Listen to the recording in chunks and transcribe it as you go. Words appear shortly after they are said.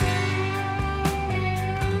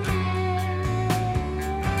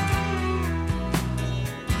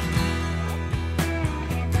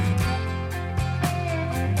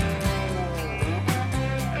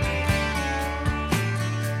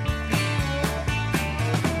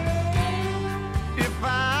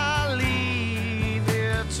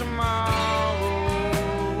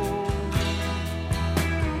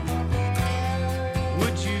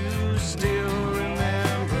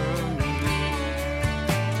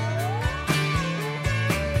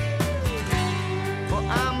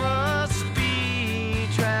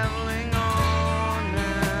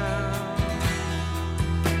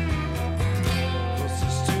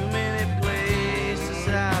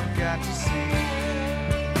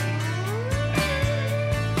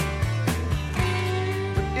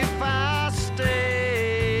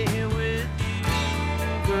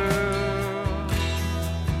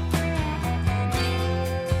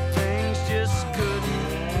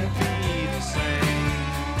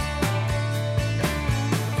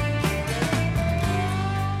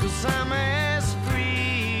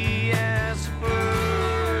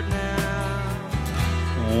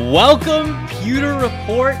Welcome, Pewter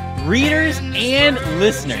Report readers and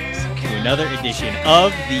listeners, to another edition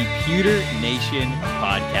of the Pewter Nation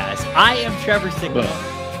podcast. I am Trevor Sickle,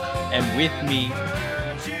 and with me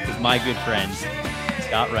is my good friends,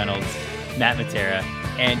 Scott Reynolds, Matt Matera,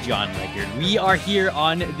 and John Ledyard. We are here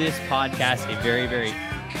on this podcast, a very, very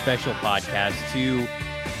special podcast, to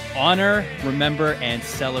honor, remember, and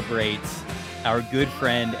celebrate our good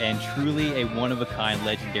friend and truly a one-of-a-kind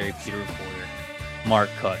legendary Pewter reporter, Mark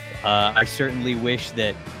Cook. I certainly wish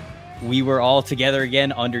that we were all together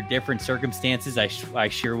again under different circumstances. I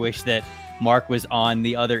sure wish that Mark was on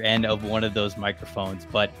the other end of one of those microphones,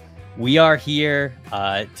 but we are here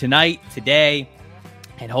tonight, today,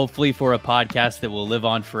 and hopefully for a podcast that will live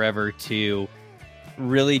on forever to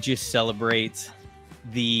really just celebrate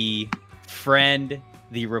the friend,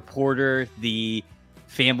 the reporter, the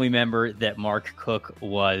family member that Mark Cook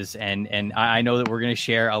was. And I know that we're going to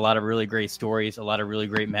share a lot of really great stories, a lot of really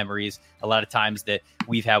great memories, a lot of times that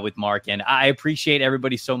we've had with Mark. And I appreciate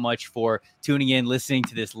everybody so much for tuning in, listening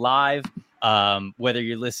to this live, whether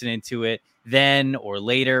you're listening to it then or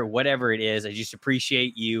later, whatever it is. I just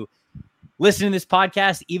appreciate you listening to this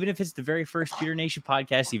podcast, even if it's the very first Pewter Nation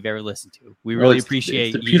podcast you've ever listened to. We really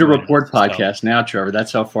appreciate it's the Pewter Report podcast now, Trevor.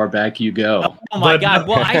 That's how far back you go. Oh my God.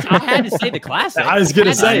 Well, I had to say the classic. I was going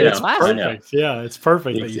to say it's classic. perfect. Yeah, it's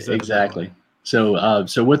perfect that you said exactly. So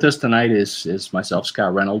with us tonight is myself,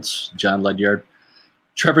 Scott Reynolds, John Ledyard,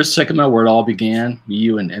 Trevor Sickema, where it all began.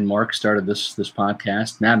 You and Mark started this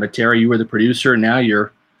podcast. Matt Matera, you were the producer. Now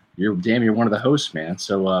you're one of the hosts, man.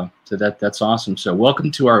 So that's awesome. So welcome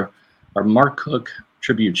to our Mark Cook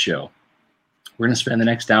tribute show. We're going to spend the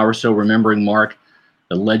next hour or so remembering Mark,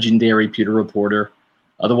 the legendary Pewter reporter,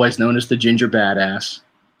 otherwise known as the Ginger Badass.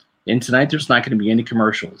 And tonight there's not going to be any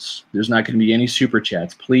commercials. There's not going to be any super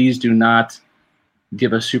chats. Please do not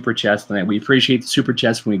give us super chats tonight. We appreciate the super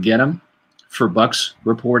chats when we get them for Bucks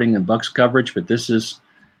reporting and Bucks coverage, but this is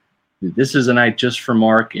a night just for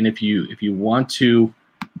Mark. And if you want to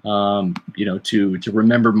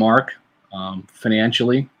remember Mark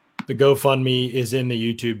financially, the GoFundMe is in the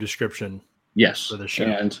YouTube description. Yes, for the show.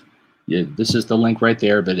 And yeah, this is the link right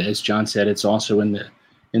there. But as John said, it's also in the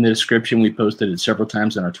description. We posted it several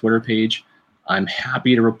times on our Twitter page. I'm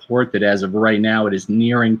happy to report that as of right now, it is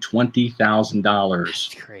nearing $20,000.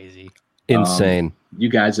 That's crazy, insane. You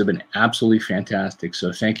guys have been absolutely fantastic.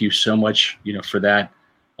 So thank you so much, for that.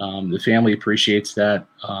 The family appreciates that.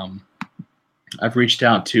 I've reached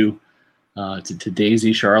out to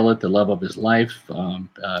Daisy Charlotte, the love of his life,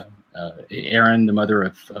 Aaron, the mother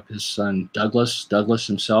of his son Douglas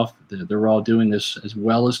himself. They're all doing this as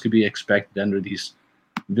well as could be expected under these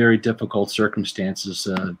very difficult circumstances.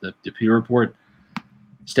 The Pewter Report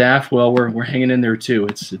staff, well, we're hanging in there too.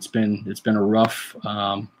 It's been a rough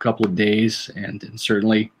couple of days, and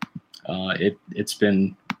certainly it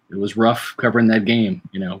was rough covering that game.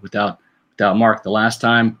 Without Mark. The last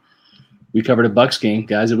time we covered a Bucks game,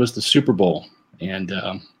 guys, it was the Super Bowl. And,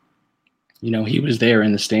 he was there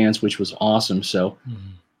in the stands, which was awesome. So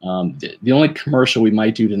the only commercial we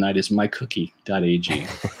might do tonight is mycookie.ag.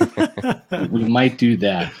 We might do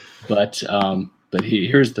that. But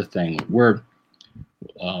here's the thing. We're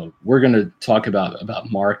going to talk about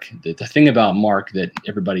Mark. The thing about Mark that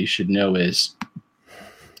everybody should know is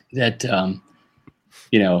that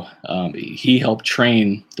he helped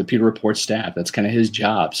train the Pewter Report staff. That's kind of his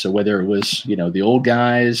job. So whether it was, the old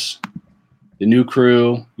guys, the new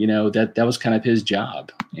crew, that was kind of his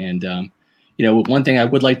job. And, one thing I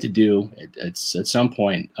would like to do at some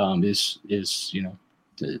point is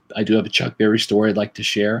I do have a Chuck Berry story I'd like to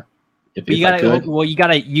share. You have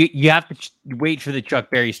to wait for the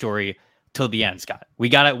Chuck Berry story till the end, Scott.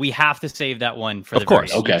 We have to save that one for the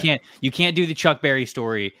very end. Okay. You can't do the Chuck Berry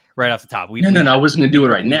story right off the top. No, I wasn't going to do it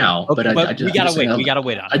right now, okay, but we gotta wait. We gotta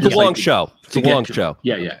wait on it. It's a long show. It's a long show.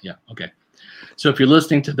 Yeah. Okay. So if you're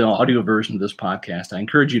listening to the audio version of this podcast, I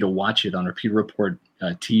encourage you to watch it on our Pewter Report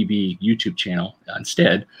TV YouTube channel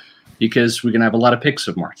instead, because we're going to have a lot of pics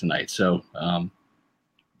of Mark tonight. So,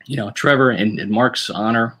 Trevor and Mark's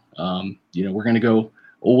honor, we're going to go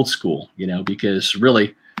old school, because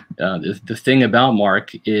really the thing about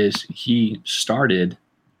Mark is he started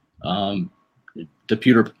the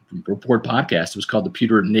Pewter Report podcast. It was called the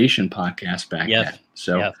Pewter Nation podcast back then.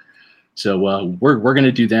 So we're going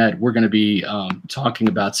to do that. We're going to be talking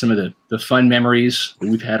about some of the fun memories that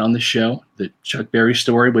we've had on the show, the Chuck Berry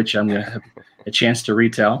story, which I'm going to have a chance to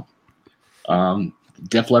retell.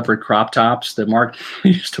 Def Leppard crop tops that Mark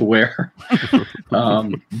used to wear.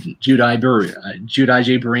 Jude I.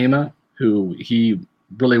 J. Barima, who he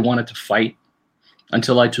really wanted to fight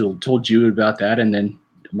until I told Jude about that. And then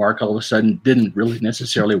Mark all of a sudden didn't really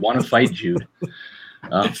necessarily want to fight Jude.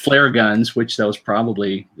 Flare guns, which that was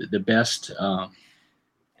probably the best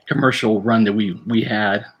commercial run that we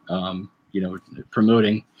had,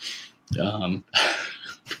 promoting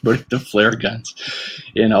the flare guns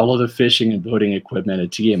and all of the fishing and boating equipment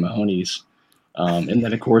at T.A. Mahoney's. And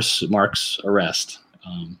then, of course, Mark's arrest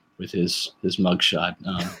with his mugshot.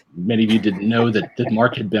 Many of you didn't know that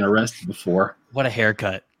Mark had been arrested before. What a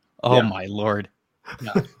haircut. Oh, my Lord.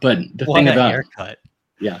 Yeah. But the what thing a about haircut.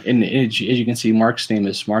 Yeah, and as you can see, Mark's name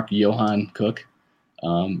is Mark Johan Cook.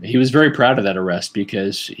 He was very proud of that arrest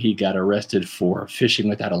because he got arrested for fishing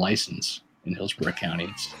without a license in Hillsborough County.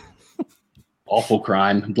 It's awful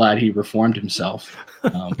crime. I'm glad he reformed himself.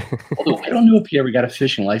 Although I don't know if he ever got a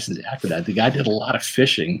fishing license after that. The guy did a lot of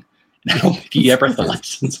fishing, and I don't think he ever had the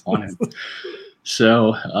license on him.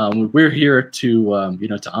 So we're here to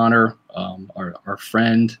honor our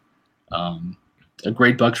friend, a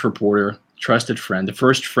great Bucks reporter, trusted friend, the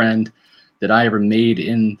first friend that I ever made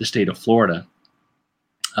in the state of Florida.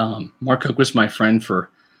 Mark Cook was my friend for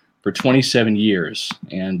 27 years,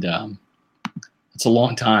 and it's a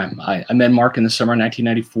long time. I met Mark in the summer of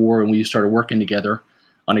 1994, and we started working together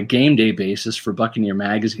on a game day basis for Buccaneer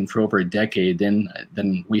Magazine for over a decade.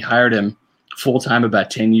 Then we hired him full-time about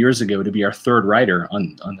 10 years ago to be our third writer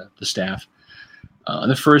on the staff. On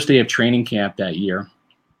the first day of training camp that year,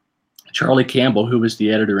 Charlie Campbell, who was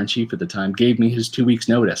the editor-in-chief at the time, gave me his 2 weeks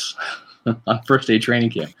notice on first day training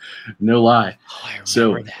camp. No lie. Oh, I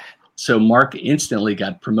remember that. So Mark instantly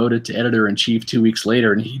got promoted to editor-in-chief 2 weeks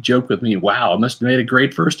later, and he joked with me, wow, I must have made a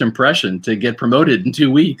great first impression to get promoted in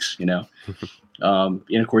 2 weeks, And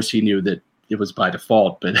of course, he knew that it was by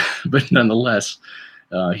default, but nonetheless,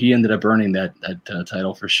 he ended up earning that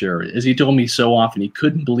title for sure. As he told me so often, he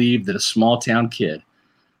couldn't believe that a small-town kid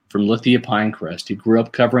from Lithia Pinecrest, who grew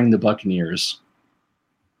up covering the Buccaneers,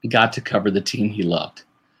 got to cover the team he loved.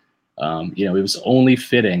 It was only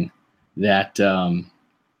fitting that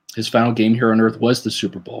his final game here on Earth was the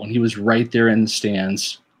Super Bowl, and he was right there in the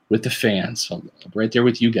stands with the fans, right there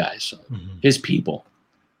with you guys, his people,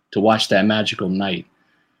 to watch that magical night.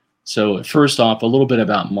 So first off, a little bit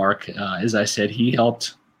about Mark. As I said, he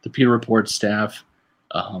helped the Pewter Report staff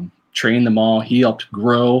train them all. He helped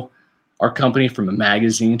grow our company from a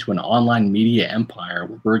magazine to an online media empire.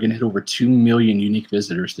 We're going to hit over 2 million unique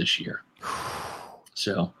visitors this year.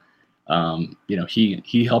 So,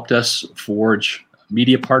 he helped us forge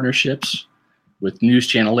media partnerships with News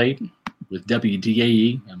Channel 8, with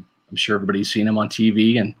WDAE. I'm sure everybody's seen him on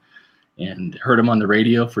TV and heard him on the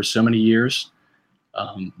radio for so many years.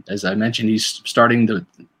 As I mentioned, he's started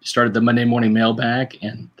the Monday Morning Mailbag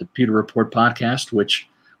and the Pewter Report podcast, which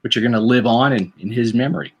are going to live on in his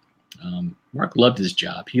memory. Mark loved his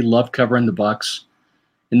job. He loved covering the Bucks,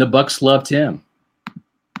 and the Bucks loved him.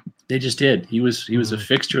 They just did. He was a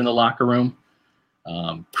fixture in the locker room.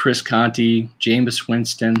 Chris Conte, Jameis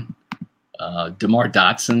Winston, DeMar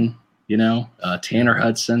Dotson, Tanner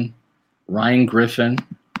Hudson, Ryan Griffin,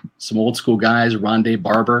 some old school guys, Rondé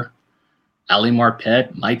Barber, Ali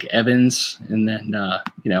Marpet, Mike Evans, and then,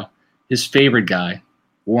 his favorite guy,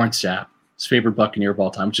 Warren Sapp, his favorite Buccaneer of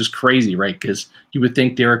all time, which is crazy, right? Because you would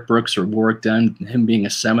think Derek Brooks or Warwick Dunn, him being a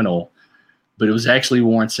Seminole, but it was actually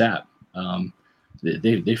Warren Sapp.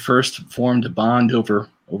 They first formed a bond over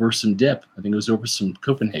some dip. I think it was over some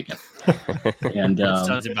Copenhagen. And that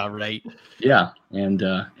sounds about right. Yeah, and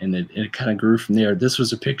it kind of grew from there. This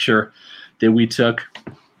was a picture that we took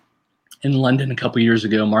in London a couple years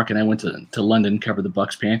ago. Mark and I went to London to cover the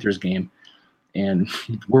Bucks-Panthers game, and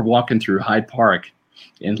we're walking through Hyde Park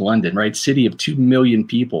in London, right? City of 2 million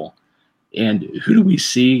people. And who do we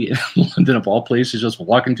see in London, of all places, just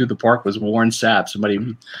walking through the park was Warren Sapp, somebody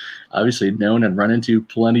we obviously known and run into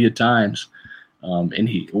plenty of times.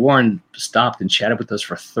 And Warren stopped and chatted with us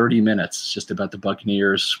for 30 minutes just about the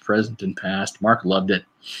Buccaneers, present and past. Mark loved it.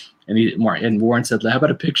 And Warren said, how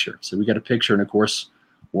about a picture? So we got a picture. And, of course,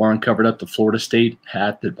 Warren covered up the Florida State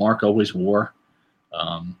hat that Mark always wore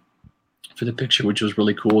for the picture, which was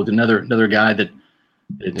really cool. Another guy that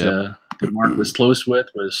Mark was close with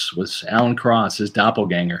was Alan Cross, his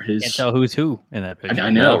doppelganger. Can't tell who's who in that picture. I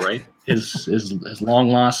know, right? His long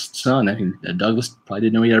lost son. I mean, Douglas probably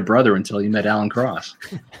didn't know he had a brother until he met Alan Cross.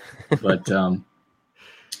 But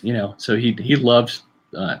so he loved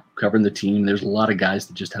covering the team. There's a lot of guys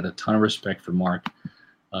that just had a ton of respect for Mark.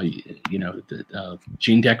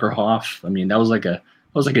 Gene Deckerhoff. I mean, that was like a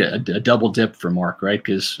double dip for Mark, right?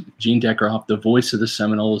 Because Gene Deckerhoff, the voice of the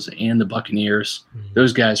Seminoles and the Buccaneers,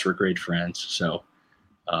 those guys were great friends. So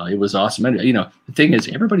it was awesome. And, the thing is,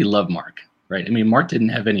 everybody loved Mark, right? I mean, Mark didn't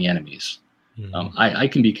have any enemies. I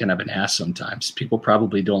can be kind of an ass sometimes. People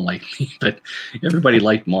probably don't like me, but everybody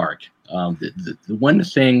liked Mark. The only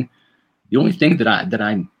thing that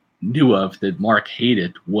I knew of that Mark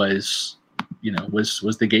hated was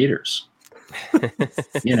the Gators.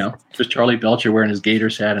 Just Charlie Belcher wearing his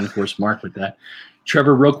Gators hat, and of course Mark with that.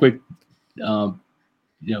 Trevor, real quick,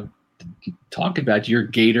 talk about your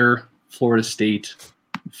Gator Florida State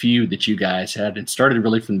feud that you guys had. It started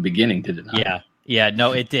really from the beginning, did it not? Yeah,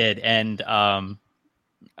 no, it did. And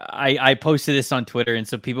I posted this on Twitter, and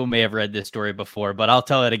so people may have read this story before, but I'll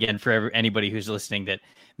tell it again for anybody who's listening that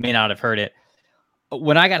may not have heard it.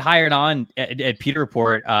 When I got hired on at Pewter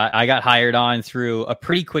Report, I got hired on through a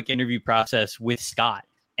pretty quick interview process with Scott.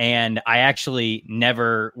 And I actually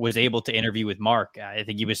never was able to interview with Mark. I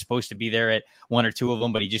think he was supposed to be there at one or two of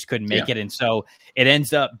them, but he just couldn't make it. And so it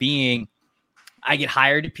ends up being, I get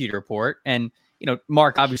hired at Pewter Report, and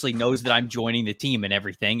Mark obviously knows that I'm joining the team and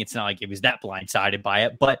everything. It's not like it was that blindsided by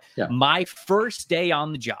it, but my first day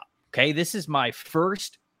on the job, okay, this is my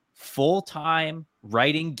first full-time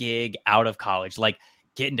writing gig out of college, like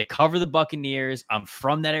getting to cover the Buccaneers. I'm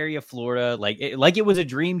from that area of Florida. Like it was a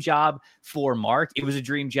dream job for Mark. It was a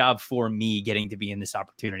dream job for me getting to be in this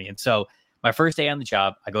opportunity. And so my first day on the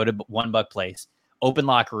job, I go to One Buck Place, open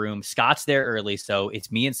locker room. Scott's there early. So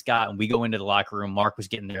it's me and Scott, and we go into the locker room. Mark was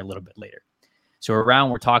getting there a little bit later. So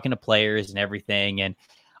we're talking to players and everything. And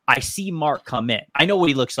I see Mark come in. I know what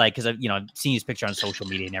he looks like because I've seen his picture on social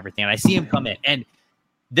media and everything. And I see him come in, and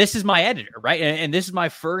this is my editor, right? And this is my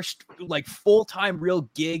first full-time real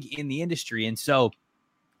gig in the industry. And so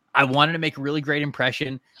I wanted to make a really great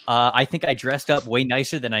impression. I think I dressed up way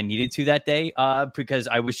nicer than I needed to that day because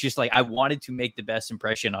I was just I wanted to make the best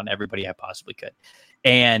impression on everybody I possibly could.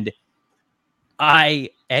 And I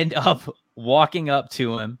end up walking up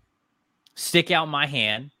to him, stick out my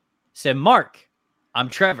hand, said, "Mark, I'm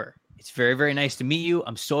Trevor. It's very, very nice to meet you.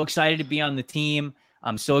 I'm so excited to be on the team.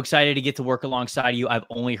 I'm so excited to get to work alongside you. I've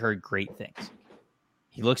only heard great things."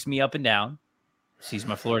 He looks me up and down, sees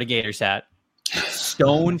my Florida Gators hat,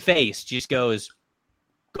 stone face, just goes,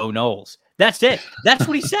 "Go Noles." That's it. That's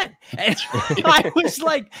what he said. And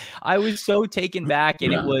I was so taken back.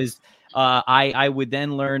 And it was, I would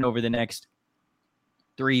then learn over the next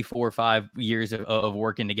 3, 4, 5 years of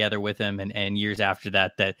working together with him and years after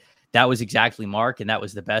that was exactly Mark, and that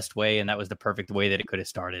was the best way, and that was the perfect way that it could have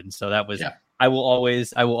started. And so that was, I will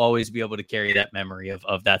always be able to carry that memory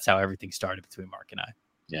of that's how everything started between Mark and I.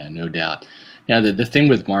 Yeah, no doubt. Yeah, the thing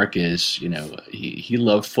with Mark is, he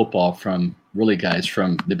loved football from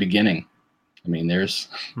the beginning. I mean, there's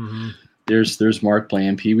Mark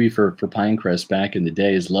playing Pee Wee for Pinecrest back in the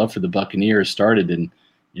day. His love for the Buccaneers started in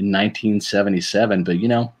 1977, but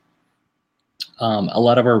a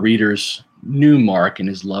lot of our readers knew Mark and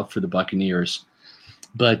his love for the Buccaneers,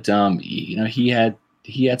 but he had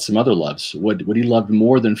some other loves. What he loved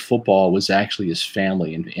more than football was actually his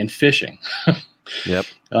family and fishing. Yep.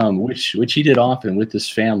 Which he did often with his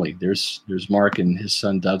family. There's Mark and his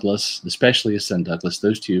son Douglas, especially his son Douglas.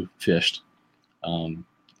 Those two fished, and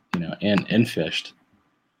fished.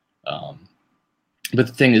 But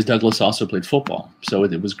the thing is, Douglas also played football, so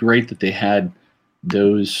it was great that they had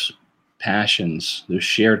those passions, those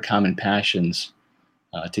shared common passions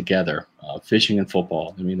together, fishing and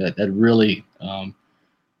football. I mean, that really,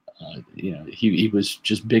 he was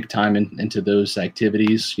just big time into those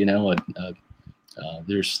activities.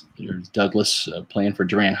 There's Douglas playing for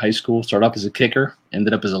Durant High School. Started off as a kicker,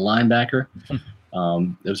 ended up as a linebacker.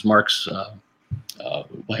 There was Mark's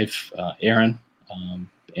wife, Erin,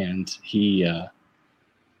 and he.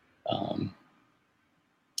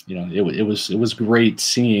 It was great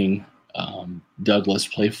seeing Douglas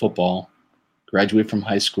play football, graduate from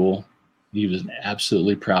high school. He was an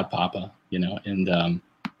absolutely proud papa, and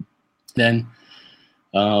then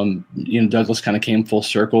Douglas kind of came full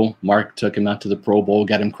circle. Mark took him out to the Pro Bowl,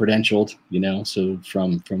 got him credentialed, so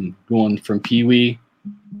from going from Pee Wee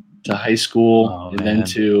to high school, then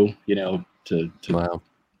to wow,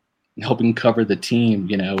 helping cover the team,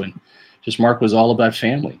 and just Mark was all about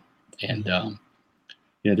family. And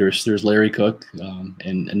there's Larry Cook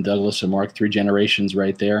and Douglas and Mark, 3 generations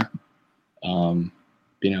right there.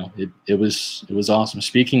 It was awesome.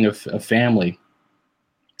 Speaking of family,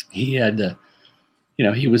 he had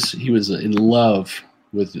he was in love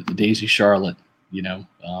with Daisy Charlotte.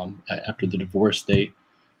 After the divorce, they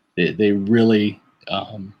really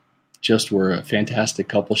just were a fantastic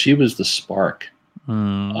couple. She was the spark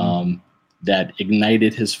that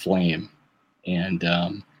ignited his flame, and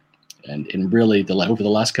really over the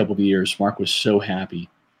last couple of years, Mark was so happy.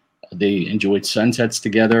 They enjoyed sunsets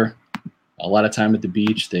together, a lot of time at the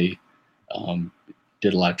beach. They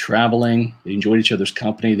did a lot of traveling. They enjoyed each other's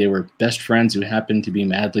company. They were best friends who happened to be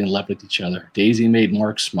madly in love with each other. Daisy made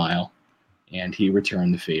Mark smile, and he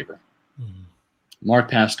returned the favor. Mm-hmm. Mark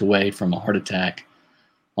passed away from a heart attack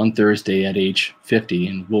on Thursday at age 50,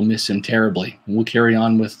 and we'll miss him terribly. And we'll carry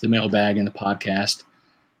on with the mailbag and the podcast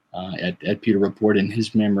at Pewter Report in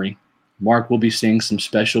his memory. Mark will be seeing some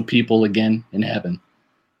special people again in heaven.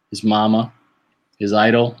 His mama, his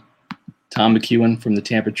idol, Tom McEwen from the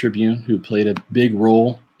Tampa Tribune, who played a big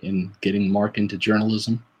role in getting Mark into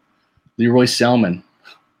journalism. Leroy Selman,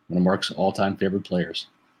 one of Mark's all-time favorite players.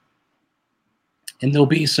 And there'll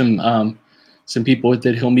be some people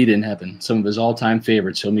that he'll meet in heaven, some of his all-time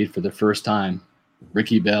favorites he'll meet for the first time.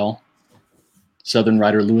 Ricky Bell, Southern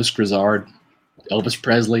writer Louis Grizzard, Elvis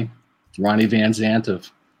Presley, Ronnie Van Zant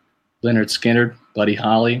of Lynyrd Skynyrd, Buddy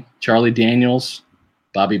Holly, Charlie Daniels,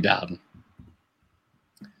 Bobby Bowden.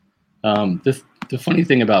 The funny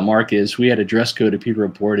thing about Mark is we had a dress code at Pewter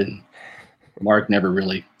Report, and Mark never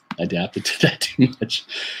really adapted to that too much.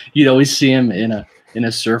 You'd always see him in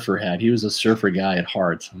a surfer hat. He was a surfer guy at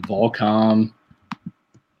heart. Volcom,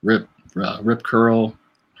 Rip Curl,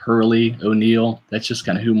 Hurley, O'Neill. That's just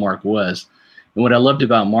kind of who Mark was. And what I loved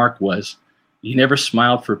about Mark was he never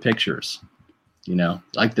smiled for pictures.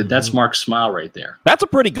 Like that. That's Mark's smile right there. That's a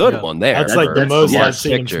pretty good one there. That's like the most I've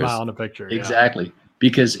seen him smile in a picture. Exactly. Yeah.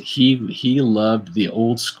 Because he loved the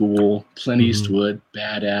old school Clint Eastwood,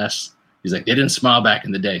 badass. He's like, they didn't smile back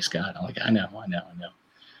in the day, Scott. I'm like, I know.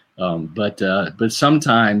 But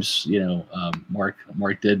sometimes, Mark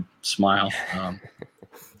did smile.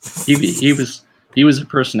 He was a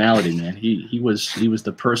personality, man. He was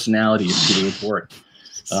the personality of Pewter Report.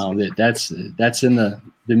 That's in the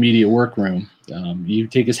media workroom. You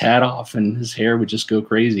take his hat off and his hair would just go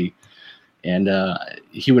crazy. And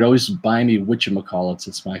he would always buy me whatchamacallits.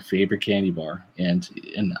 It's my favorite candy bar. And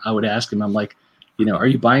I would ask him, I'm like, are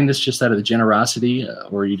you buying this just out of the generosity,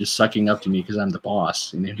 or are you just sucking up to me because I'm the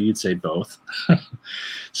boss? And he'd say both.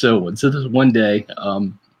 So this one day,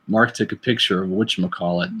 Mark took a picture of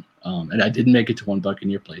whatchamacallit, and I didn't make it to One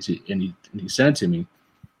Buccaneer Place. And he sent it to me,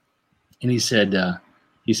 and he said,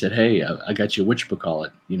 hey, I got you a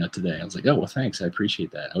whatchamacallit, today. I was like, oh, well, thanks. I appreciate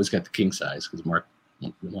that. I always got the king size because Mark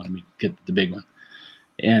wanted me to get the big one.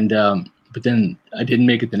 And but then I didn't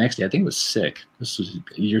make it the next day. I think I was sick. This was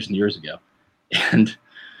years and years ago. And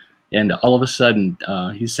all of a sudden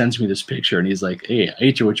he sends me this picture and he's like, hey, I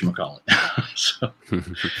ate your whatchamacallit. So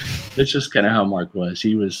that's just kind of how Mark was.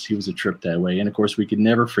 He was a trip that way. And of course we could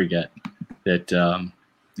never forget that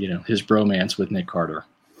his bromance with Nick Carter.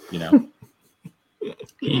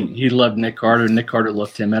 He loved Nick Carter. Nick Carter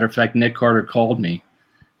loved him. Matter of fact, Nick Carter called me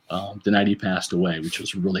the night he passed away, which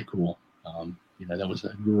was really cool. That was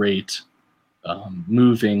a great,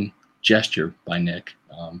 moving gesture by Nick.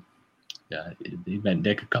 He met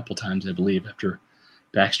Nick a couple times, I believe, after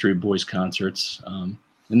Backstreet Boys concerts. And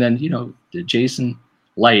then, Jason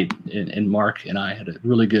Light and Mark and I had a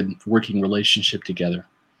really good working relationship together.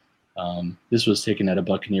 This was taken at a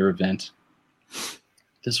Buccaneer event.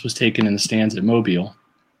 This was taken in the stands at Mobile.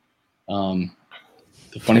 The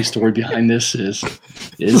funny story behind this is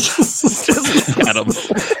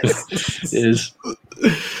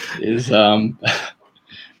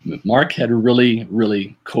Mark had really,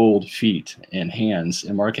 really cold feet and hands,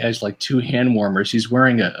 and Mark has like 2 hand warmers. He's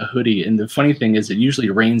wearing a hoodie, and the funny thing is, it usually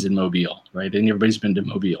rains in Mobile, right? And everybody's been to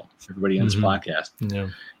Mobile. Everybody on this podcast. Yeah.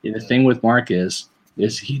 And the thing with Mark is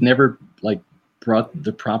he never brought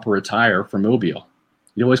the proper attire for Mobile.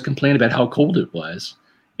 He always complained about how cold it was.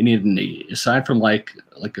 And aside from like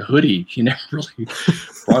a hoodie, he never really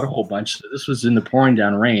brought a whole bunch. So this was in the pouring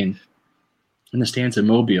down rain in the stands at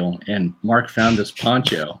Mobile, and Mark found this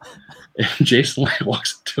poncho, and Jason Light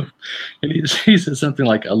walks up to him, and he says something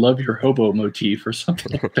like, I love your hobo motif, or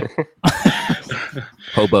something like that.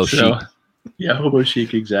 Hobo chic. Yeah, hobo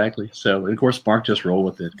chic, exactly. So, and of course, Mark just rolled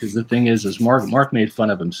with it, because the thing is Mark made fun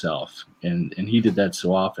of himself, and he did that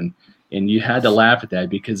so often, and you had to laugh at that,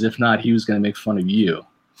 because if not, he was going to make fun of you.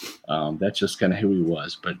 That's just kind of who he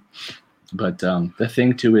was. But the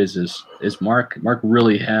thing too is Mark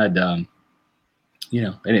really had,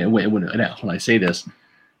 and when I say this,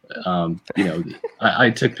 I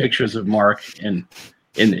took pictures of Mark, and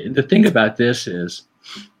the thing about this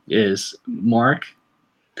is Mark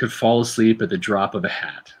could fall asleep at the drop of a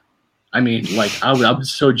hat. I mean, I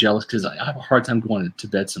was so jealous, because I have a hard time going to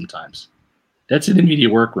bed sometimes. That's in the media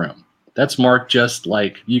workroom. That's Mark, just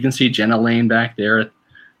you can see Jenna Lane back there.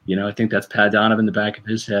 I think that's Pat Donovan in the back of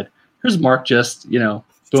his head. Here's Mark, just,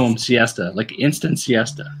 boom, siesta, instant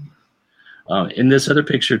siesta. In this other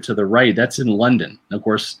picture to the right, that's in London. Of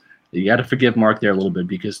course, you got to forgive Mark there a little bit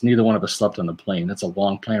because neither one of us slept on the plane. That's a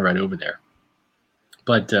long plane ride over there.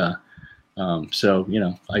 But so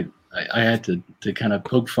I had to kind of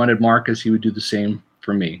poke fun at Mark as he would do the same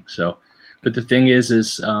for me. So, but the thing is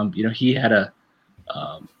he had a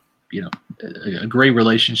great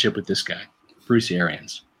relationship with this guy, Bruce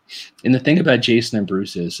Arians. And the thing about Jason and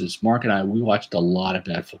Bruce is Mark and I, we watched a lot of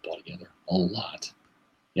bad football together, a lot.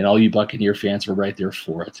 And all you Buccaneer fans were right there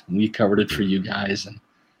for it. And we covered it for you guys. And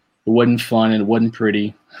it wasn't fun and it wasn't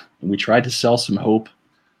pretty. And we tried to sell some hope,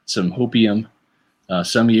 some hopium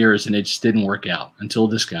some years, and it just didn't work out until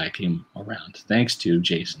this guy came around, thanks to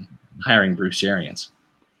Jason hiring Bruce Arians.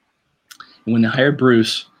 And when they hired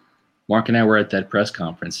Bruce, Mark and I were at that press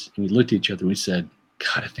conference, and we looked at each other and we said,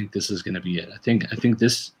 God, I think this is going to be it. I think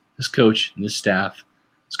this coach and this staff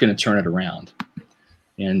is going to turn it around.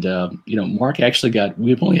 And, Mark actually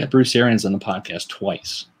we've only had Bruce Arians on the podcast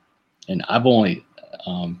twice. And I've only,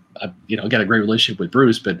 I've got a great relationship with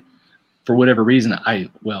Bruce, but for whatever reason,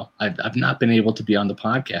 I've not been able to be on the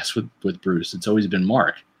podcast with Bruce. It's always been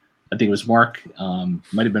Mark. I think it was Mark,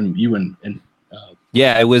 might have been you and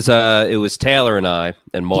it was Taylor and I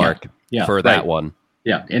and Mark for that one.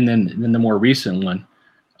 Yeah. And then the more recent one,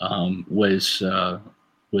 was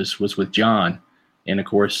with John. And of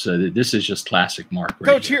course, this is just classic Mark. Right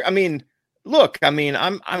Coach, here, I mean, look, I'm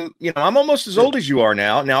almost as old as you are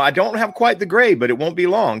now. Now, I don't have quite the gray, but it won't be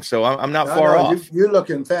long, so I'm not far off. You're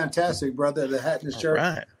looking fantastic, brother. The hat and the shirt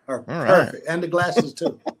are perfect, and the glasses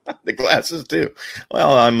too. The glasses too.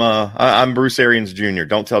 Well, I'm Bruce Arians Jr.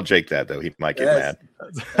 Don't tell Jake that though; he might get mad.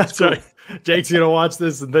 That's cool. Right. Jake's gonna watch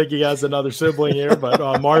this and think he has another sibling here,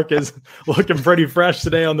 but Mark is looking pretty fresh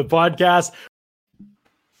today on the podcast.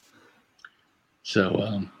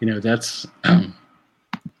 So that's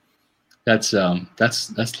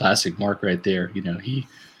classic Mark right there.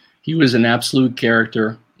 He was an absolute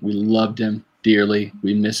character. We loved him dearly.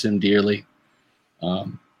 We miss him dearly.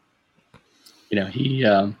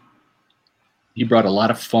 He brought a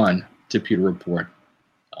lot of fun to Pewter Report.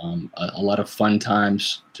 A lot of fun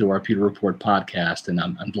times to our Pewter Report podcast, and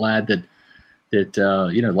I'm glad that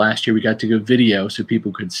last year we got to go video so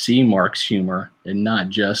people could see Mark's humor and not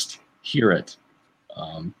just hear it.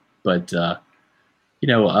 We're going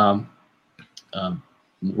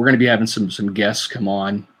to be having some guests come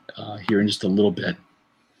on here in just a little bit.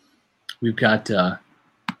 We've got we're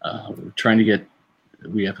trying to get.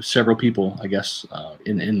 We have several people, I guess,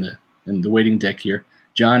 in the waiting deck here.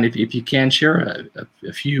 John, if you can share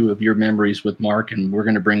a few of your memories with Mark, and we're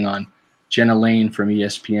going to bring on Jenna Lane from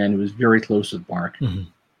ESPN, who was very close with Mark. Mm-hmm.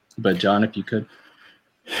 But John, if you could.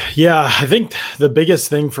 Yeah, I think the biggest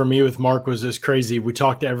thing for me with Mark was this crazy. We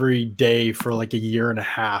talked every day for like a year and a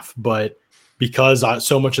half, but because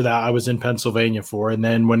so much of that I was in Pennsylvania for, and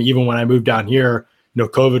then when I moved down here,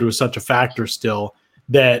 COVID was such a factor still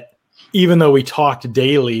that even though we talked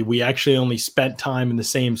daily, we actually only spent time in the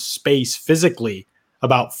same space physically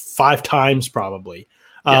about 5 times probably.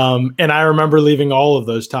 Yeah. And I remember leaving all of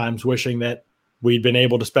those times wishing that we'd been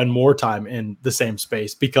able to spend more time in the same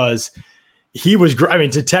space because he was great. I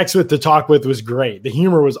mean, to talk with was great. The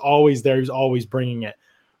humor was always there. He was always bringing it.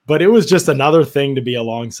 But it was just another thing to be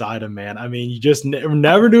alongside him, man. I mean, you just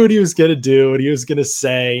never knew what he was going to do, what he was going to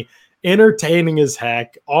say. Entertaining as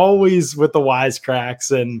heck, always with the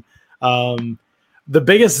wisecracks. And the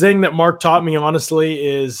biggest thing that Mark taught me, honestly,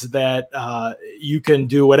 is that you can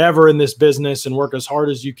do whatever in this business and work as hard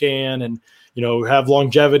as you can and, have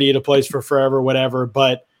longevity at a place for forever, whatever.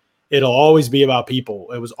 But it'll always be about people.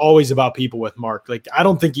 It was always about people with Mark. Like, I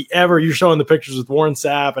don't think you're showing the pictures with Warren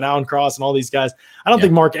Sapp and Alan Cross and all these guys. I don't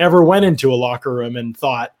think Mark ever went into a locker room and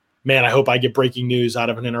thought, man, I hope I get breaking news out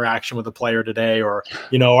of an interaction with a player today, or,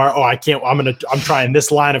 I'm trying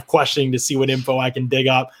this line of questioning to see what info I can dig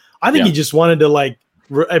up. I think he just wanted to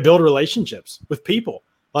build relationships with people.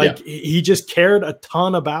 He just cared a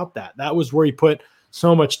ton about that. That was where he put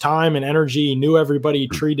so much time and energy. He knew everybody, he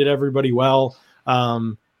treated everybody well.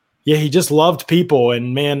 He just loved people.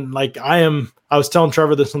 And man, I was telling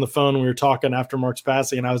Trevor this on the phone when we were talking after Mark's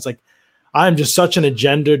passing, and I was like, I'm just such an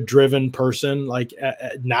agenda-driven person,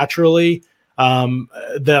 naturally,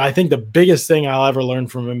 that I think the biggest thing I'll ever learn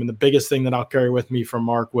from him and the biggest thing that I'll carry with me from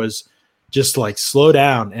Mark was just slow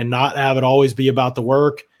down and not have it always be about the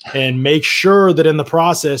work, and make sure that in the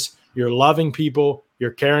process you're loving people,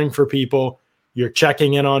 you're caring for people, you're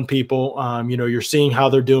checking in on people, you're seeing how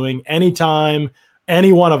they're doing. Anytime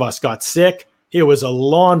any one of us got sick, it was a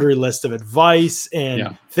laundry list of advice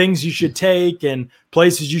and things you should take and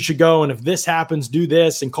places you should go. And if this happens, do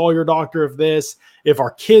this and call your doctor if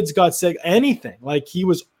our kids got sick, anything. He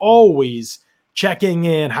was always checking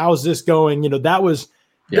in. How's this going? That was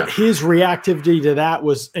his reactivity to that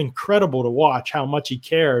was incredible to watch, how much he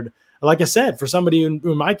cared. Like I said, for somebody in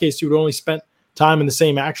my case who had only spent time in the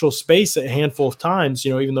same actual space a handful of times,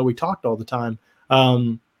 even though we talked all the time,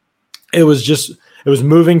 it was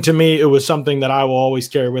moving to me. It was something that I will always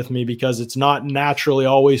carry with me because it's not naturally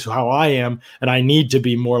always how I am, and I need to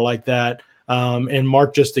be more like that. And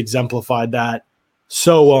Mark just exemplified that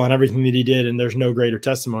so well in everything that he did, and there's no greater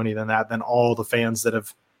testimony than all the fans that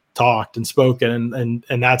have talked and spoken,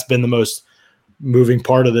 and that's been the most moving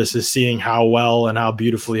part of this, is seeing how well and how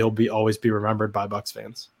beautifully he'll always be remembered by Bucs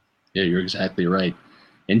fans. Yeah, you're exactly right.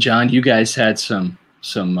 And John, you guys had some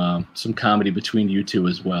comedy between you two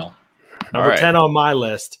as well. Number 10 on my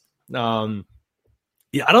list. I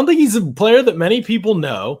don't think he's a player that many people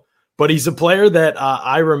know, but he's a player that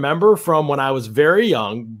I remember from when I was very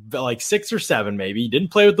young, like 6 or 7 maybe. He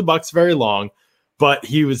didn't play with the Bucs very long, but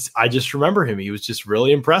I just remember him. He was just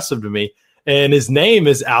really impressive to me. And his name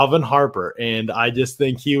is Alvin Harper. And I just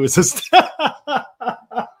think he was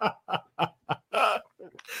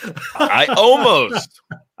I almost.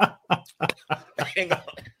 Hang on.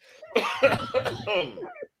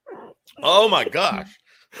 Oh my gosh.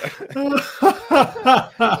 You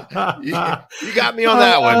got me on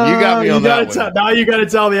that one. You got me on that one. Now you got to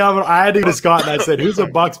tell the Alvin. I had to go to Scott and I said, "Who's a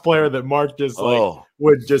Bucs player that Mark just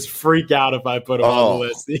would just freak out if I put him on the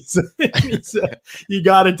list?" He said, "You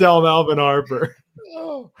got to tell him Alvin Harper."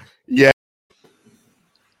 Yeah,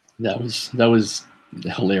 that was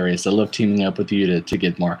hilarious. I love teaming up with you to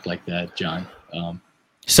get Mark like that, John.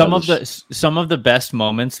 Some of the best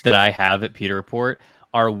moments that I have at Pewter Report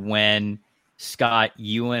are when, Scott,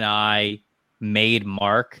 you and I made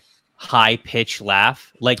Mark high pitch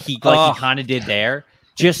laugh like he kind of did there,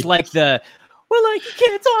 just like you can't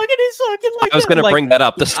talk and he's talking like. I was going to bring that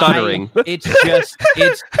up. The stuttering. It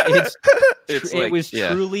was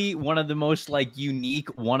truly one of the most unique,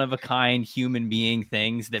 one of a kind human being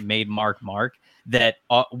things that made Mark. That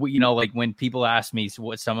when people ask me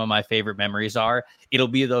what some of my favorite memories are, it'll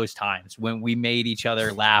be those times when we made each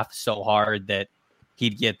other laugh so hard that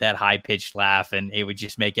he'd get that high-pitched laugh, and it would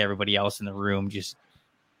just make everybody else in the room it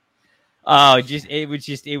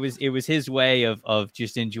was his way of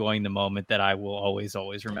just enjoying the moment that I will always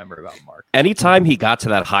remember about Mark. Anytime he got to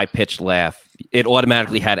that high-pitched laugh, it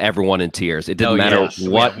automatically had everyone in tears. It didn't matter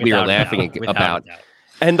what we were laughing about.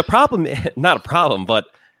 And the problem, not a problem, but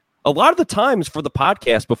a lot of the times for the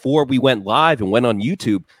podcast before we went live and went on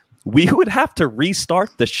YouTube, we would have to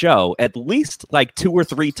restart the show at least 2 or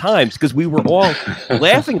 3 times because we were all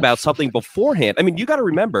laughing about something beforehand. I mean, you got to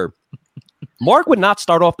remember, Mark would not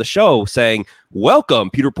start off the show saying,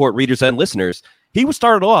 "Welcome, Pewter Report readers and listeners." He would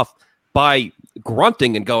start it off by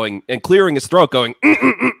grunting and going and clearing his throat, going,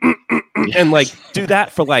 and do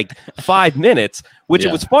that for 5 minutes, which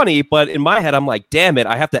it was funny. But in my head, I'm like, damn it,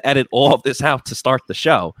 I have to edit all of this out to start the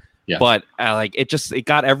show. Yeah. But it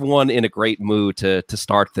got everyone in a great mood to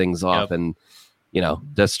start things off. Yep. And,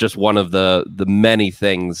 that's just one of the many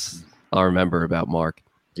things I'll remember about Mark.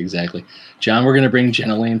 Exactly. John, we're going to bring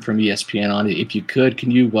Jenna Lane from ESPN on. If you could,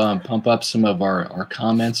 can you pump up some of our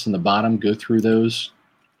comments in the bottom, go through those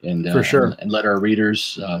and for sure, and let our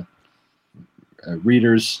readers,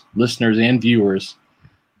 listeners, and viewers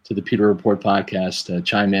to the Pewter Report podcast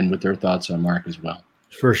chime in with their thoughts on Mark as well.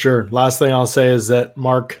 For sure. Last thing I'll say is that,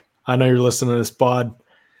 Mark, I know you're listening to this pod.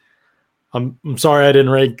 I'm sorry I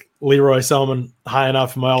didn't rank Leroy Selman high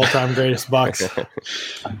enough in my all-time greatest Bucs.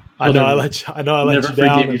 I know I let you down. Never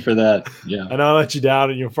forgive you for that. Yeah. I know I let you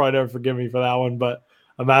down, and you'll probably never forgive me for that one, but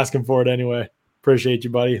I'm asking for it anyway. Appreciate you,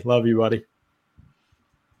 buddy. Love you, buddy.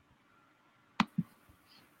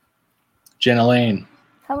 Jenna Lane.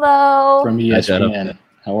 Hello. From ESPN.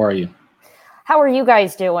 How are you? How are you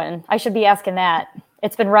guys doing? I should be asking that.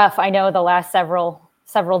 It's been rough. I know the last several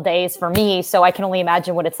days for me, so I can only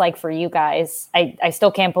imagine what it's like for you guys. I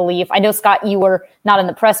still can't believe. I know, Scott, you were not in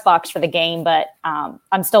the press box for the game, but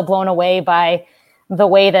I'm still blown away by the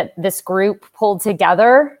way that this group pulled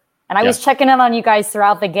together. And I was checking in on you guys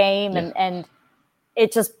throughout the game, and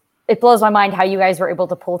it blows my mind how you guys were able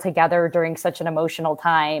to pull together during such an emotional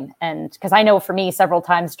time. And because I know for me, several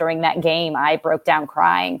times during that game, I broke down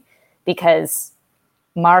crying because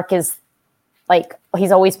Mark is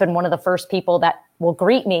he's always been one of the first people that will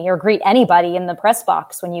greet me or greet anybody in the press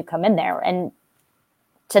box when you come in there. And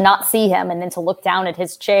to not see him and then to look down at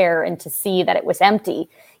his chair and to see that it was empty,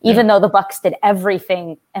 even though the Bucs did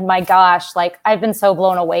everything. And my gosh, I've been so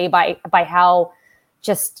blown away by how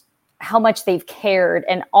much they've cared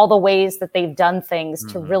and all the ways that they've done things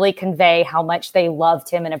to really convey how much they loved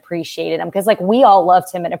him and appreciated him. Because we all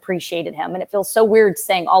loved him and appreciated him. And it feels so weird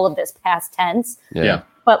saying all of this past tense. Yeah.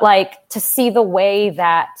 but like to see the way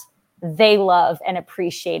that they love and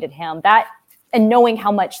appreciated him, that, and knowing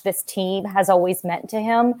how much this team has always meant to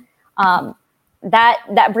him,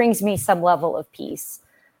 that brings me some level of peace.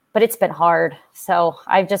 But it's been hard. So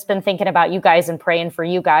I've just been thinking about you guys and praying for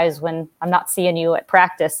you guys when I'm not seeing you at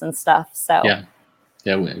practice and stuff. So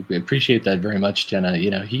yeah, we appreciate that very much, Jenna.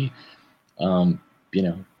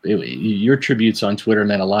 Your tributes on Twitter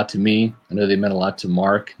meant a lot to me. I know they meant a lot to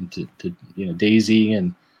Mark and to Daisy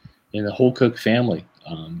and the whole Cook family.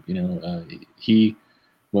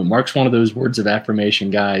 Mark's one of those words of affirmation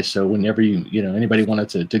guys. So whenever anybody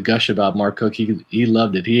wanted to gush about Mark Cook, he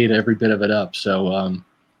loved it. He ate every bit of it up. So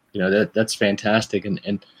that's fantastic.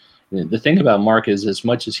 And the thing about Mark is, as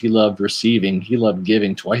much as he loved receiving, he loved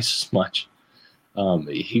giving twice as much.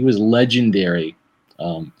 He was legendary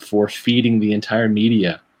for feeding the entire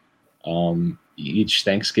media. Each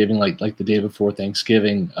Thanksgiving, like the day before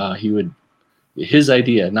Thanksgiving, his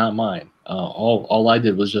idea, not mine. All I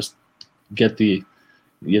did was just get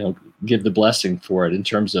give the blessing for it in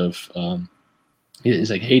terms of, it's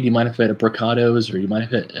like, hey, do you mind if I hit up Bricados, or you mind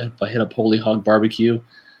if I hit up Holy Hog Barbecue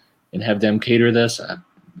and have them cater this?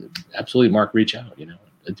 Absolutely, Mark, reach out.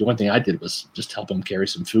 The one thing I did was just help him carry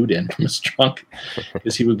some food in from his trunk,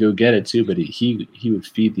 because he would go get it too. But he would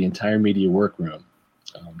feed the entire media workroom,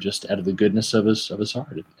 just out of the goodness of his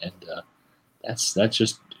heart, and that's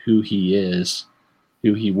just who he is,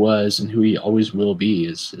 who he was, and who he always will be.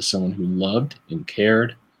 Is someone who loved and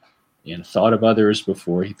cared and thought of others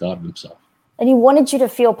before he thought of himself. And he wanted you to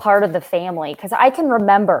feel part of the family. Because I can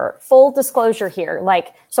remember, full disclosure here,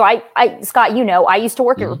 so I Scott, I used to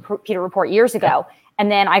work at Pewter Report years ago. And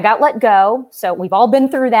then I got let go. So we've all been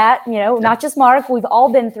through that, not just Mark, we've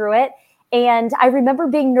all been through it. And I remember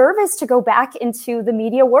being nervous to go back into the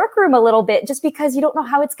media workroom a little bit, just because you don't know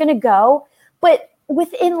how it's going to go. But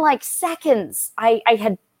within seconds, I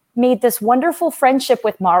had made this wonderful friendship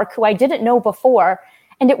with Mark, who I didn't know before.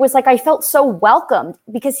 And it was I felt so welcomed,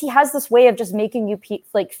 because he has this way of just making you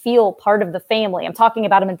feel part of the family. I'm talking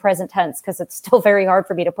about him in present tense because it's still very hard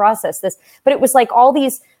for me to process this. But it was all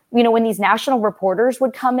these, when these national reporters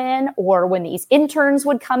would come in, or when these interns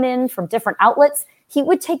would come in from different outlets, he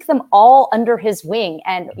would take them all under his wing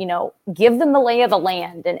and, give them the lay of the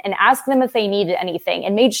land and ask them if they needed anything,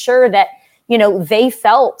 and made sure that, they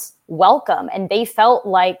felt welcome and they felt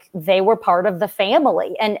like they were part of the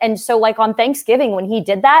family. And so on Thanksgiving, when he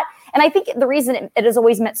did that, and I think the reason it has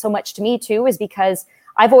always meant so much to me too, is because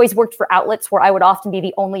I've always worked for outlets where I would often be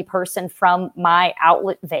the only person from my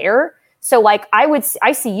outlet there. So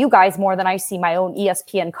I see you guys more than I see my own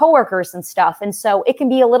ESPN coworkers and stuff. And so it can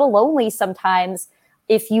be a little lonely sometimes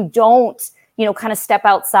if you don't, kind of step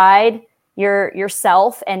outside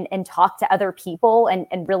yourself and talk to other people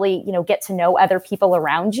and really, get to know other people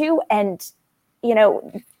around you. And,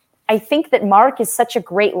 I think that Mark is such a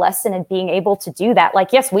great lesson in being able to do that.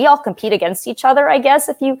 Yes, we all compete against each other, I guess,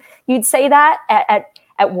 if you'd say that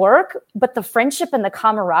at work, but the friendship and the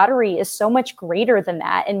camaraderie is so much greater than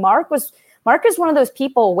that. And Mark is one of those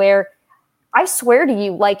people where I swear to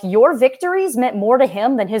you, your victories meant more to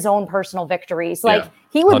him than his own personal victories.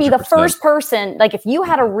 He would be the 100%. First person, if you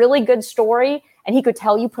had a really good story and he could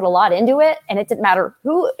tell you put a lot into it, and it didn't matter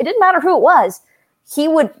who it was, he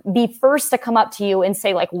would be first to come up to you and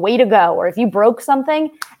say way to go, or if you broke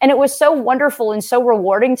something. And it was so wonderful and so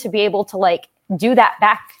rewarding to be able to do that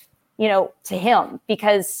back, to him,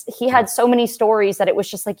 because he had so many stories that it was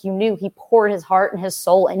just he poured his heart and his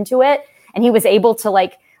soul into it. And he was able to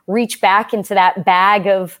reach back into that bag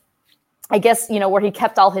of, I guess, where he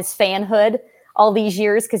kept all his fanhood all these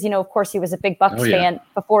years. Cause of course he was a big Bucs fan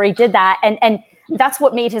before he did that. And that's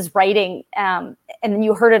what made his writing. And then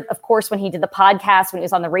you heard it, of course, when he did the podcast, when he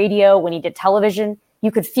was on the radio, when he did television, you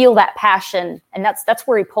could feel that passion. And that's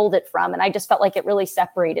where he pulled it from. And I just felt like it really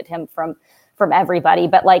separated him from everybody.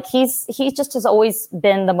 But he just has always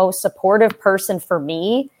been the most supportive person for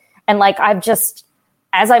me. And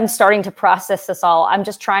as I'm starting to process this all, I'm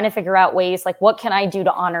just trying to figure out ways, what can I do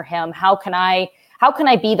to honor him? How can I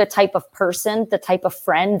be the type of person, the type of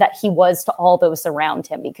friend that he was to all those around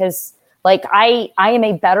him? Because I am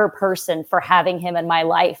a better person for having him in my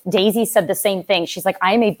life. Daisy said the same thing. She's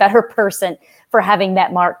I am a better person for having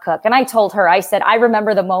met Mark Cook. And I told her, I said, I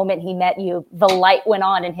remember the moment he met you, the light went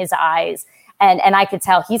on in his eyes, and I could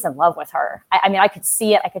tell he's in love with her. I mean, I could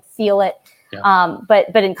see it. I could feel it. Yeah.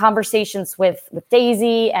 But in conversations with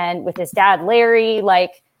Daisy and with his dad, Larry,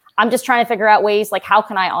 I'm just trying to figure out ways, how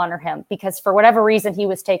can I honor him? Because for whatever reason, he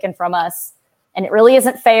was taken from us, and it really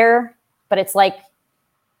isn't fair, but it's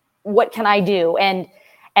what can I do? And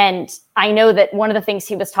I know that one of the things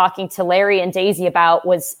he was talking to Larry and Daisy about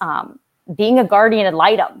was being a guardian ad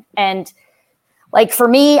litem. And like for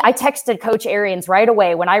me, I texted Coach Arians right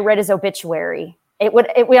away when I read his obituary. It went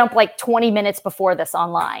up like 20 minutes before this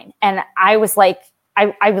online. And I was like,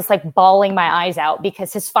 I was like bawling my eyes out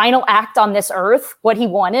because his final act on this earth, what he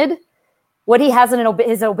wanted, what he has in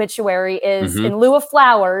his obituary is in lieu of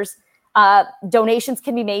flowers, donations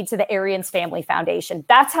can be made to the Arians Family Foundation.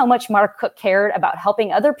 That's how much Mark Cook cared about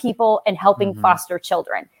helping other people and helping foster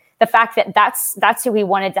children. The fact that that's who he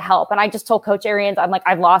wanted to help. And I just told Coach Arians, I'm like,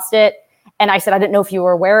 I've lost it. And I said, I didn't know if you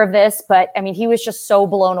were aware of this, but I mean, he was just so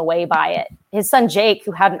blown away by it. His son, Jake,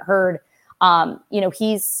 who hadn't heard,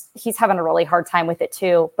 he's having a really hard time with it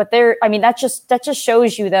too. But that just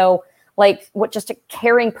shows you though, like what just a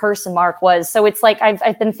caring person Mark was. So it's like,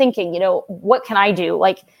 I've been thinking, what can I do?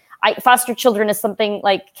 Like foster children is something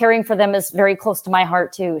like caring for them is very close to my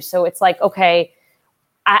heart too. So it's like, okay,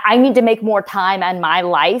 I need to make more time in my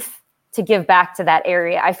life to give back to that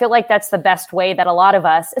area. I feel like that's the best way that a lot of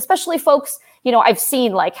us, especially folks, I've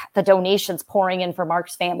seen like the donations pouring in for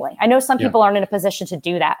Mark's family. I know some people aren't in a position to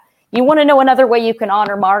do that. You want to know another way you can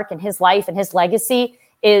honor Mark and his life and his legacy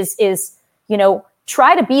is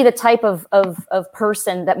try to be the type of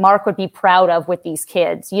person that Mark would be proud of with these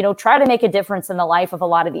kids. Try to make a difference in the life of a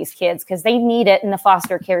lot of these kids because they need it in the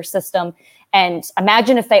foster care system. And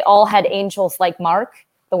imagine if they all had angels like Mark,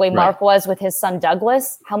 the way Mark was with his son,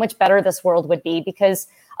 Douglas, how much better this world would be. Because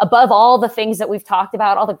above all the things that we've talked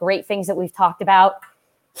about, all the great things that we've talked about,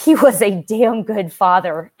 he was a damn good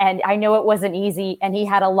father. And I know it wasn't easy. And he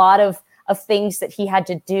had a lot of things that he had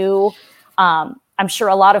to do. I'm sure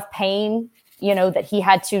a lot of pain, that he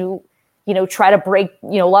had to, try to break,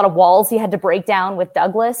 a lot of walls he had to break down with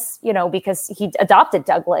Douglas, because he adopted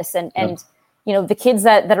Douglas. And the kids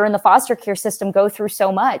that are in the foster care system go through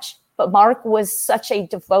so much. But Mark was such a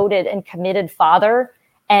devoted and committed father,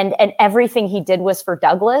 and everything he did was for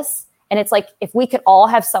Douglas. And it's like, if we could all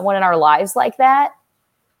have someone in our lives like that,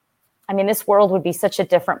 I mean, this world would be such a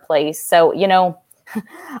different place. So,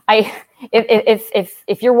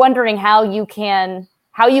 if you're wondering how you can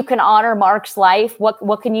honor Mark's life,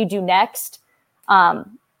 what can you do next? To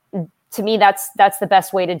me, that's the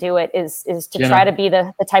best way to do it is to try to be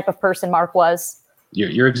the type of person Mark was.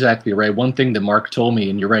 You're exactly right. One thing that Mark told me,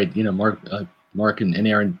 and you're right, Mark and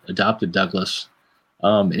Aaron adopted Douglas.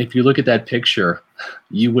 And if you look at that picture,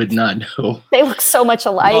 you would not know. They look so much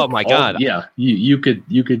alike. Oh my God. Yeah. You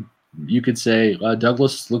could say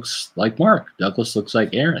Douglas looks like Mark. Douglas looks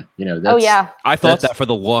like Aaron. I thought that for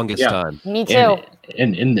the longest time. Me too.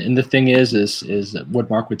 And the thing is what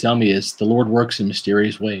Mark would tell me is the Lord works in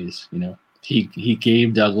mysterious ways. He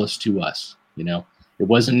gave Douglas to us. It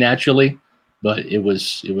wasn't naturally, but it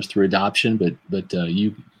was through adoption. But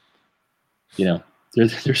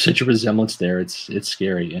there's such a resemblance there. It's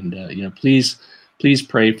scary. And please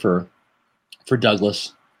pray for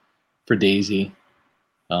Douglas, for Daisy,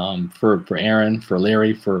 for Aaron, for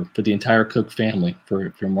Larry, for the entire Cook family,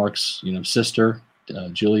 for Mark's sister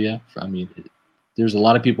Julia. I mean, there's a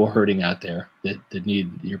lot of people hurting out there that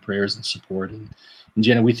need your prayers and support. And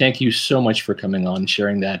Jenna, we thank you so much for coming on and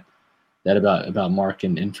sharing that about Mark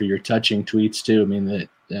and for your touching tweets too. I mean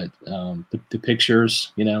the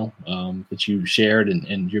pictures that you shared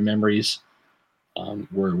and your memories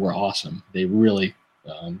were awesome. They really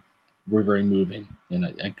were very moving, and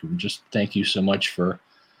I could just thank you so much for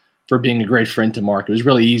being a great friend to Mark. It was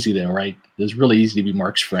really easy though, right? It was really easy to be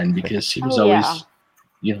Mark's friend because he was always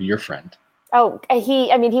your friend. Oh, he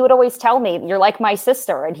would always tell me, you're like my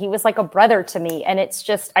sister. And he was like a brother to me. And it's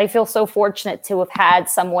just, I feel so fortunate to have had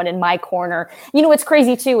someone in my corner. What's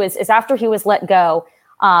crazy too, is after he was let go,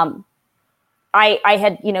 I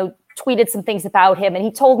had, tweeted some things about him, and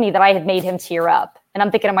he told me that I had made him tear up. And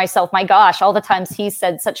I'm thinking to myself, my gosh, all the times he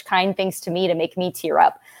said such kind things to me to make me tear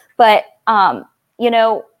up. But,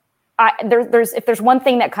 if there's one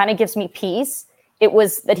thing that kind of gives me peace, it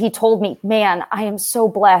was that he told me, man, I am so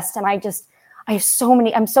blessed. And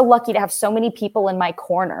I'm so lucky to have so many people in my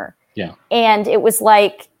corner. Yeah. And it was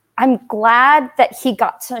like, I'm glad that he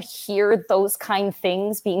got to hear those kind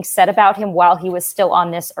things being said about him while he was still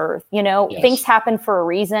on this earth. Yes. Things happen for a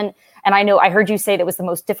reason. And I heard you say that was the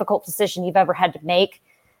most difficult decision you've ever had to make.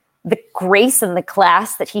 The grace and the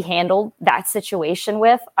class that he handled that situation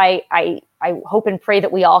with, I hope and pray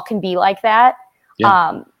that we all can be like that.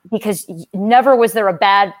 Yeah. Because never was there a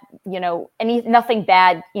bad, nothing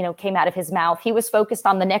bad, came out of his mouth. He was focused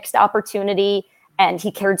on the next opportunity, and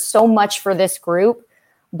he cared so much for this group.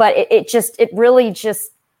 But it really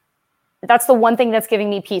that's the one thing that's giving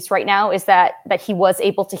me peace right now, is that he was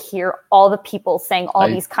able to hear all the people saying all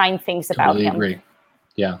these kind things about him. Agree.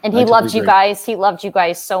 Yeah. And he loved you guys. He loved you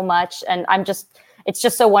guys so much. And it's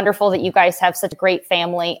just so wonderful that you guys have such a great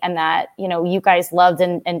family and that, you guys loved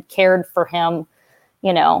and cared for him,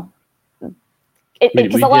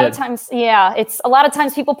 because a lot of times, it's a lot of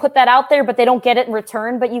times people put that out there, but they don't get it in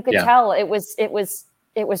return. But you could tell it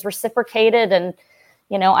was reciprocated. And,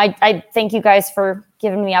 I thank you guys for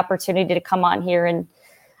giving me opportunity to come on here. And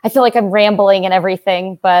I feel like I'm rambling and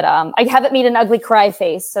everything, but I haven't made an ugly cry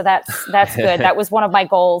face. So that's good. That was one of my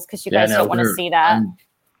goals because you guys don't want to see that.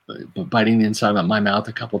 I'm biting the inside of my mouth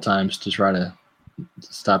a couple times to try to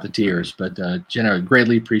stop the tears. But Jenna,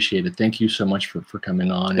 greatly appreciate it. Thank you so much for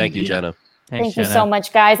coming on. Thank you, Jenna. Thank you so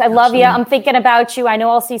much, guys. I love you. I'm thinking about you. I know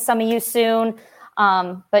I'll see some of you soon.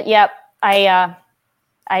 But yep, I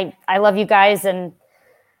love you guys, and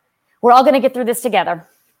we're all going to get through this together.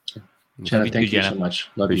 Jenna, thank you so much.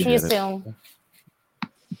 Love you. See you soon.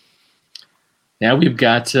 Now we've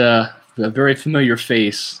got a very familiar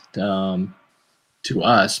face to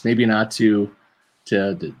us, maybe not to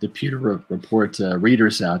the Pewter Report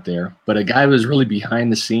readers out there, but a guy who was really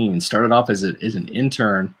behind the scenes. Started off as an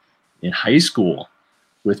intern in high school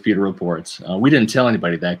with Pewter Reports. We didn't tell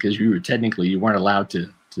anybody that because you weren't allowed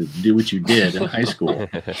to do what you did in high school.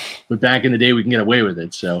 But back in the day, we can get away with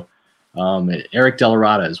it. So Eric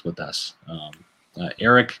Delarada is with us.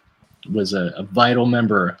 Eric was a vital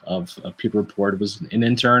member of Pewter Report. Was an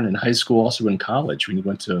intern in high school, also in college when he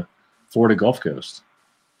went to Florida Gulf Coast.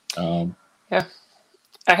 Yeah,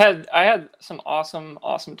 I had some awesome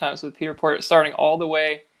times with Pewter Report, starting all the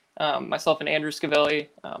way. Myself and Andrew Scavelli,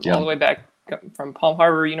 all the way back from Palm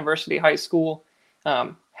Harbor University High School.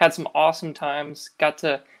 Had some awesome times. Got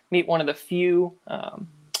to meet one of the few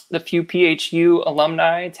PHU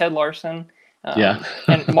alumni, Ted Larson.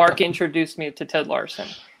 And Mark introduced me to Ted Larson.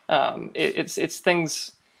 It's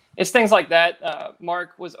things like that.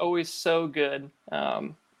 Mark was always so good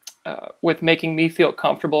with making me feel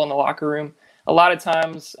comfortable in the locker room. A lot of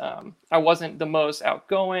times I wasn't the most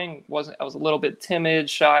outgoing. I was a little bit timid,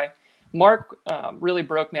 shy. Mark really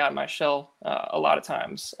broke me out of my shell a lot of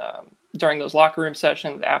times during those locker room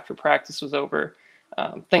sessions after practice was over,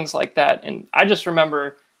 things like that. And I just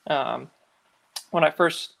remember when I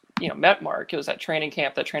first met Mark, it was that training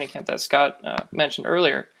camp that Scott mentioned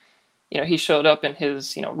earlier. He showed up in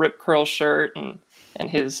his Rip Curl shirt and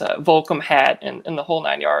his Volcom hat and the whole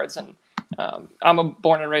 9 yards. And I'm a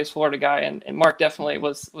born and raised Florida guy, and Mark definitely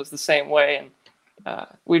was the same way. And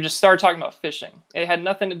we just started talking about fishing. It had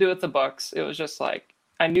nothing to do with the Bucks. It was just like,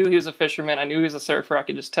 I knew he was a fisherman. I knew he was a surfer. I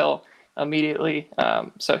could just tell immediately.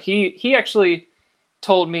 So he actually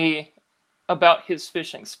told me about his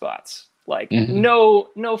fishing spots. Like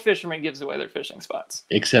no fisherman gives away their fishing spots.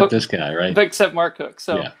 Except this guy, right? Except Mark Cook.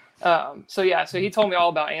 So he told me all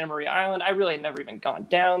about Anna Maria Island. I really had never even gone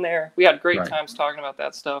down there. We had great times talking about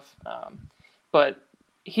that stuff. But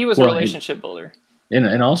he was a relationship builder.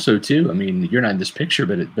 And also too, I mean, you're not in this picture,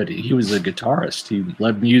 but he was a guitarist. He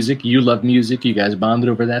loved music. You loved music. You guys bonded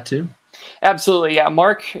over that too. Absolutely, yeah.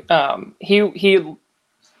 Mark, he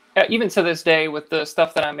even to this day with the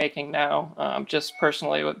stuff that I'm making now, just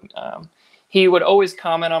personally, he would always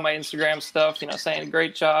comment on my Instagram stuff, saying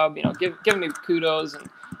great job, giving me kudos.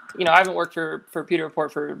 And I haven't worked for Pewter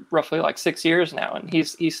Report for roughly like 6 years now, and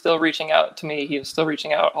he's still reaching out to me. He was still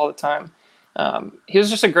reaching out all the time. He was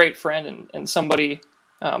just a great friend and somebody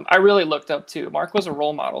I really looked up to. Mark was a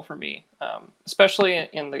role model for me, especially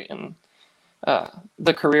in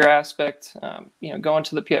the career aspect. Going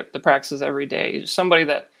to the practices every day. He's somebody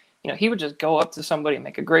that he would just go up to somebody and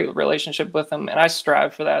make a great relationship with them, and I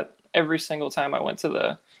strive for that every single time I went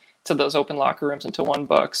to those open locker rooms and to One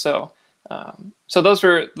Buck. So those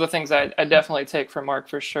were the things I definitely take from Mark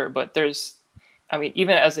for sure. But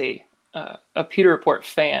even as a Pewter Report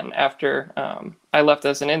fan after I left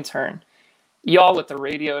as an intern, y'all with the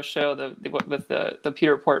radio show, with the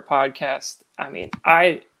Pewter Report podcast,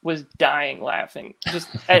 I was dying laughing.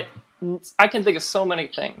 I can think of so many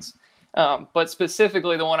things, but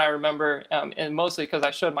specifically the one I remember, and mostly because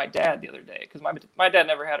I showed my dad the other day, because my dad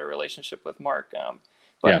never had a relationship with Mark,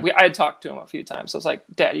 but I had talked to him a few times. So I was like,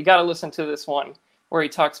 Dad, you got to listen to this one where he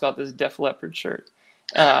talks about this Def Leppard shirt.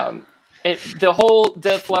 The whole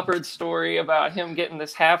Def Leppard story about him getting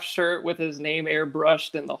this half shirt with his name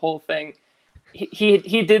airbrushed and the whole thing.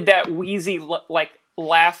 He did that wheezy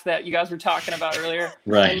laugh that you guys were talking about earlier.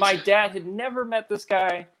 Right. And my dad had never met this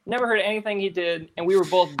guy, never heard anything he did, and we were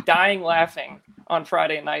both dying laughing on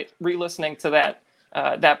Friday night, re-listening to that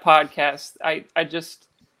podcast. I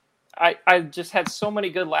just had so many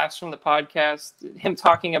good laughs from the podcast. Him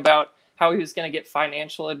talking about how he was going to get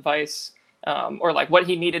financial advice. Or like what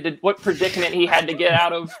he needed what predicament he had to get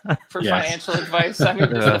out of for financial advice.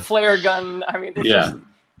 The flare gun.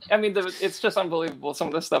 I mean, it's just unbelievable some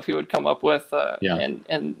of the stuff he would come up with,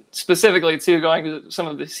 and specifically too going to some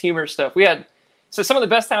of this humor stuff. We had some of the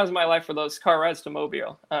best times of my life were those car rides to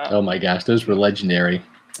Mobile. Oh my gosh, those were legendary.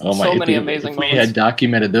 Oh my! So many amazing moments. If we had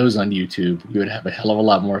documented those on YouTube, we would have a hell of a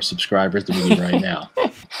lot more subscribers than we do right now.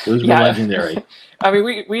 Those were legendary. I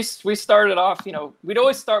mean, we started off. We'd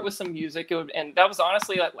always start with some music, and that was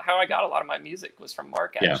honestly how I got a lot of my music was from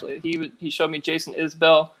Mark. Actually, he showed me Jason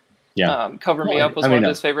Isbell. Cover Me Up was one of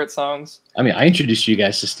his favorite songs. I mean, I introduced you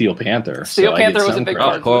guys to Steel Panther. Steel Panther was a big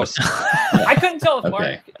part. Of course. I couldn't tell if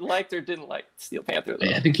Mark liked or didn't like Steel Panther, though.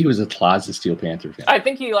 I think he was a closet Steel Panther fan. I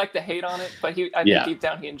think he liked to hate on it, but I think deep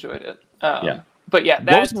down he enjoyed it. But yeah,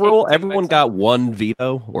 that was the rule. Everyone got one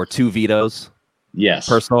veto or two vetoes. Yes.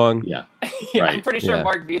 Per song. Yeah. Right. I'm pretty sure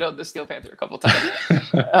Mark vetoed the Steel Panther a couple times.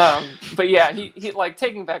 But yeah, he like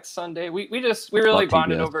Taking Back Sunday. We really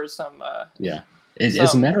bonded over some.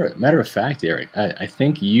 As a matter of fact, Eric, I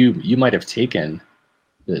think you might have taken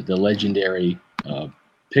the legendary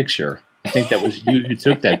picture. I think that was you who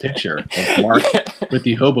took that picture of Mark with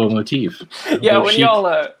the hobo motif. Yeah, when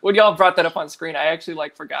y'all brought that up on screen, I actually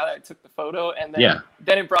forgot I took the photo, and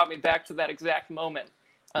then it brought me back to that exact moment.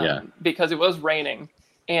 Because it was raining,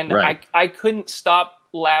 and I couldn't stop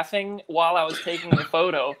laughing while I was taking the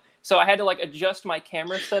photo. So I had to adjust my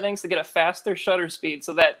camera settings to get a faster shutter speed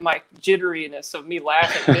so that my jitteriness of me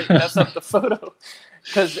laughing didn't mess up the photo.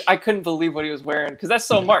 Because I couldn't believe what he was wearing. Because that's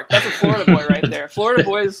so Mark. That's a Florida boy right there. Florida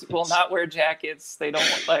boys will not wear jackets. They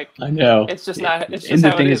don't I know. It's just not. It's just and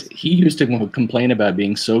the how thing it is, he used to complain about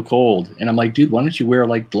being so cold, and I'm like, dude, why don't you wear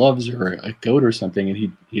gloves or a coat or something?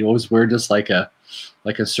 And he always wear just like a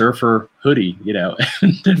surfer hoodie,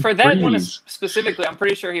 For that one specifically, I'm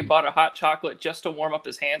pretty sure he bought a hot chocolate just to warm up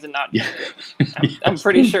his hands and not drink it. I'm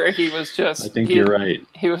pretty sure he was just. I think you're right.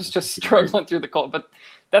 He was just struggling through the cold, but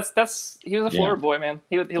he was a Florida boy, man.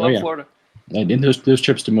 He loved Florida. And those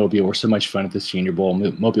trips to Mobile were so much fun at the Senior Bowl.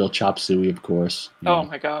 Mobile chop suey, of course. Oh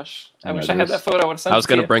my gosh! I wish I had that photo. I was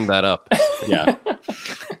going to bring that up. Yeah.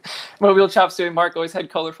 Mobile chop suey. Mark always had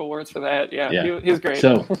colorful words for that. Yeah. He was great.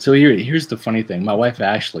 So here's the funny thing. My wife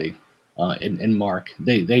Ashley and Mark,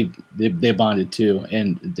 they bonded too,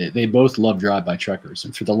 and they both love Drive-By Truckers.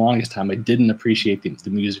 And for the longest time, I didn't appreciate the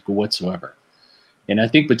music whatsoever. And I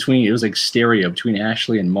think it was like stereo between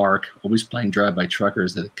Ashley and Mark, always playing Drive-By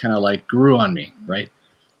Truckers, that kind of grew on me, right?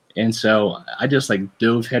 And so I just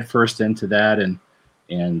dove headfirst into that, and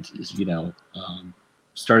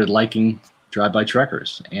started liking Drive-By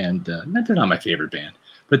Truckers. And they're not my favorite band,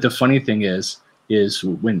 but the funny thing is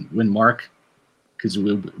when Mark, because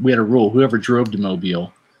we had a rule, whoever drove to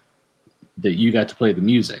Mobile, that you got to play the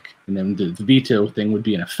music, and then the veto thing would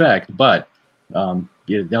be in effect. But that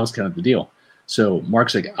was kind of the deal. So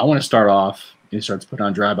Mark's like, I want to start off, and he starts putting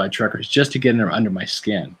on Drive-By Truckers just to get under my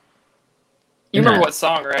skin. You remember what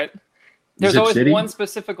song, right? There's always one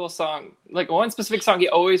specific song. One specific song he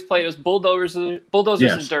always played was Bulldozers and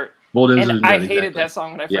Dirt. Bulldozers and Dirt, I hated that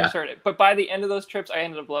song when I first heard it. But by the end of those trips, I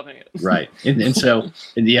ended up loving it. Right. And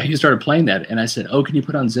he started playing that, and I said, oh, can you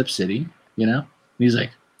put on Zip City? And he's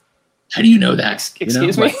like, how do you know that?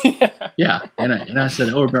 Excuse me? Yeah. And I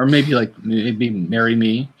said, oh, or maybe Marry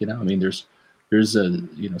Me. I mean, there's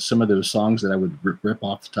some of those songs that I would rip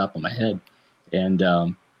off the top of my head.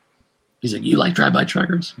 And he's like, you like Drive-By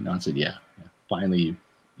Truckers? I said, yeah. Finally,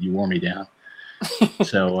 you wore me down.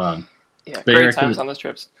 So, great times on those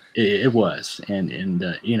trips. It was. And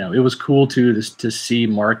it was cool too to see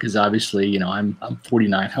Mark, because obviously, I'm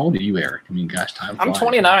 49. How old are you, Eric? I mean, gosh, time flies. I'm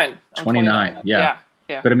 29. 29. Yeah.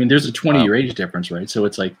 But I mean, there's a 20-year age difference, right? So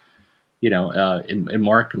it's like, and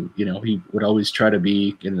Mark, he would always try to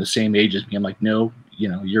be in the same age as me. I'm like, no,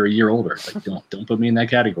 you're a year older. Don't put me in that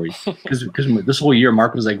category. Because this whole year,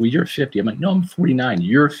 Mark was like, well, you're 50. I'm like, no, I'm 49.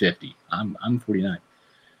 You're 50. I'm 49.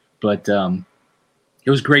 But it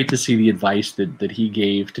was great to see the advice that he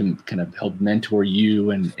gave to kind of help mentor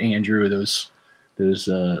you and Andrew, those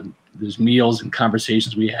meals and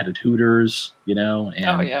conversations we had at Hooters,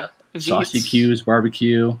 and Saucy Q's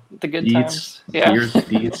barbecue, the good times, beers,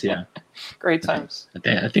 deeds, great times.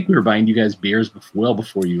 I think we were buying you guys beers well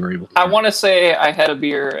before you were able to. I want to say I had a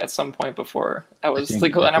beer at some point before I was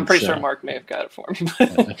legal, and I'm pretty sure Mark may have got it for me.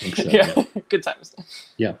 I think so. Good times.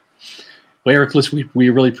 Yeah. Well, Eric, listen, we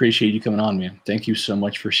really appreciate you coming on, man. Thank you so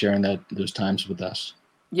much for sharing those times with us.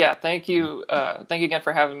 Yeah, thank you. Thank you again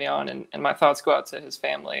for having me on, and my thoughts go out to his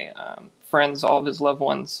family, friends, all of his loved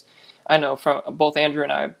ones. I know from both Andrew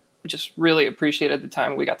and I just really appreciated the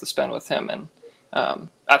time we got to spend with him, and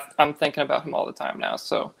I'm thinking about him all the time now.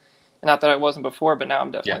 So, not that I wasn't before, but now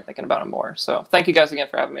I'm definitely thinking about him more. So, thank you guys again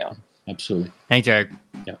for having me on. Absolutely. Thanks, Eric.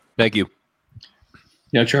 Yeah. Thank you.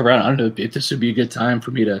 Trevor, I don't know if this would be a good time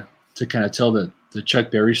for me to kind of tell the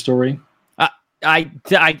Chuck Berry story.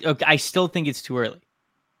 I still think it's too early.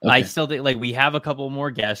 Okay. I still think we have a couple more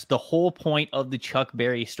guests. The whole point of the Chuck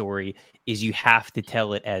Berry story is you have to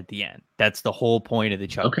tell it at the end. That's the whole point of the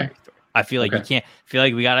Chuck Berry story. I feel like you can't. Feel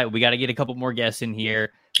like we gotta get a couple more guests in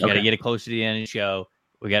here. We gotta get it close to the end of the show.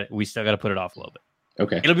 We still gotta put it off a little bit.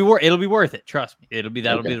 Okay, it'll be worth it. Trust me, that'll be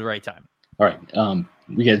the right time. All right.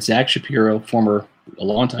 We got Zach Shapiro, a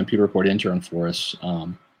longtime Pewter Report intern for us.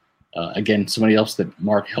 Again, somebody else that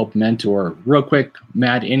Mark helped mentor. Real quick,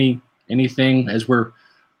 Matt, anything as we're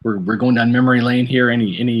going down memory lane here?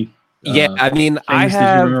 Any I mean, I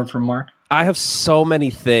have remember from Mark. I have so many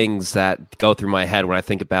things that go through my head when I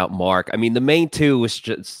think about Mark. I mean, the main two is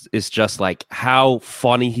just like how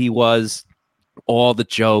funny he was, all the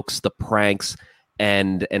jokes, the pranks,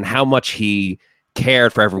 and how much he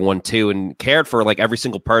cared for everyone too, and cared for like every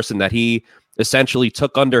single person that he essentially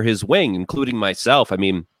took under his wing, including myself. I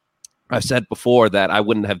mean, I've said before that I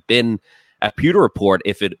wouldn't have been at Pewter Report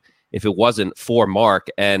if it wasn't for Mark,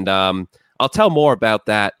 and I'll tell more about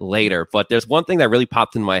that later. But there's one thing that really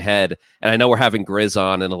popped in my head, and I know we're having Grizz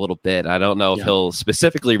on in a little bit. I don't know if he'll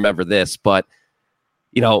specifically remember this, but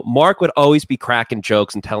Mark would always be cracking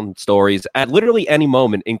jokes and telling stories at literally any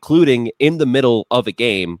moment, including in the middle of a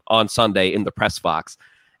game on Sunday in the press box.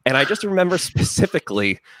 And I just remember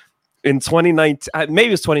specifically in 2019, maybe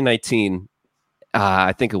it was 2019,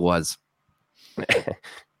 I think it was.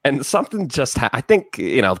 And something just I think,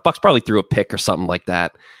 the Bucks probably threw a pick or something like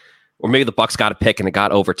that. Or maybe the Bucks got a pick and it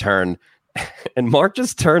got overturned. And Mark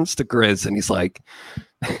just turns to Grizz and he's like,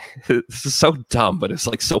 this is so dumb, but it's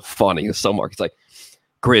like so funny. It's so Mark. He's like,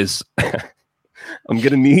 Grizz, I'm going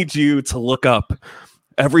to need you to look up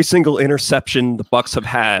every single interception the Bucks have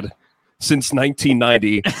had since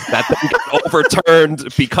 1990 that then got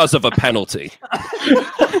overturned because of a penalty.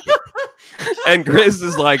 And Grizz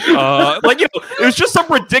is like, it was just some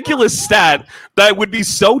ridiculous stat that would be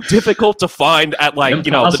so difficult to find at the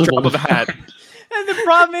drop of a hat. And the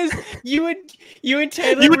problem is, you and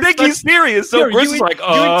Taylor. You would think he's serious. So Grizz is like,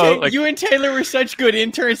 you and Taylor were such good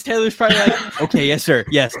interns. Taylor's probably like, okay, yes, sir,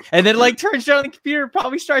 yes. And then turns down the computer,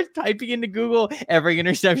 probably starts typing into Google every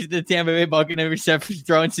interception the Tampa Bay Buccaneers interception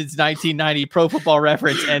thrown since 1990. Pro Football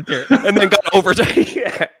Reference, enter. And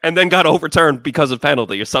then got overturned because of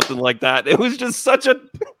penalty or something like that. It was just such a.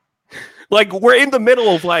 We're in the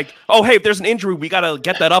middle of oh, hey, if there's an injury, we got to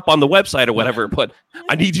get that up on the website or whatever. But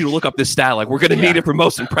I need you to look up this stat. We're going to need it for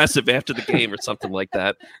most impressive after the game or something like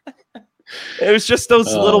that. It was just those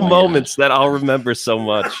little moments that I'll remember so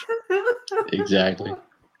much. Exactly.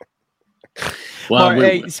 Well,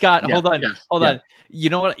 hey, Scott, hold on. You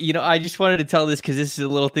know what? I just wanted to tell this because this is a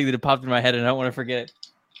little thing that popped in my head and I don't want to forget it.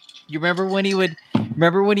 You remember when he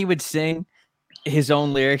would sing his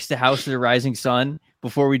own lyrics to House of the Rising Sun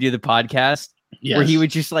before we do the podcast, where he would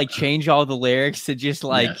just change all the lyrics to just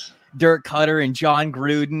Dirk Cutter and John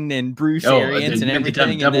Gruden and Bruce Arians and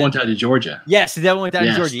everything. The devil went down to Georgia. Yes, the devil went down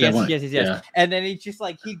to Georgia. Yes. Yeah. And then he just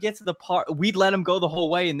he'd get to the part, we'd let him go the whole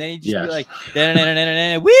way, and then he'd just be like, and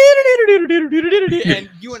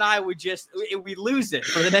you and I would we'd lose it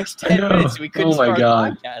for the next 10 minutes. We couldn't start the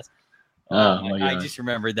podcast. I just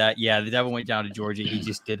remembered that. Yeah, the devil went down to Georgia. He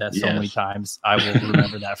just did that so many times. I will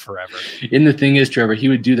remember that forever. And the thing is, Trevor, he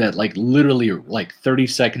would do that literally 30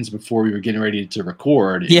 seconds before we were getting ready to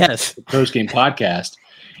record. Yes. The post-game podcast.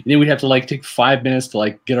 And then we'd have to take 5 minutes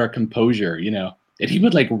to get our composure, And he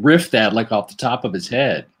would riff that off the top of his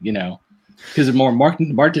head, Because Mark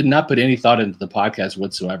did not put any thought into the podcast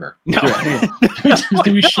whatsoever. No.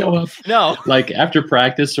 Did we show up? No. After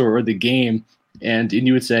practice or the game? And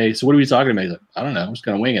you would say, so what are we talking about? He's like, I don't know. I'm just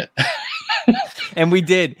going to wing it. And we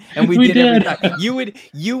did. And we did every time.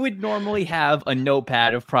 You would normally have a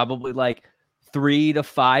notepad of probably 3 to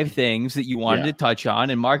 5 things that you wanted to touch on.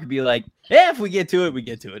 And Mark would be like, if we get to it, we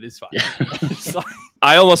get to it. It's fine. Yeah.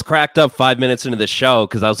 I almost cracked up 5 minutes into the show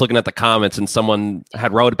because I was looking at the comments and someone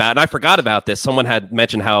had wrote about it. And I forgot about this. Someone had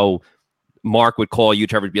mentioned how Mark would call you,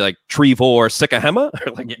 Trevor, to be like Trevor Sikahema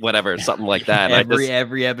or whatever, something like that.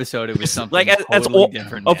 Every episode, it was something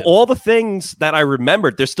different. Of all the things that I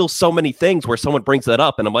remembered, there's still so many things where someone brings that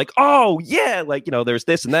up, and I'm like, oh yeah, there's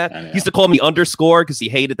this and that. He used to call me underscore because he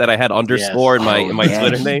hated that I had underscore in my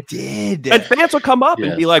Twitter name. Did. And fans would come up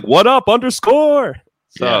and be like, "What up, underscore?"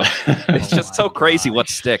 So it's just so crazy what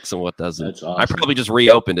sticks and what doesn't. That's awesome. I probably just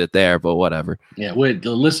reopened it there, but whatever. Yeah,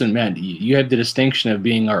 listen, man, you have the distinction of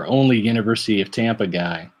being our only University of Tampa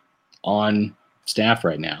guy on staff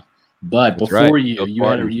right now. But before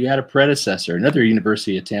you had a predecessor, another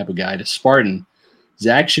University of Tampa guy, to Spartan,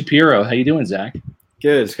 Zach Shapiro. How you doing, Zach?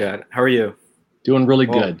 Good, Scott. How are you? Doing really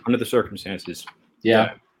good under the circumstances.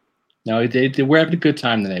 Yeah. No, we're having a good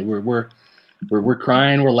time today. We're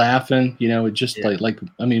crying, we're laughing. You know, it just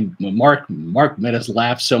Mark made us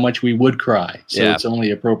laugh so much we would cry. So it's only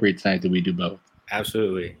appropriate tonight that we do both.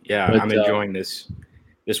 Absolutely, yeah. But, I'm enjoying this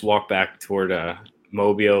walk back toward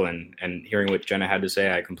Mobile and hearing what Jenna had to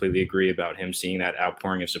say. I completely agree about him seeing that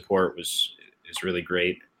outpouring of support is really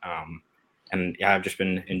great. And yeah, I've just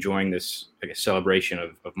been enjoying this celebration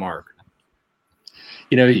of Mark.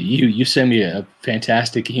 You know, you sent me a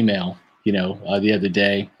fantastic email, the other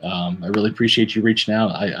day. I really appreciate you reaching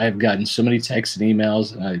out. I've gotten so many texts and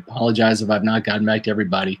emails, and I apologize if I've not gotten back to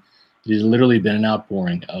everybody. It has literally been an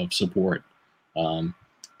outpouring of support.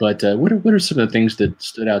 But what are some of the things that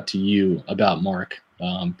stood out to you about Mark?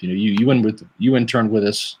 You interned with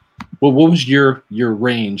us. What was your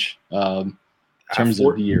range in terms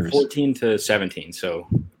of years? 14 to 17. So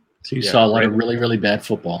you saw a lot of really, really bad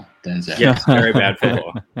football then, Zach. Yes, very bad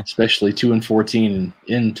football. Especially 2-14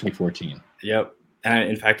 in 2014. Yep. And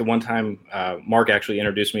in fact, the one time Mark actually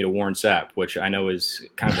introduced me to Warren Sapp, which I know is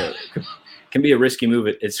kind of can be a risky move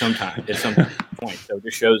at some point. So it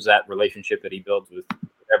just shows that relationship that he builds with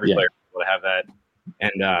every player to have that.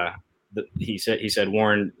 And he said,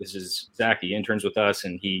 Warren, this is Zach. He interns with us,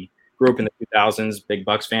 and he grew up in the 2000s, big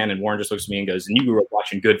Bucks fan. And Warren just looks at me and goes, "And you grew up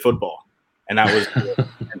watching good football." And that was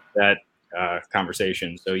that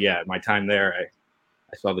conversation. So yeah, my time there,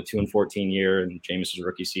 I saw the 2-14 year and Jameis's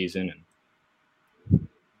rookie season,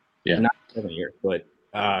 and not 7 years, but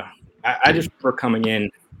I just remember coming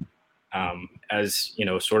in as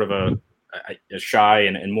sort of a shy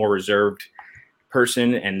and more reserved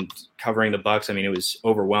person and covering the Bucks. I mean, it was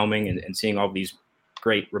overwhelming and seeing all these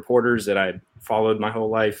great reporters that I followed my whole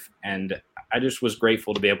life, and I just was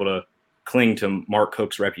grateful to be able to cling to Mark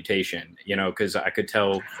Cook's reputation, because I could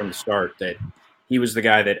tell from the start that he was the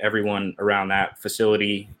guy that everyone around that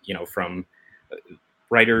facility, from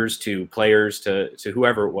writers to players to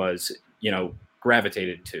whoever it was,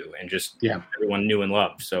 gravitated to, and just everyone knew and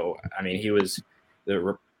loved. So, I mean, he was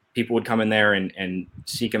people would come in there and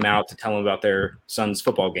seek him out to tell him about their son's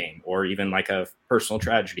football game, or even like a personal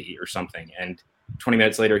tragedy or something. And 20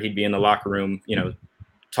 minutes later, he'd be in the locker room,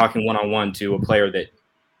 talking one-on-one to a player that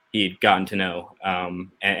he'd gotten to know,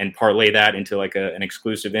 and parlay that into like an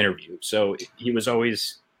exclusive interview. So he was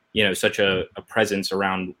always, such a presence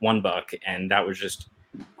around One Buck, and that was just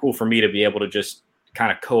cool for me to be able to just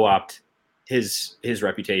kind of co-opt his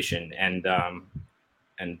reputation. And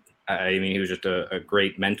I mean, he was just a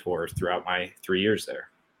great mentor throughout my 3 years there.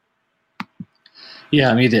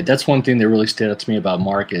 Yeah, I mean, that's one thing that really stood out to me about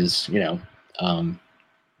Mark is,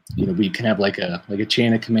 we can have like a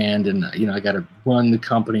chain of command, and I got to run the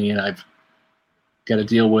company, and I've got to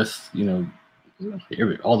deal with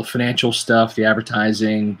all the financial stuff, the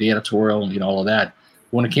advertising, the editorial, all of that.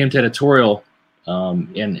 When it came to editorial,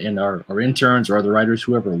 and our interns or other writers,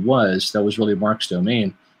 whoever it was, that was really Mark's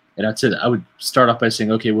domain. And that's it. I would start off by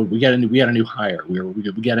saying, okay, well, we got a new hire.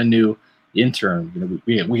 We got a new intern.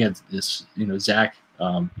 We had this, Zach,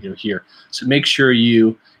 here. So make sure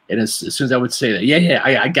you. And as soon as I would say that,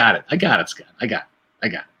 I got it, Scott. I got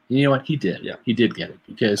it. You know what? He did. Yeah. He did get it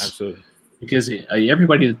because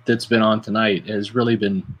everybody that's been on tonight has really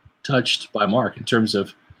been touched by Mark in terms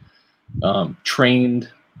of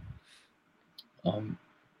trained,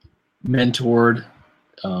 mentored.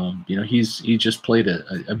 He just played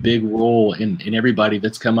a big role in everybody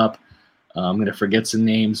that's come up. I'm going to forget some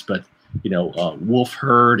names, but Wolf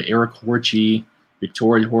Hurd, Eric Horchey,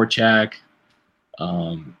 Victoria Horchak.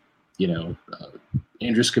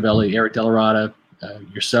 Andrew Scavelli, Eric Delarada,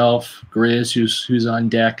 yourself, Grizz, who's on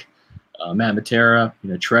deck, Matt Matera,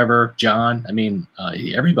 Trevor, John. I mean,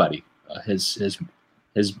 everybody has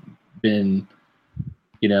been,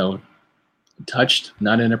 touched,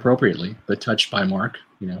 not inappropriately, but touched by Mark.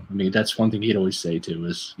 I mean, that's one thing he'd always say too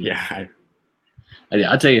is,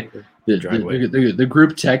 I'll tell you, the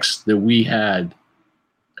group text that we had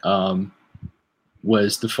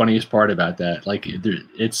was the funniest part about that. Like,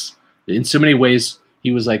 it's in so many ways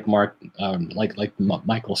he was like Mark, like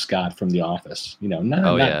Michael Scott from The Office.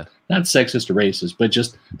 Not sexist or racist, but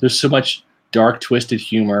just there's so much dark, twisted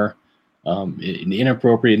humor,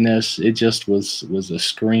 inappropriateness. It just was a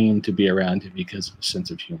scream to be around him because of his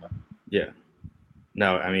sense of humor. Yeah.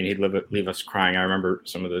 No, I mean, he'd leave us crying. I remember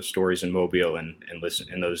some of the stories in Mobile and listen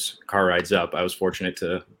in those car rides up. I was fortunate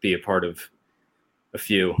to be a part of a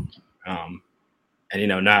few.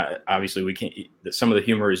 And not obviously we can't. Some of the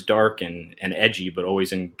humor is dark and edgy, but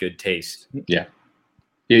always in good taste. Yeah,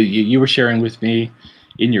 you were sharing with me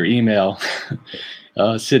in your email,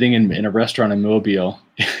 sitting in a restaurant in Mobile,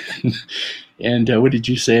 And what did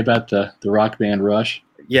you say about the rock band Rush?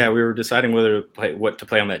 Yeah, we were deciding what to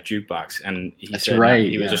play on that jukebox, and he That's said right.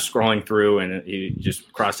 He was just scrolling through, and he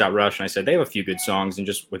just crossed out Rush, and I said they have a few good songs, and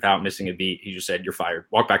just without missing a beat, he just said, "You're fired.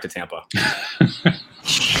 Walk back to Tampa."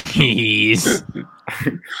 Jeez.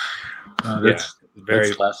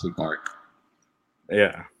 That's classic, Mark.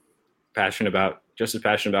 Yeah, just as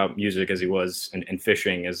passionate about music as he was, and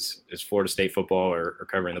fishing as Florida State football or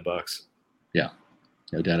covering the Bucks. Yeah,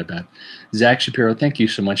 no doubt about it. Zach Shapiro, thank you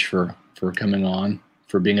so much for coming on,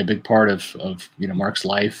 for being a big part of Mark's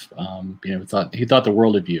life. He thought the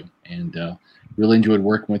world of you, and really enjoyed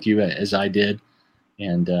working with you as I did,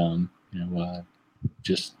 and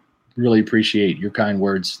just really appreciate your kind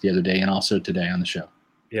words the other day and also today on the show.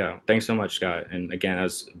 Yeah, thanks so much, Scott. And again, that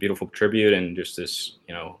was a beautiful tribute, and just this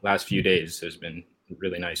last few days has been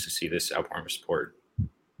really nice to see this outpouring of support.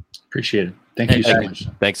 Appreciate it. Thank you so much.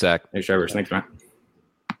 Thanks, Zach. Thanks, Trevor. Thanks, Matt.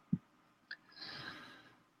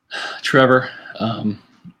 Trevor, there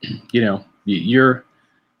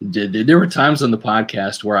were times on the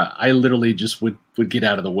podcast where I literally just would get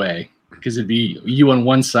out of the way, because it'd be you on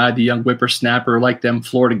one side, the young whippersnapper like them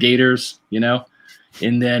Florida Gators,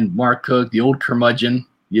 and then Mark Cook, the old curmudgeon,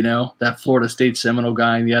 that Florida State Seminole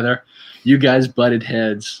guy on the other. You guys butted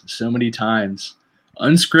heads so many times,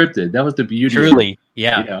 unscripted. That was the beauty. Truly,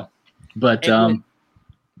 yeah. But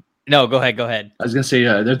no, go ahead. I was gonna say,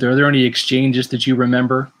 are there any exchanges that you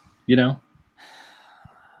remember?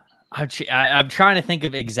 I'm trying to think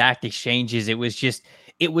of exact exchanges. It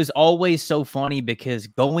was always so funny, because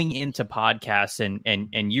going into podcasts,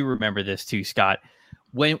 and you remember this too, Scott,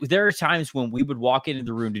 when there are times when we would walk into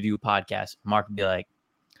the room to do a podcast, Mark would be like,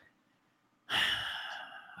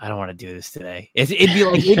 I don't want to do this today. It'd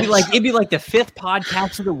be like the fifth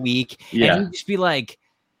podcast of the week. Yeah. And you'd just be like,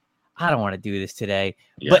 I don't want to do this today.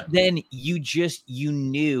 Yeah. But then you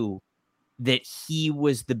knew that he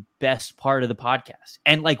was the best part of the podcast.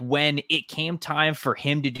 And like when it came time for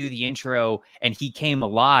him to do the intro and he came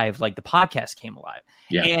alive, like the podcast came alive.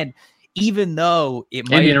 Yeah. And even though it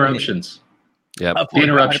might and the interruptions. Yeah. The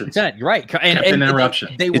interruptions. You're right. And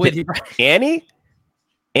interruption. They would Annie?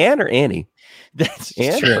 Ann or Annie? That's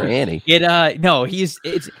Ann true. or Annie?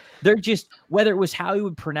 They're just, whether it was how he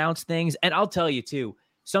would pronounce things. And I'll tell you too,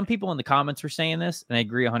 some people in the comments were saying this, and I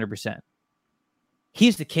agree 100%.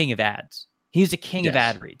 He's the king of ads. He's the king of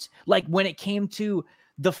ad reads. Like when it came to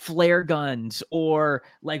the flare guns, or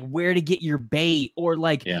like where to get your bait, or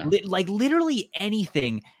like literally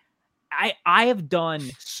anything. I have done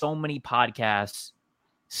so many podcasts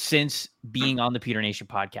since being on the Pewter Nation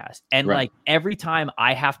podcast. And like every time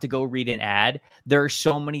I have to go read an ad, there are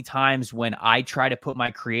so many times when I try to put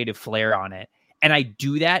my creative flair on it. And I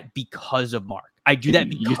do that because of Mark. I do that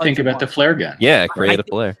because you think about the flare gun. Yeah, creative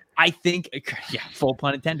flair. I think, full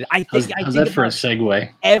pun intended. How's that for a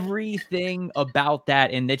segue? Everything about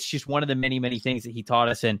that, and that's just one of the many, many things that he taught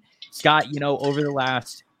us. And Scott, over the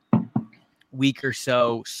last week or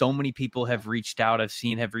so many people have reached out.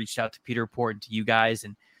 Have reached out to Pewter Report and to you guys,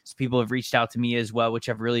 and some people have reached out to me as well, which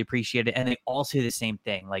I've really appreciated. And they all say the same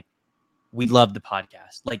thing, like, we love the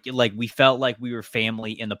podcast. Like we felt like we were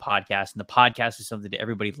family in the podcast, and the podcast was something that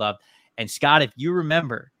everybody loved. And Scott, if you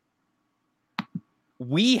remember,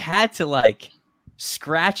 we had to like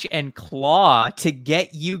scratch and claw to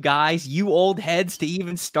get you guys, you old heads, to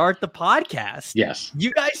even start the podcast. Yes.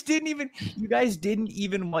 You guys didn't even,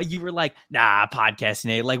 you were like, nah,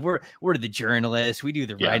 podcasting. Like we're the journalists. We do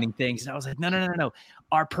the writing things. And I was like, no.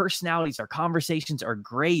 Our personalities, our conversations are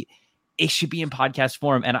great. It should be in podcast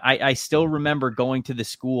form. And I still remember going to the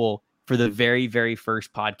school for the very, very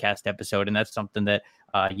first podcast episode. And that's something that,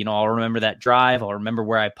 I'll remember that drive. I'll remember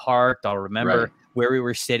where I parked. I'll remember where we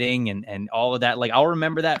were sitting and all of that. Like I'll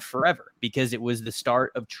remember that forever, because it was the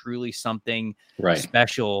start of truly something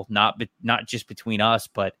special, not just between us,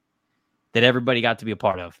 but that everybody got to be a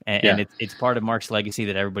part of. And it's part of Mark's legacy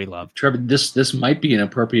that everybody loved. Trevor, this might be an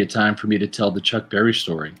appropriate time for me to tell the Chuck Berry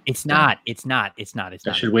story. It's not.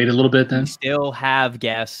 I should wait a little bit then? We still have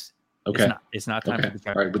guests. Okay. It's not time for the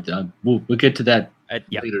Chuck. All right, but we'll get to that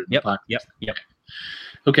later. Yep.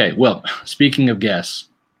 Okay, well, speaking of guests,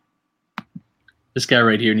 this guy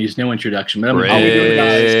right here needs no introduction. But how we doing,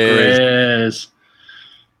 guys? Chris.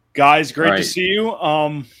 Guys, great to see you.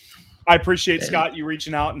 I appreciate Scott you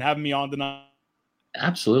reaching out and having me on tonight.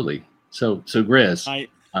 Absolutely. So Grizz.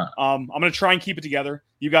 I'm going to try and keep it together.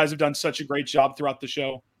 You guys have done such a great job throughout the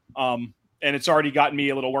show, and it's already gotten me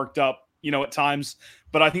a little worked up, at times.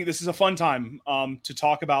 But I think this is a fun time to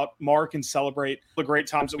talk about Mark and celebrate the great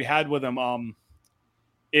times that we had with him.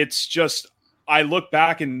 It's just, I look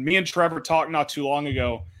back, and me and Trevor talked not too long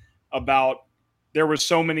ago about there were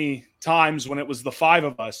so many times when it was the five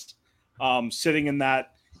of us sitting in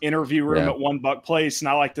that interview room at One Buck Place. And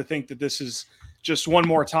I like to think that this is just one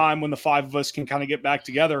more time when the five of us can kind of get back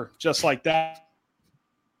together just like that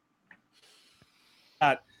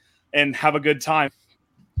and have a good time.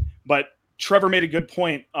 But Trevor made a good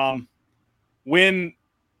point. When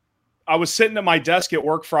I was sitting at my desk at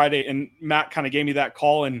work Friday and Matt kind of gave me that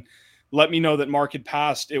call and let me know that Mark had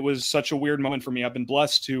passed, it was such a weird moment for me. I've been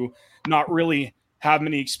blessed to not really have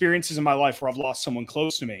many experiences in my life where I've lost someone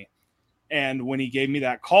close to me. And when he gave me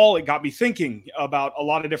that call, it got me thinking about a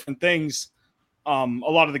lot of different things. A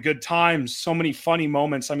lot of the good times, so many funny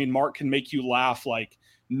moments. I mean, Mark can make you laugh like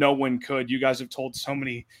no one could. You guys have told so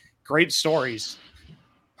many great stories.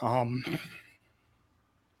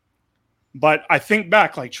 But I think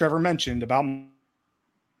back, like Trevor mentioned, about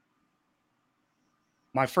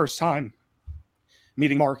my first time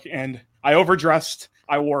meeting Mark, and I overdressed.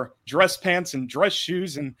 I wore dress pants and dress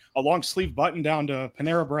shoes and a long sleeve button down to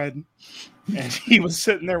Panera Bread. And he was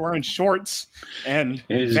sitting there wearing shorts and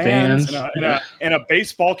Vans and a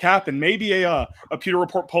baseball cap and maybe a Pewter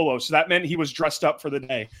Report polo. So that meant he was dressed up for the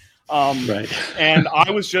day. Right. And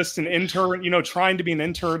I was just an intern, trying to be an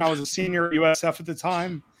intern. I was a senior at USF at the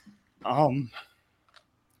time.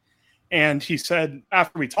 And he said,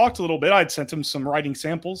 after we talked a little bit, I'd sent him some writing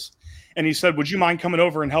samples. And he said, would you mind coming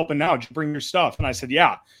over and helping out? Did you bring your stuff? And I said,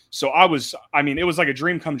 yeah. So it was like a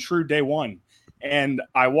dream come true day one. And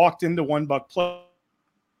I walked into One Buck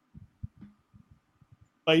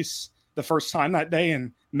Place the first time that day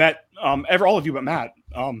and met all of you but Matt.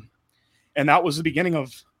 And that was the beginning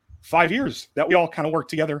of 5 years that we all kind of worked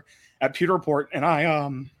together at Pewter Report. And I,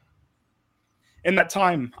 in that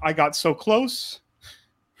time, I got so close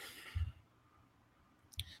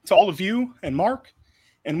to all of you and Mark.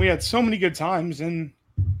 And we had so many good times, and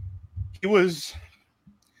he was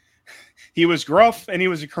gruff and he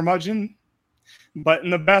was a curmudgeon, but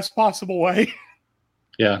in the best possible way.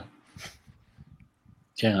 Yeah.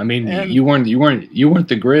 Yeah. I mean, you weren't the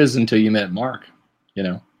Grizz until you met Mark,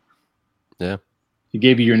 Yeah. He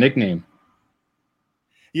gave you your nickname.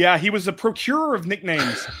 Yeah, he was a procurer of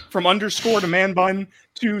nicknames from underscore to man bun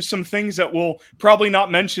to some things that we'll probably not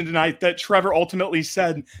mention tonight that Trevor ultimately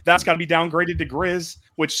said that's got to be downgraded to Grizz,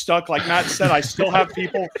 which stuck. Like Matt said, I still have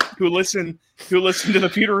people who listen to the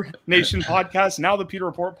Pewter Nation podcast, now the Pewter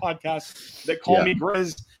Report podcast, that call me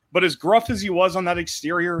Grizz. But as gruff as he was on that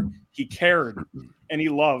exterior, he cared and he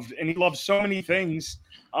loved so many things.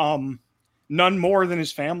 None more than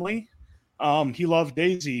his family. He loved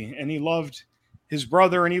Daisy and he loved his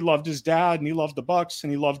brother, and he loved his dad, and he loved the Bucks,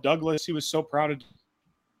 and he loved Douglas. He was so proud of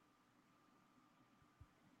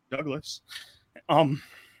Douglas.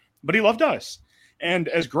 But he loved us. And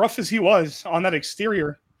as gruff as he was on that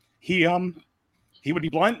exterior, he would be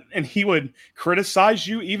blunt, and he would criticize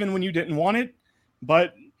you even when you didn't want it,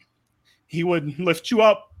 but he would lift you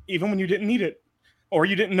up even when you didn't need it, or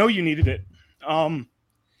you didn't know you needed it.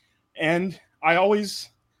 And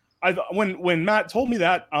when Matt told me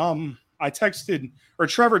that,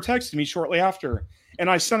 Trevor texted me shortly after, and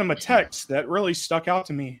I sent him a text that really stuck out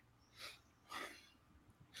to me.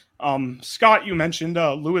 Scott, you mentioned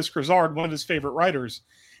Louis Grizzard, one of his favorite writers.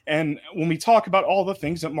 And when we talk about all the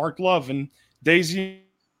things that Mark loved, and Daisy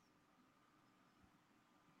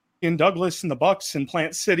and Douglas and the Bucks and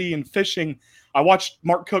Plant City and fishing, I watched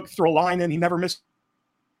Mark Cook throw a line in. He never missed.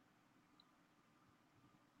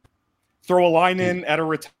 Throw a line in at a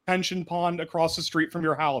retention pond across the street from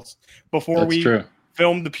your house before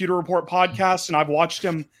filmed the Pewter Report podcast. And I've watched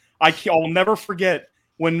him. I'll never forget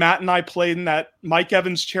when Matt and I played in that Mike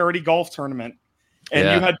Evans charity golf tournament. And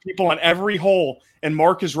you had people on every hole. And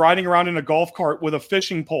Mark is riding around in a golf cart with a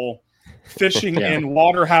fishing pole, fishing in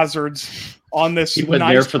water hazards on this he went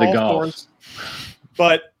nice there for golf the golf course.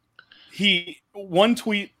 But one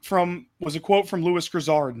tweet was a quote from Louis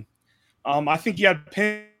Grizzard. I think he had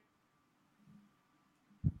pinned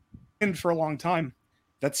for a long time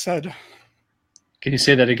that said, can you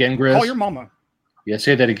say that again, Grizz? Call your mama. Yeah,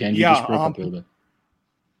 say that again. You just broke up a little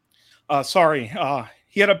bit. Sorry.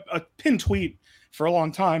 He had a pinned tweet for a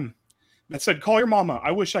long time that said, call your mama.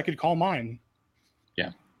 I wish I could call mine.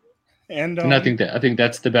 Yeah. And I think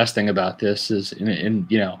that's the best thing about this is,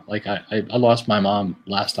 I lost my mom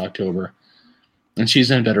last October, and she's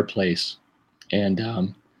in a better place. And,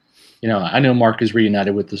 I know Mark is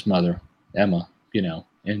reunited with his mother, Emma,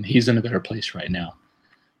 and he's in a better place right now.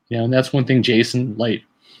 And that's one thing Jason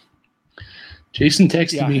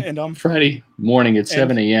texted me Friday morning at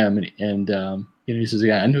 7 a.m. And he says,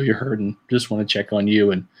 I know you're hurting. Just want to check on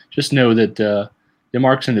you. And just know that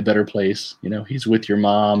Mark's in a better place. He's with your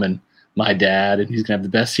mom and my dad, and he's gonna have the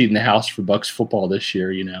best seat in the house for Bucks football this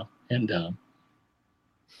year, you know. And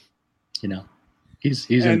you know, he's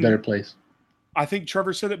in a better place. I think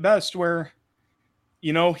Trevor said it best, where,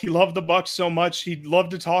 you know, he loved the Bucks so much, he'd love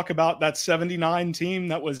to talk about that 79 team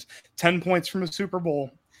that was 10 points from a Super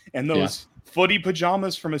Bowl, and those footy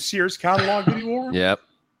pajamas from a Sears catalog that he wore. Yep.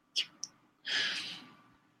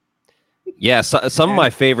 Yeah, some of my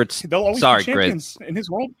favorites. They'll always be champions in his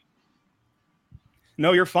world.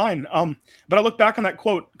 No, you're fine. But I look back on that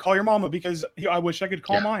quote, "Call your mama," because I wish I could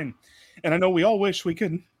call mine, and I know we all wish we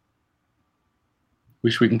could.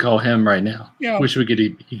 Wish we can call him right now. Yeah. Wish we could.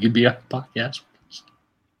 He could be on the podcast.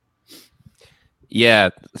 Yeah,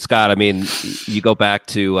 Scott. I mean, you go back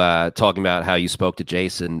to talking about how you spoke to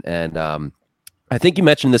Jason, and I think you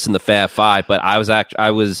mentioned this in the Fab Five, but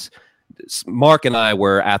Mark and I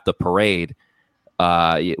were at the parade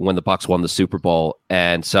when the Bucks won the Super Bowl,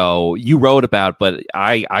 and so you wrote about, but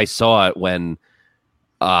I saw it when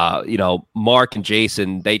you know, Mark and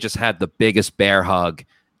Jason, they just had the biggest bear hug,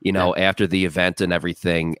 you know, after the event and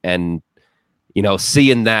everything, and you know,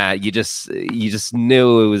 seeing that, you just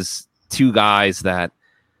knew it was two guys that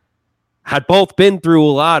had both been through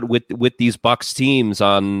a lot with these Bucks teams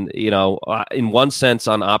on, you know, in one sense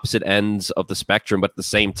on opposite ends of the spectrum, but at the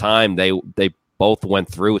same time they both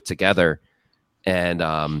went through it together, and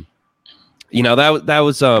you know, that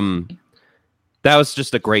was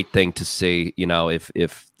just a great thing to see. You know, if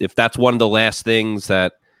that's one of the last things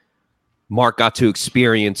that Mark got to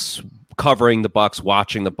experience covering the Bucks,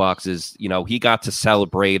 watching the Bucks, is, you know, he got to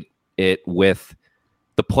celebrate it with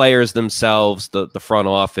the players themselves, the front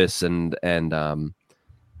office, and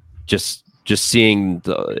just seeing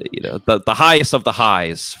the highest of the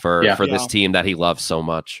highs for this team that he loves so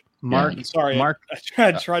much. Mark,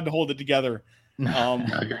 I tried to hold it together. No,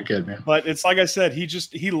 you're good, man. But it's like I said,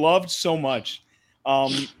 he loved so much,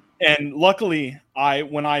 and luckily,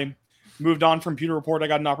 when I moved on from Pewter Report, I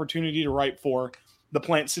got an opportunity to write for the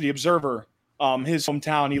Plant City Observer. His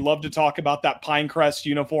hometown. He loved to talk about that Pinecrest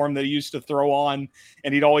uniform that he used to throw on,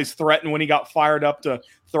 and he'd always threaten when he got fired up to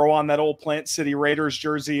throw on that old Plant City Raiders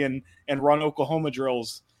jersey and run Oklahoma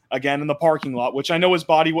drills again in the parking lot, which I know his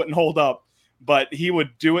body wouldn't hold up, but he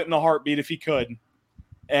would do it in a heartbeat if he could.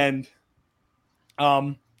 And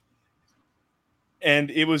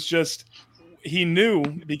it was just, he knew,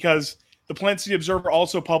 because the Plant City Observer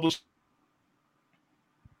also publishes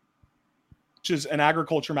an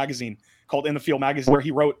agriculture magazine called In the Field magazine, where he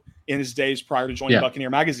wrote in his days prior to joining Buccaneer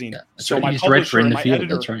magazine. Yeah, so right. my He's publisher right for In and the my Field.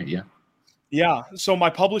 editor, That's right. Yeah. Yeah. So my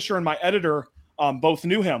publisher and my editor both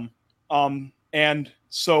knew him. And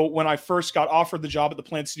so when I first got offered the job at the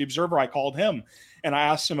Plant City Observer, I called him and I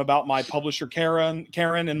asked him about my publisher, Karen,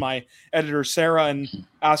 and my editor, Sarah, and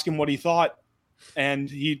asked him what he thought. And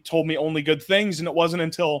he told me only good things. And it wasn't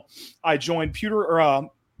until I joined the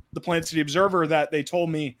Plant City Observer that they told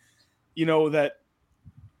me, you know, that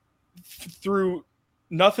through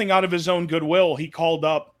nothing out of his own goodwill, he called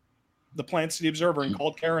up the Plant City Observer and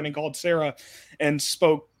called Karen and called Sarah and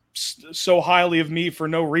spoke so highly of me for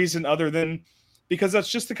no reason other than because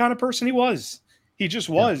that's just the kind of person he was. He just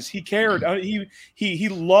was. He cared. He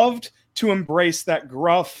loved to embrace that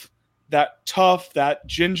gruff, that tough, that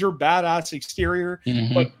ginger badass exterior.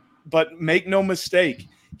 Mm-hmm. But make no mistake,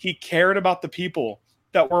 he cared about the people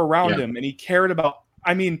that were around him, and he cared about.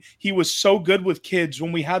 I mean, he was so good with kids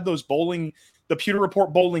when we had those the Pewter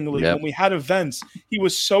Report Bowling League, when we had events. He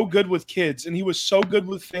was so good with kids, and he was so good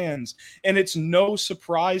with fans. And it's no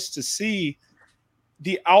surprise to see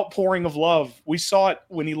the outpouring of love. We saw it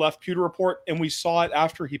when he left Pewter Report, and we saw it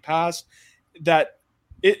after he passed, that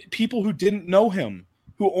people who didn't know him,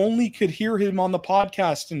 who only could hear him on the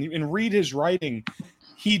podcast and read his writing,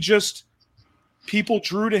 people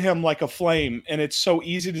drew to him like a flame, and it's so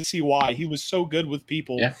easy to see why. He was so good with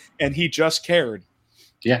people, and he just cared.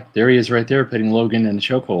 Yeah, there he is right there, putting Logan in the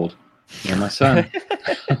chokehold. Yeah, my son.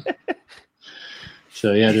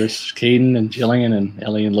 So, yeah, there's Caden and Jillian and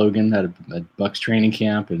Ellie and Logan at a Bucks training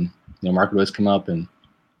camp, and, you know, Mark would always come up and,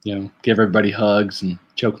 you know, give everybody hugs and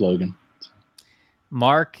choke Logan.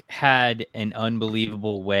 Mark had an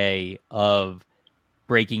unbelievable way of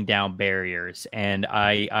breaking down barriers, and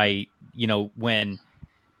I you know, when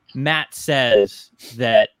Matt says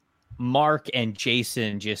that Mark and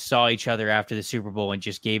Jason just saw each other after the Super Bowl and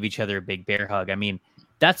just gave each other a big bear hug, I mean,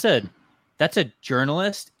 that's a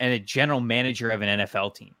journalist and a general manager of an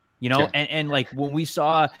NFL team, you know. And like when we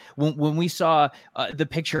saw the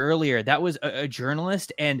picture earlier, that was a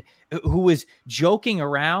journalist and who was joking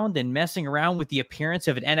around and messing around with the appearance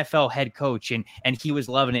of an NFL head coach, and he was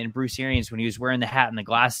loving it. And Bruce Arians, when he was wearing the hat and the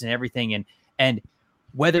glasses and everything, and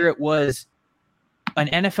whether it was an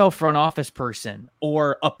NFL front office person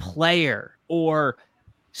or a player or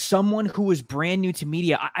someone who was brand new to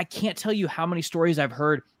media. I can't tell you how many stories I've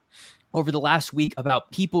heard over the last week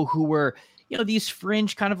about people who were, these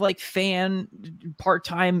fringe kind of like fan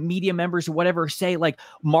part-time media members or whatever, say like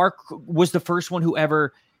Mark was the first one who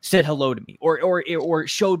ever said hello to me or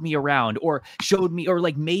showed me around or showed me or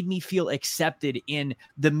like made me feel accepted in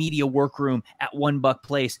the media workroom at One Buck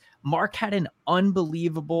Place. Mark had an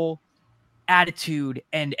unbelievable attitude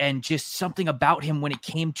and just something about him when it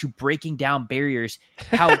came to breaking down barriers.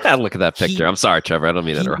 How look at that picture. I'm sorry, Trevor. I don't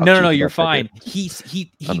mean to interrupt. No, you're fine. He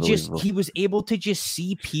was able to just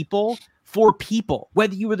see people for people,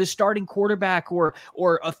 whether you were the starting quarterback or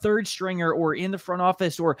a third stringer or in the front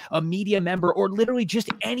office or a media member or literally just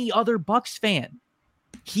any other Bucs fan.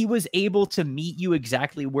 He was able to meet you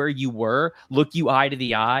exactly where you were, look you eye to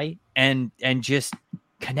the eye, and just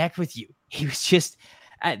connect with you. He was just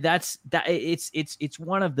it's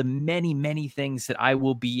one of the many things that I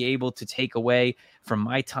will be able to take away from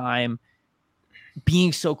my time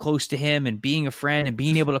being so close to him and being a friend and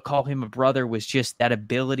being able to call him a brother, was just that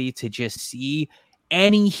ability to just see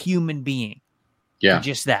any human being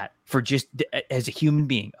for just as a human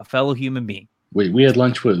being, a fellow human being. We had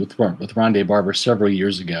lunch with Rondé Barber several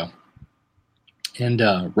years ago, and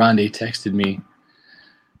Rondé texted me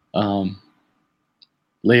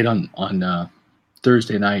late on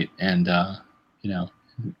Thursday night, and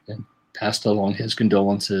and passed along his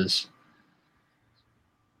condolences,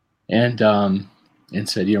 and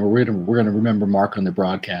said, we're gonna remember Mark on the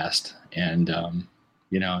broadcast, and and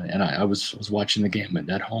I was watching the game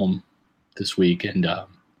at home this week, and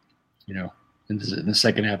in the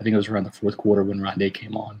second half, I think it was around the fourth quarter when Rondé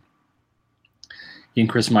came on. He and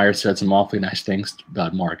Chris Myers said some awfully nice things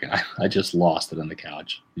about Mark, and I just lost it on the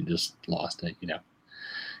couch. We just lost it,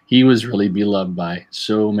 He was really beloved by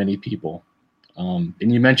so many people. And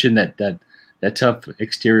you mentioned that tough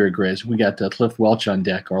exterior, Grizz. We got Cliff Welch on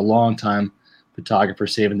deck, our longtime photographer,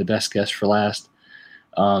 saving the best guest for last.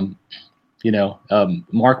 Mark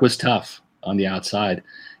was tough on the outside.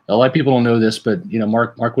 A lot of people don't know this, but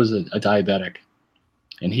Mark was a diabetic,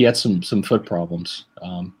 and he had some foot problems,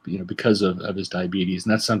 because of his diabetes,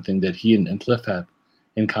 and that's something that he and Cliff have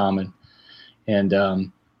in common. And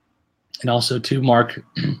also too, Mark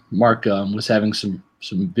was having some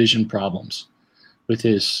vision problems with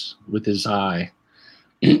his eye,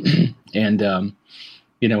 and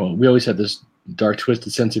we always had this dark,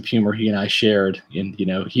 twisted sense of humor he and I shared, and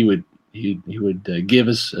he would give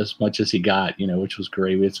us as much as he got, which was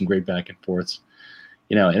great. We had some great back and forths,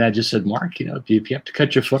 and I just said, Mark, if you have to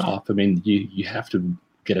cut your foot off, I mean, you have to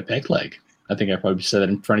get a peg leg. I think I probably said that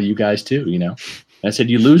in front of you guys too, And I said,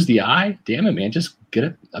 you lose the eye, damn it, man, just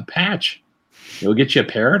get a patch. It'll get you a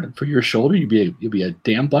pad for your shoulder. You'll be a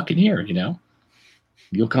damn Buccaneer,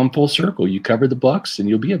 You'll come full circle. You cover the Bucs, and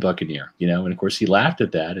you'll be a Buccaneer, And of course, he laughed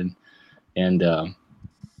at that,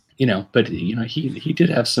 but he did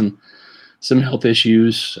have some health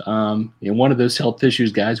issues. One of those health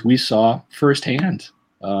issues, guys, we saw firsthand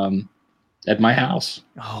at my house.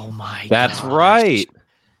 Oh my! That's gosh. right.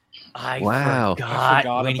 I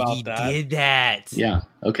forgot when he did that. Yeah.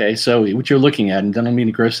 Okay. So what you're looking at, and I don't mean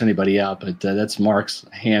to gross anybody out, but that's Mark's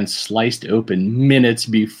hand sliced open minutes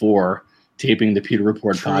before taping the Pewter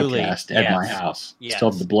Report podcast at my house. Yes.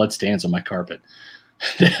 Still have the blood stains on my carpet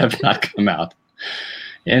that have not come out.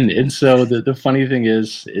 And so the funny thing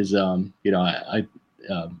is we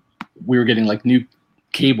were getting like new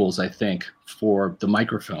cables, I think, for the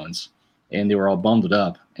microphones, and they were all bundled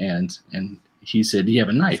up. And he said, "Do you have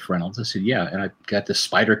a knife, Reynolds?" I said, "Yeah." And I got this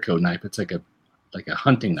Spider Coat knife. It's like a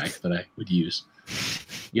hunting knife that I would use,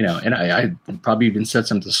 And I probably even said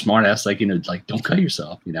something smart ass like, don't cut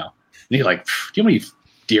yourself, And he's like, "Do you know how many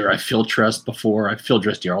deer I field dressed before? I field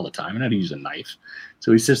dress deer all the time, and I don't use a knife."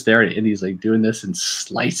 So he sits there and he's like doing this and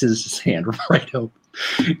slices his hand right open.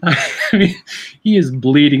 I mean, he is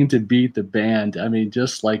bleeding to beat the band. I mean,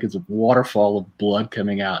 just like it's a waterfall of blood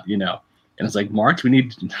coming out, And it's like, "Mark, do we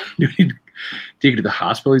need to take you to the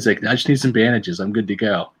hospital?" He's like, "I just need some bandages. I'm good to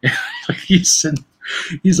go." He's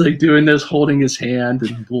like doing this, holding his hand,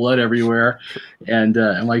 and blood everywhere. And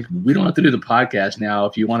I'm like, "We don't have to do the podcast now.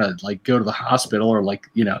 If you want to like go to the hospital or like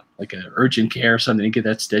an urgent care or something and get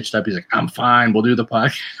that stitched up." He's like, "I'm fine. We'll do the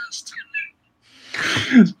podcast." So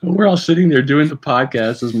we're all sitting there doing the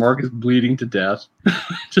podcast as Mark is bleeding to death.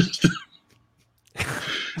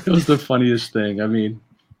 It was the funniest thing. I mean,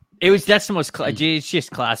 that's the most. It's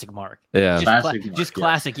just classic Mark. Yeah,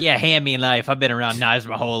 classic. Yeah, hand me a knife. I've been around knives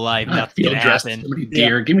my whole life. Nothing can happen.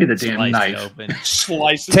 Deer, give me the damn knife.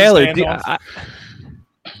 Slice Taylor,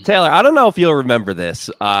 Taylor, I don't know if you'll remember this.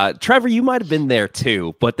 Trevor, you might have been there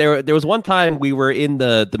too, but there was one time we were in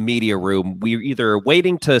the media room. We were either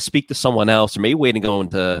waiting to speak to someone else or maybe waiting to go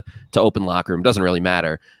into open locker room. Doesn't really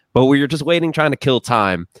matter. But we were just waiting, trying to kill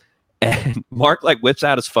time. And Mark like whips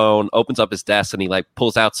out his phone, opens up his desk, and he like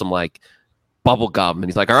pulls out some like bubble gum. And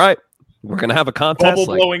he's like, all right, we're going to have a contest.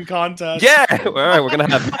 Bubble blowing contest. Yeah. All right. We're going to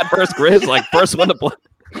have Matt versus Grizz, like first one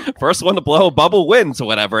to blow a bubble wins or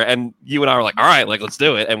whatever. And you and I were like, all right, like, let's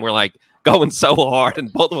do it. And we're like going so hard.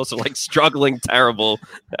 And both of us are like struggling terribly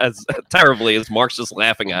as Mark's just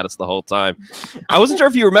laughing at us the whole time. I wasn't sure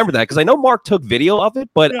if you remember that because I know Mark took video of it,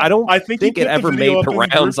 but Yeah, I don't think it ever made the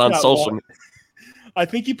rounds on social media. I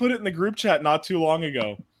think he put it in the group chat not too long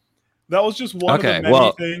ago. That was just one of the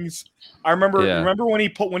many things. I remember. Yeah. Remember when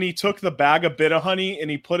he took the bag of Bit-O-Honey and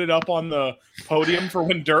he put it up on the podium for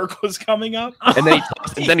when Dirk was coming up, and then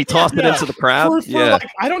he tossed it into the crowd. Like,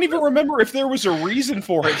 I don't even remember if there was a reason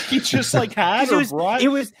for it. He just like had or brought. It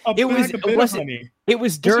was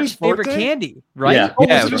Dirk's favorite candy, right? Yeah,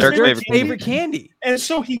 it was Dirk's favorite candy. And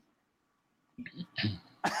so he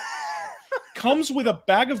comes with a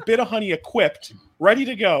bag of Bit-O-Honey equipped, ready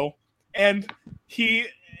to go, and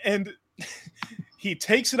he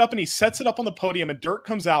takes it up and he sets it up on the podium, and Dirk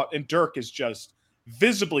comes out, and Dirk is just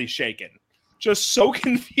visibly shaken, just so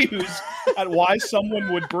confused at why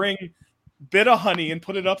someone would bring Bit-O-Honey and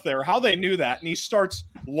put it up there, how they knew that, and he starts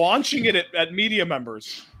launching it at media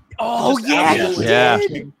members. Oh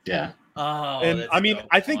yeah. Oh, and I mean,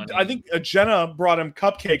 I think Jenna brought him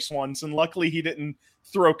cupcakes once, and luckily he didn't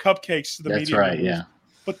throw cupcakes to the media. That's right. members. Yeah.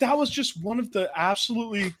 But that was just one of the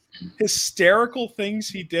absolutely hysterical things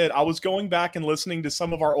he did. I was going back and listening to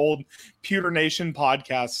some of our old Pewter Nation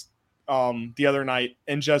podcasts the other night,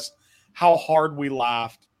 and just how hard we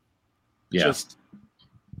laughed. Yeah.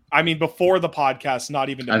 I mean, before the podcast, not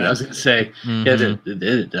even. I was going to say,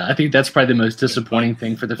 I think that's probably the most disappointing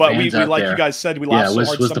thing for the fans out like there. you guys said, we laughed so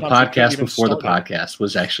hard. Was the podcast before the podcast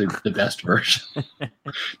was actually the best version,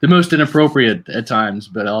 the most inappropriate at times,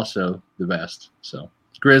 but also the best. So.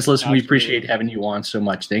 Grizz, listen, we appreciate having you on so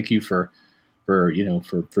much. Thank you for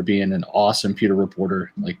being an awesome Pewter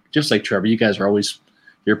reporter. Just like Trevor, you guys are always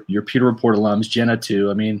you're Pewter Report alums. Jenna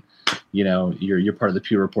too. I mean, you're part of the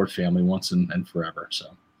Pewter Report family once and forever.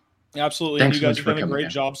 So absolutely, thanks and you guys so have done a great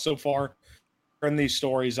job so far in these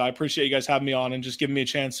stories. I appreciate you guys having me on and just giving me a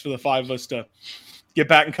chance for the five of us to get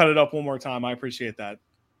back and cut it up one more time. I appreciate that.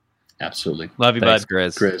 Absolutely, love you, Thanks, bud.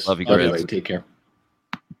 Grizz. Love you, Grizz. Take care.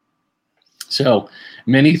 So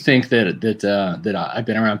many think that I've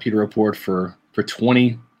been around Pewter Report for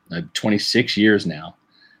 26 years now.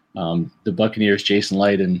 The Buccaneers, Jason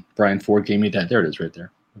Light and Brian Ford gave me that. There it is right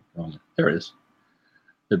there. There it is.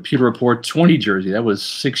 The Pewter Report 20 jersey. That was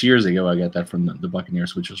 6 years ago. I got that from the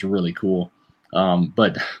Buccaneers, which was really cool.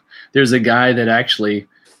 But there's a guy that actually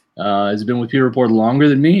has been with Pewter Report longer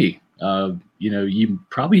than me. You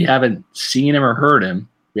probably haven't seen him or heard him.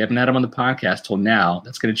 We haven't had him on the podcast till now.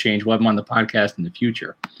 That's going to change. We'll have him on the podcast in the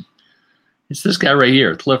future. It's this guy right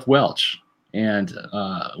here, Cliff Welch. And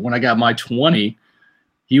when I got my 20,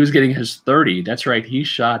 he was getting his 30. That's right. He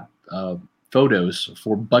shot photos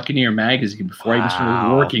for Buccaneer Magazine before I even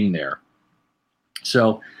started working there.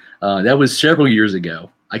 So that was several years ago.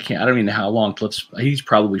 I don't even know how long he's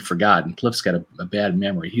probably forgotten. Cliff's got a bad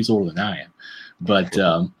memory. He's older than I am. But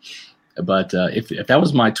if that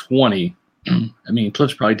was my 20, I mean,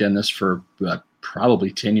 Cliff's probably done this for probably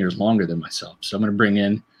 10 years longer than myself. So I'm going to bring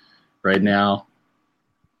in right now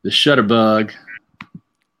the Shutterbug,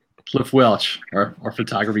 Cliff Welch, our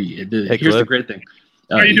photography. Here's the great thing.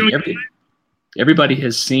 How are you doing? Everybody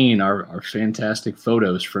has seen our fantastic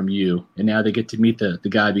photos from you, and now they get to meet the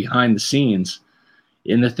guy behind the scenes.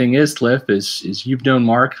 And the thing is, Cliff, is you've known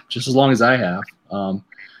Mark just as long as I have.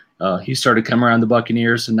 He started coming around the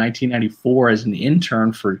Buccaneers in 1994 as an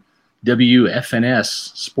intern for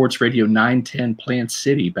WFNS Sports Radio 910 Plant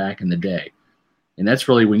City back in the day. And that's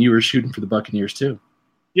really when you were shooting for the Buccaneers too.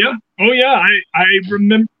 Yeah. Oh yeah. I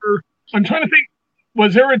remember, I'm trying to think,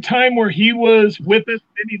 was there a time where he was with us,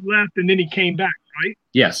 then he left, and then he came back, right?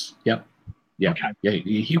 Yes. Yep. Yeah. Okay.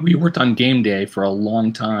 Yeah. We worked on game day for a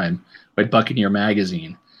long time at Buccaneer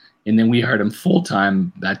Magazine. And then we hired him full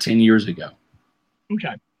time about 10 years ago.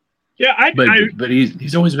 Okay. Yeah, but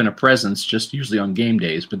he's always been a presence, just usually on game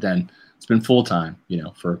days. But then it's been full time,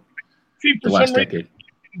 for the last decade.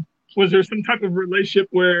 Was there some type of relationship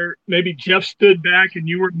where maybe Jeff stood back and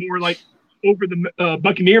you were more like over the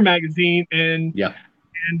Buccaneer Magazine, and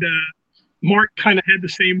Mark kind of had the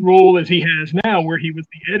same role as he has now, where he was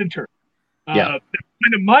the editor? That's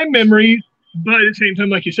kind of my memory. But at the same time,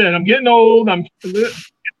 like you said, I'm getting old. I'm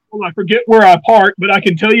I forget where I parked, but I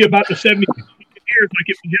can tell you about the 70 years like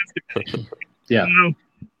it was yesterday. Yeah.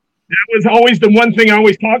 That was always the one thing I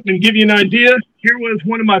always talked and give you an idea. Here was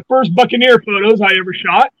one of my first Buccaneer photos I ever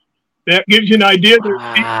shot. That gives you an idea.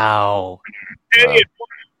 Wow. And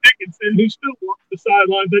Dickinson, who still walks the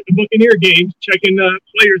sidelines at the Buccaneer games, checking the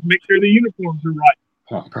players, make sure the uniforms are right.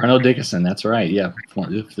 Oh, Pernell Dickinson, that's right. Yeah,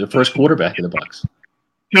 the first quarterback of the Bucs.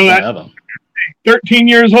 So at 13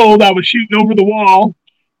 years old, I was shooting over the wall,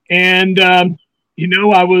 and I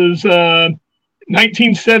was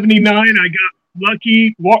 1979. I got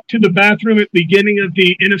lucky, walked to the bathroom at the beginning of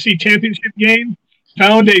the NFC Championship game,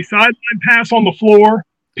 found a sideline pass on the floor,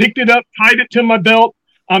 picked it up, tied it to my belt.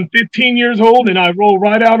 I'm 15 years old, and I roll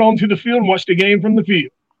right out onto the field and watch the game from the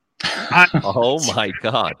field. Oh my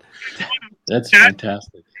God, that's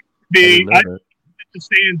fantastic! I don't get the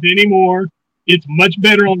stands anymore. It's much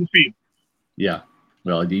better on the field. Yeah,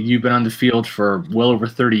 well, you've been on the field for well over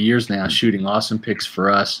 30 years now, shooting awesome pics for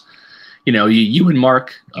us. You and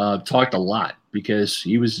Mark talked a lot because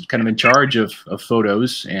he was kind of in charge of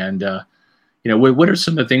photos. And, what are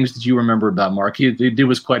some of the things that you remember about Mark? He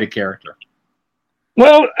was quite a character.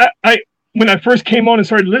 Well, when I first came on and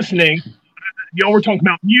started listening, y'all were talking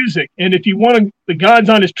about music. And if you want the God's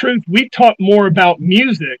honest truth, we talked more about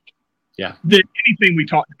music than anything we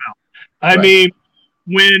talked about. I mean,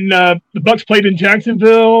 when the Bucs played in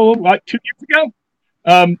Jacksonville like 2 years ago,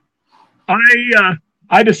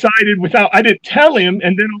 I decided I didn't tell him,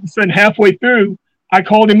 and then all of a sudden halfway through, I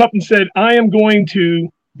called him up and said, I am going to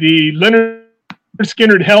the Leonard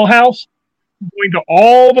Skinner Hell House, going to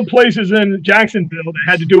all the places in Jacksonville that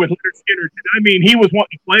had to do with Leonard Skinner. I mean, he was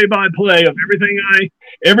wanting play-by-play of everything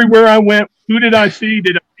everywhere I went. Who did I see?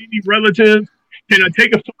 Did I see any relatives? Can I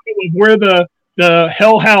take a photo of where the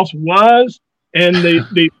Hell House was? And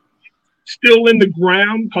they still in the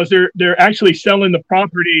ground because they're actually selling the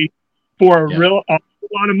property for a lot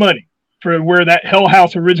of money for where that Hell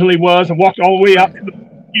House originally was, and walked all the way out to the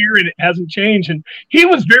pier, and it hasn't changed. And he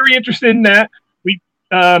was very interested in that.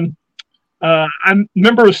 I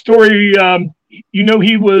remember a story.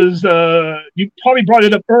 He was. You probably brought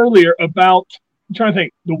it up earlier about. I'm trying to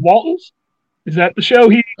think. The Waltons. Is that the show?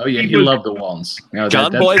 He loved the Waltons.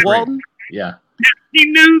 John Boy Walton. Yeah. He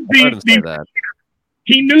knew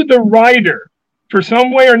he knew the writer for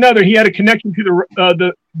some way or another. He had a connection to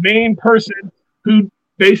the main person who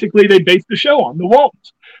basically they based the show on, the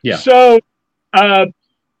Waltons. Yeah. So I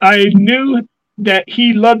knew that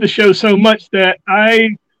he loved the show so much that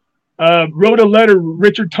I wrote a letter to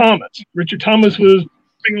Richard Thomas. Richard Thomas was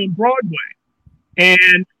on Broadway,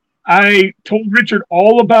 and I told Richard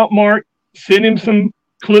all about Mark, sent him some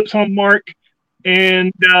clips on Mark,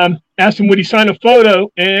 and asked him would he sign a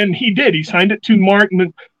photo, and he did. He signed it to Mark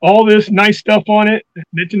with all this nice stuff on it,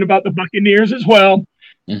 mentioned about the Buccaneers as well.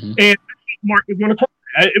 Mm-hmm. And Mark was going to cry.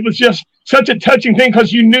 It was just such a touching thing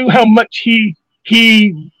because you knew how much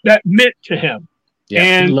that meant to him. Yeah,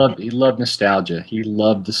 and he loved nostalgia. He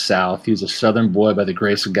loved the South. He was a Southern boy by the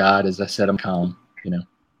grace of God, as I said. I'm calm,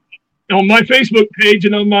 On my Facebook page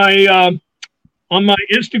and on my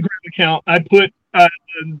Instagram account, I put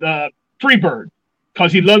the Freebird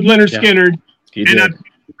because he loved Leonard Skinner. And I put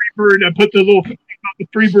Freebird. I put the little thing about the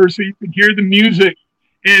Freebird so you could hear the music,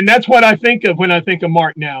 and that's what I think of when I think of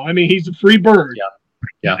Mark now. I mean, he's a free bird.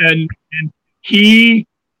 Yeah. And he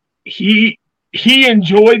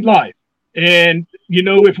enjoyed life. And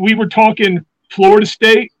if we were talking Florida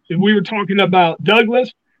State, if we were talking about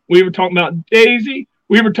Douglas, we were talking about Daisy,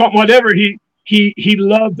 we were talking whatever, he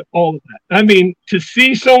loved all of that. I mean, to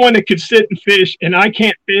see someone that could sit and fish, and I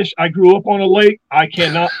can't fish. I grew up on a lake. I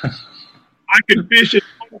cannot. I could fish a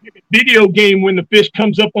video game when the fish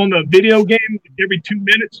comes up on the video game every 2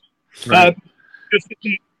 minutes. Right. Just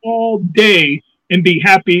all day and be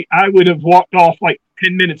happy. I would have walked off like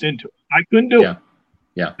 10 minutes into it. I couldn't do it.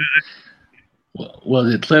 Yeah.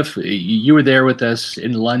 Well, Cliff, you were there with us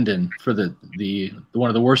in London for the one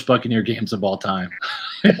of the worst Buccaneer games of all time.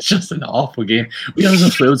 It's just an awful game.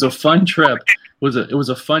 It was a fun trip. It was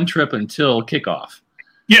a fun trip until kickoff.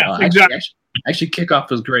 Yeah, exactly. Actually, kickoff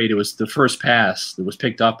was great. It was the first pass that was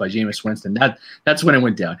picked off by Jameis Winston. That's when it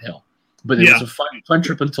went downhill. But it was a fun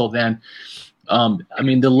trip until then. I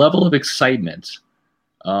mean, the level of excitement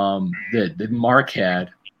that Mark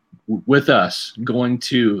had with us going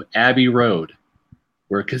to Abbey Road,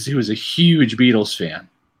 because he was a huge Beatles fan.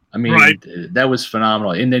 I mean, that was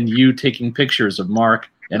phenomenal. And then you taking pictures of Mark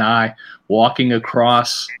and I walking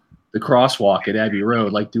across the crosswalk at Abbey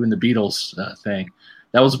Road, like doing the Beatles thing.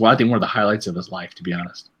 That was, I think, one of the highlights of his life, to be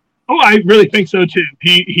honest. Oh, I really think so too.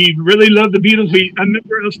 He really loved the Beatles. I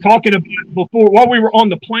remember us talking about it before while we were on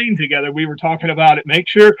the plane together. We were talking about it. Make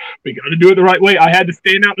sure we got to do it the right way. I had to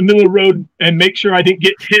stand out in the middle of the road and make sure I didn't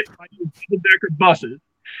get hit by those double-decker buses.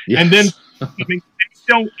 Yes. And then, I mean, they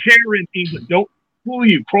don't care in England. Don't fool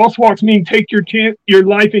you. Crosswalks mean take your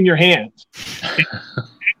life in your hands.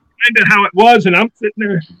 Kind of how it was, and I'm sitting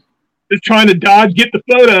there just trying to get the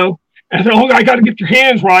photo. And I said, I got to get your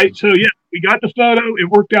hands right. So yeah, we got the photo. It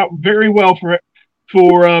worked out very well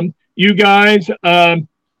for you guys.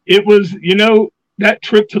 It was, that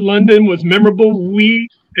trip to London was memorable. We,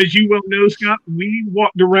 as you well know, Scott, we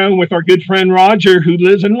walked around with our good friend Roger, who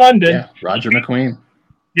lives in London. Yeah, Roger McQueen.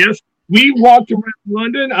 Yes, we walked around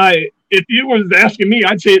London. If you was asking me,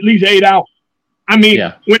 I'd say at least 8 hours. I mean,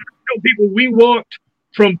 when I tell people we walked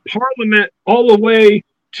from Parliament all the way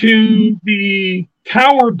to the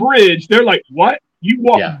Tower Bridge, they're like, what? You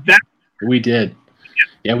walked that? We did.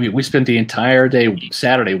 Yeah, we spent the entire day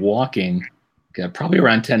Saturday walking, probably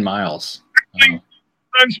around 10 miles.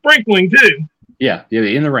 I'm sprinkling too. Yeah,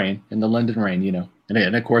 in the rain, in the London rain,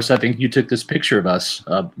 And of course, I think you took this picture of us,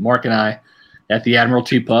 Mark and I, at the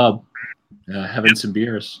Admiralty Pub, having some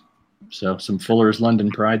beers. So some Fuller's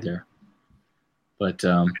London pride there. But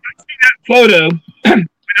when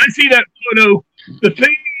I see that photo, the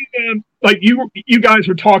thing like you guys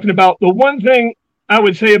were talking about, the one thing I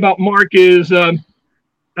would say about Mark is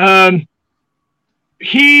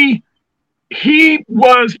he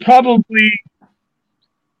was probably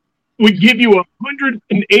would give you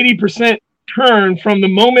 180% turn from the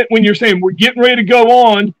moment when you're saying we're getting ready to go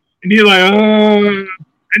on, and you're like, and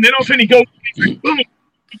then all of a sudden he goes, boom,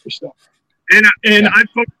 stuff. And I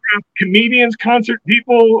photograph comedians, concert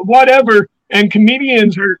people, whatever, and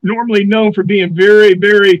comedians are normally known for being very,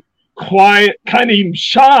 very quiet, kind of even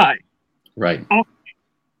shy. Right.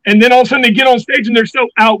 And then all of a sudden they get on stage and they're so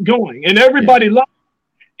outgoing, and everybody loves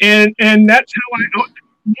it. And that's how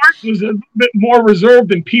Mark was a little bit more reserved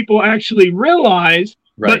than people actually realize.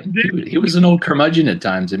 Right. But he was an old curmudgeon at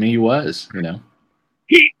times. I mean, he was,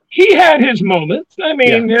 He had his moments. I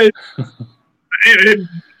mean,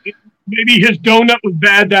 maybe his donut was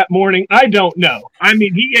bad that morning. I don't know. I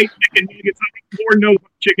mean, he ate chicken nuggets. I think Lord knows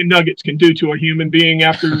what chicken nuggets can do to a human being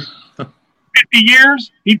after 50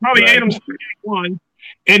 years. He probably ate them straight one,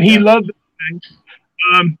 and he loved the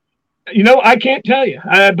thing. I can't tell you,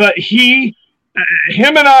 but him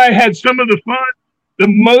and I had some of the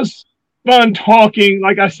most fun talking.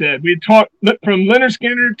 Like I said, we talked from Leonard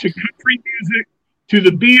Skinner to country music to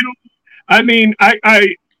the Beatles. I mean,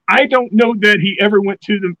 I don't know that he ever went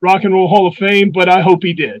to the Rock and Roll Hall of Fame, but I hope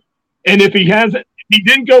he did. And if he hasn't, if he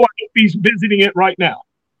didn't go, I hope he's visiting it right now.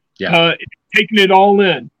 Yeah, taking it all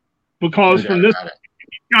in, because from this,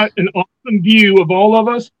 he's got an awesome view of all of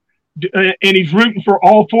us, and he's rooting for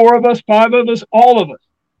all 4 of us, 5 of us, all of us.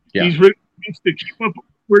 Yeah. He's rooting for us to keep up what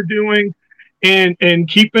we're doing and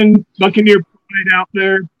keeping Buccaneer pride out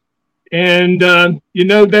there. And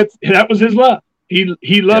that was his love.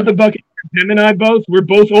 He loved the Buccaneers. Him and I both. We're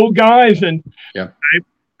both old guys, and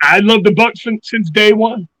I love the Bucs since day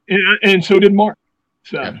one, and so did Mark.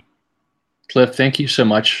 So, Cliff, thank you so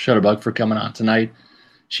much, Shutterbug, for coming on tonight,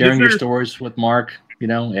 sharing your stories with Mark.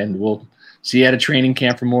 And we'll see you at a training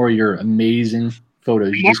camp for more of your amazing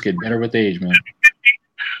photos. You just get better with age, man.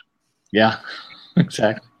 Yeah,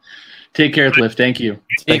 exactly. Take care, Cliff. Thank you.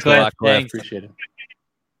 Thanks a lot, Cliff. Appreciate it.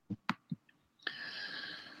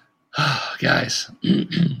 Guys, a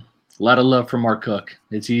lot of love for Mark Cook.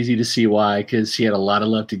 It's easy to see why, because he had a lot of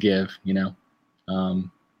love to give. He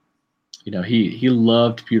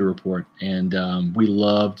loved Pewter Report, and we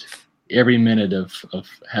loved every minute of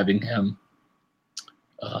having him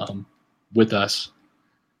with us.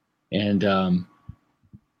 And the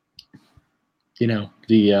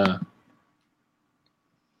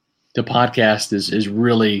podcast is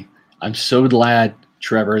really. I'm so glad,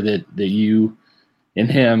 Trevor, that you and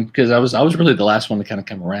him, because I was really the last one to kind of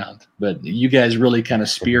come around, but you guys really kind of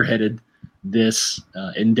spearheaded this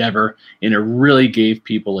endeavor, and it really gave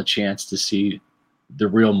people a chance to see the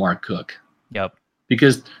real Mark Cook. Yep.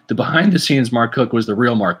 Because the behind the scenes Mark Cook was the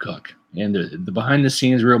real Mark Cook, and the behind the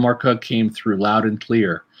scenes real Mark Cook came through loud and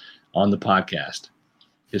clear on the podcast.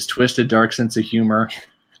 His twisted, dark sense of humor,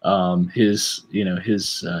 his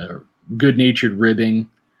good natured ribbing.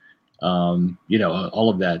 All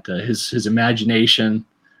of that, his imagination,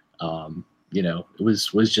 it was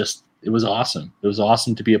awesome. It was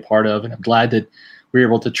awesome to be a part of, and I'm glad that we were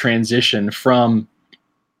able to transition from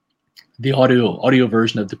the audio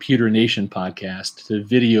version of the Pewter Nation podcast to the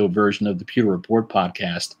video version of the Pewter Report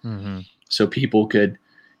podcast, so people could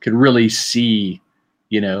really see,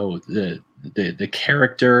 the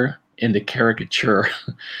character in the caricature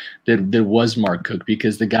that was Mark Cook,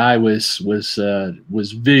 because the guy was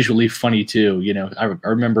visually funny too. You know, I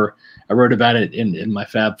remember I wrote about it in my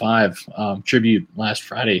Fab Five tribute last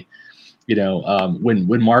Friday. You know,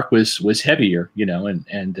 when Mark was heavier, you know,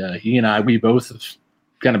 and he and I, we both have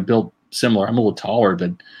kind of built similar. I'm a little taller,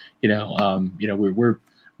 but you know,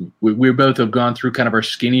 we both have gone through kind of our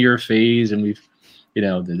skinnier phase, and we've, you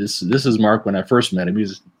know, this is Mark when I first met him. He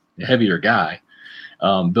was a heavier guy,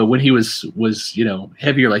 but when he was you know,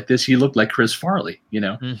 heavier like this, he looked like Chris Farley, you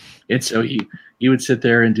know, and so he would sit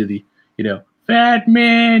there and do the, you know, fat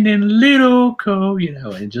man and little co, you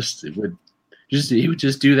know, and he would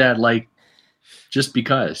just do that, like just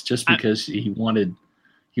because he wanted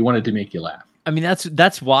to make you laugh. I mean,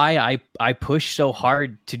 that's why I push so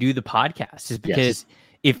hard to do the podcast, is because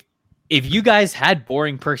if you guys had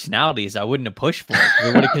boring personalities, I wouldn't have pushed for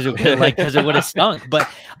it, because it would have stunk. But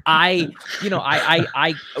I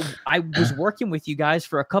was working with you guys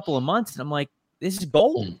for a couple of months, and I'm like, this is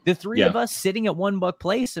gold. The three of us sitting at One Buck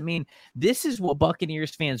Place. I mean, this is what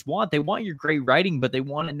Buccaneers fans want. They want your great writing, but they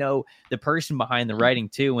want to know the person behind the writing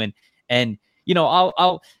too. And you know,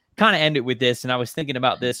 I'll kind of end it with this. And I was thinking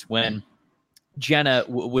about this when Jenna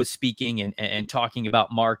was speaking and talking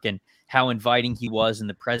about Mark and how inviting he was and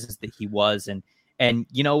the presence that he was. And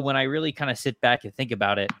you know, when I really kind of sit back and think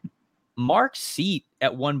about it, Mark's seat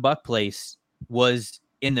at One Buck Place was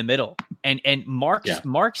in the middle. And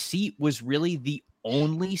Mark's seat was really the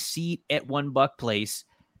only seat at One Buck Place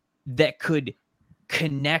that could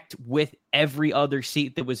connect with every other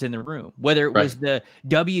seat that was in the room, whether it was the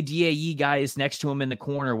WDAE guys next to him in the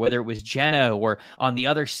corner, whether it was Jenna, or on the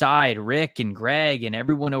other side, Rick and Greg and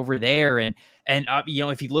everyone over there. And you know,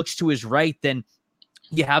 if he looks to his right, then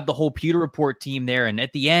you have the whole Pewter Report team there. And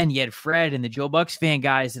at the end, you had Fred and the Joe Bucks fan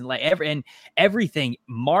guys and everything.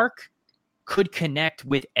 Mark could connect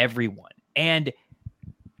with everyone. And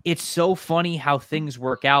it's so funny how things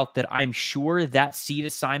work out, that I'm sure that seat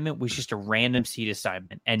assignment was just a random seat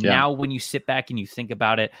assignment. And now when you sit back and you think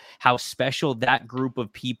about it, how special that group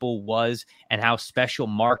of people was and how special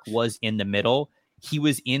Mark was in the middle. He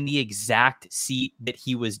was in the exact seat that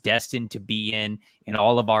he was destined to be in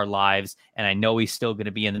all of our lives. And I know he's still going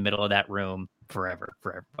to be in the middle of that room forever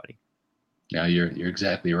for everybody. Yeah, you're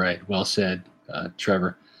exactly right. Well said,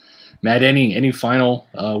 Trevor. Matt, any final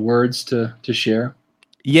words to share?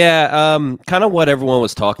 Yeah, kind of what everyone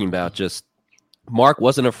was talking about. Just Mark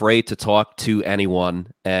wasn't afraid to talk to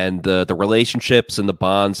anyone, and the relationships and the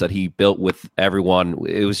bonds that he built with everyone,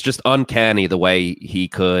 it was just uncanny the way he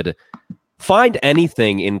could find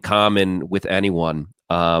anything in common with anyone.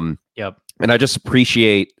 Yep. And I just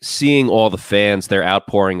appreciate seeing all the fans, their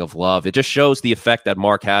outpouring of love. It just shows the effect that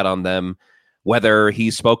Mark had on them, whether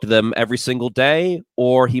he spoke to them every single day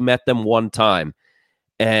or he met them one time.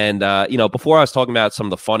 And, you know, before I was talking about some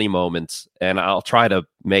of the funny moments, and I'll try to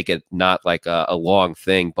make it not like a long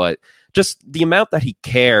thing, but just the amount that he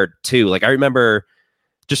cared too. Like, I remember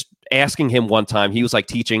just asking him one time, he was like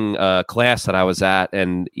teaching a class that I was at.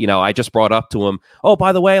 And, you know, I just brought up to him, oh,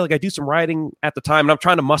 by the way, like I do some writing at the time, and I'm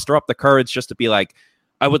trying to muster up the courage just to be like,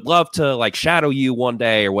 I would love to like shadow you one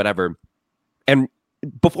day or whatever. And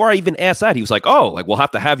before I even asked that, he was like, oh, like we'll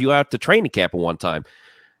have to have you out to training camp at one time.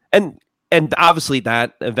 And obviously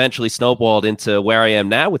that eventually snowballed into where I am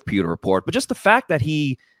now with Pewter Report. But just the fact that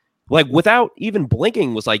he, like, without even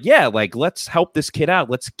blinking, was like, yeah, like, let's help this kid out.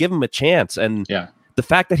 Let's give him a chance. And the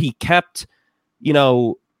fact that he kept, that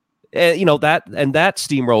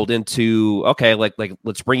steamrolled into, okay, like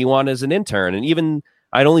let's bring you on as an intern. And even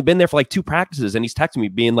I'd only been there for like 2 practices, and he's texting me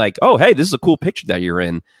being like, oh, hey, this is a cool picture that you're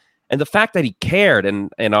in. And the fact that he cared and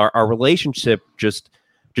our relationship just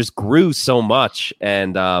grew so much.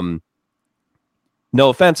 And, no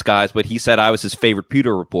offense, guys, but he said I was his favorite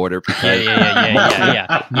Pewter reporter because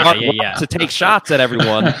Mark wanted to take shots at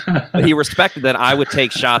everyone, but he respected that I would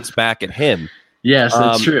take shots back at him. Yes,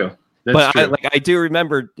 that's true. But I do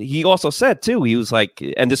remember he also said too, he was like,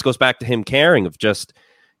 and this goes back to him caring of just,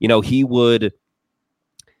 he would.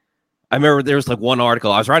 I remember there was like one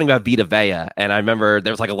article I was writing about Vita Vea, and I remember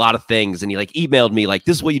there was like a lot of things, and he like emailed me like,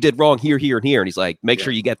 this is what you did wrong here, here, and here. And he's like, make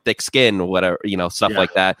sure you get thick skin or whatever, stuff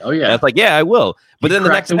like that. Oh yeah. And I was like, yeah, I will. But then the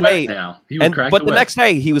next day, the next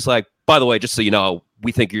day he was like, by the way, just so you know,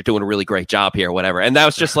 we think you're doing a really great job here, or whatever. And that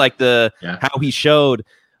was just like how he showed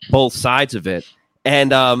both sides of it.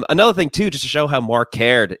 And another thing too, just to show how Mark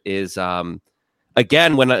cared is,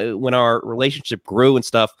 again, when our relationship grew and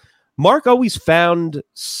stuff, Mark always found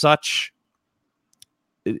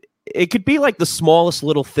it could be like the smallest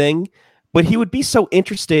little thing, but he would be so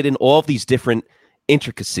interested in all of these different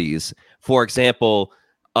intricacies. For example,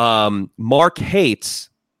 Mark hates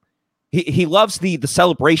he loves the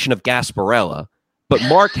celebration of Gasparilla, but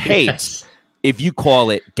Mark hates if you call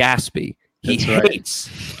it Gaspy. He hates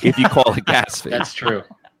if you call it Gaspy. That's true.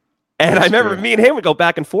 And I remember me and him would go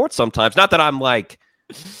back and forth sometimes. Not that I'm like,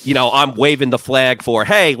 I'm waving the flag for,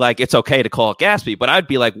 hey, like it's okay to call it Gaspy, but I'd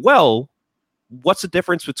be like, well, what's the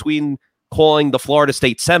difference between calling the Florida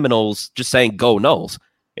State Seminoles just saying go Noles?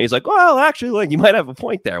 And he's like, well, actually, like you might have a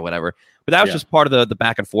point there, whatever. But that was just part of the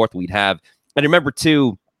back and forth we'd have. And I remember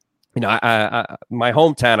too, I my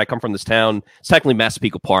hometown, I come from this town. It's technically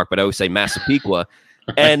Massapequa Park, but I always say Massapequa.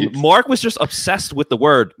 And Mark was just obsessed with the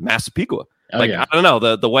word Massapequa. I don't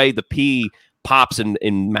know, the way the P pops in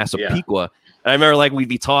Massapequa. And I remember like we'd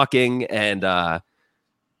be talking and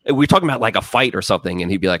we were talking about like a fight or something,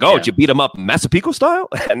 and he'd be like, "Oh, did you beat him up Massapequa style?"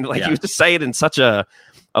 And like he would just say it in such a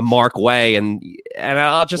Mark way, and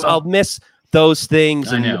I'll miss those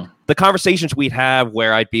things and the conversations we'd have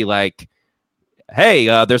where I'd be like, hey,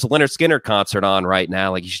 there's a Leonard Skinner concert on right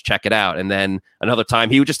now. Like, you should check it out. And then another time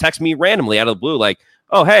he would just text me randomly out of the blue, like,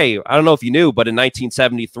 oh, hey, I don't know if you knew, but in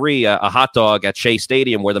 1973, a hot dog at Shea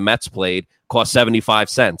Stadium where the Mets played cost 75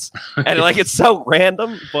 cents. And like, it's so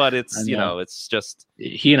random, but it's, it's just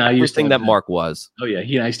he and I used to that Mark was. Oh yeah.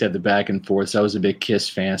 He and I used to have the back and forth. So I was a big Kiss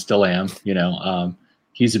fan, still am,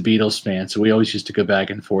 he's a Beatles fan. So we always used to go back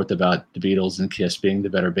and forth about the Beatles and Kiss being the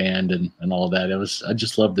better band and all that. I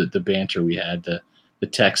just loved the banter we had, the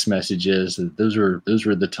text messages. Those were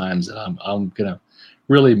the times that I'm going to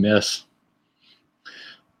really miss.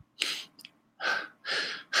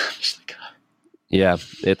 Yeah,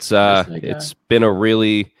 it's been a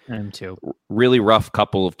really rough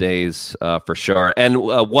couple of days for sure. And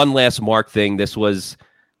one last Mark thing. This was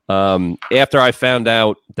after I found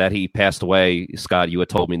out that he passed away. Scott, you had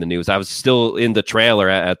told me the news. I was still in the trailer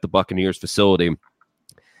at the Buccaneers facility.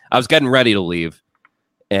 I was getting ready to leave,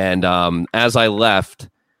 and as I left,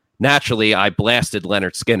 naturally I blasted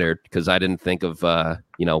Leonard Skinner because I didn't think of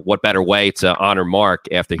what better way to honor Mark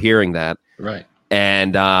after hearing that. Right.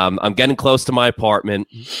 And I'm getting close to my apartment,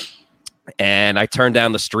 and I turn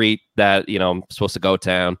down the street that, I'm supposed to go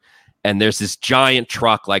down, and there's this giant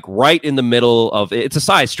truck, like right in the middle of it's a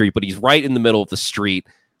side street, but he's right in the middle of the street.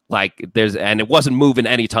 And it wasn't moving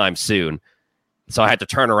anytime soon. So I had to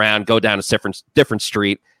turn around, go down a different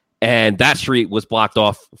street, and that street was blocked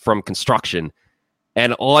off from construction.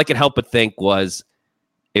 And all I could help but think was,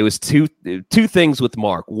 it was two things with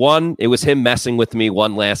Mark. One, it was him messing with me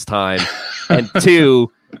one last time. And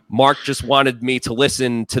two, Mark just wanted me to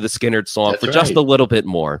listen to the Skynyrd song for just a little bit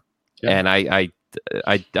more. Yeah. And I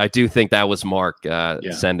do think that was Mark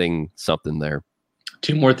sending something there.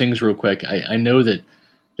 Two more things real quick. I know that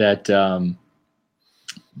I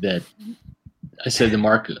said that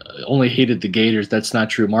Mark only hated the Gators. That's not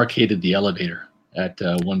true. Mark hated the elevator at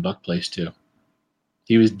One Buck Place too.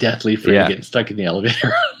 He was deathly afraid of getting stuck in the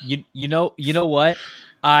elevator. You know what?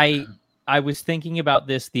 I was thinking about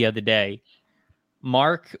this the other day.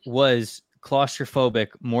 Mark was claustrophobic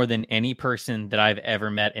more than any person that I've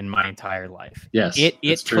ever met in my entire life. Yes,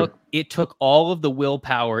 it took all of the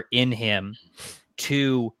willpower in him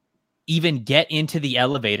to even get into the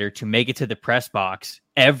elevator to make it to the press box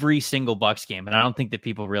every single Bucs game, and I don't think that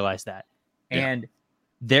people realize that. Yeah. And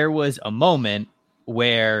there was a moment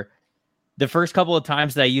where the first couple of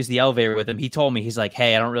times that I used the elevator with him, he told me, he's like,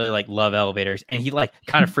 hey, I don't really love elevators. And he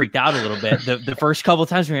kind of freaked out a little bit the first couple of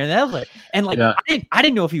times we were in the elevator. And I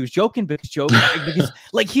didn't know if he was joking because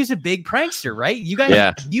he's a big prankster, right? You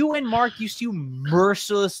guys, you and Mark used to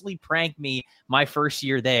mercilessly prank me my first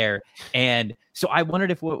year there. And so I wondered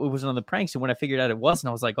if it was on the pranks. And when I figured out it wasn't,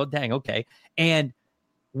 I was like, oh, dang, okay. And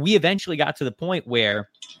we eventually got to the point where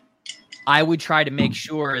I would try to make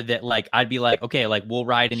sure that I'd be like, okay, we'll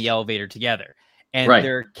ride in the elevator together. And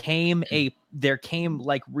there came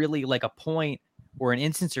really a point or an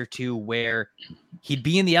instance or two where he'd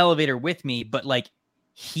be in the elevator with me, but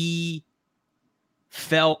he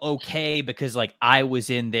felt okay because I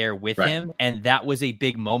was in there with him. And that was a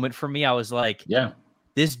big moment for me. I was like, yeah,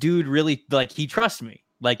 this dude really he trusts me.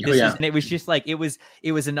 And it was just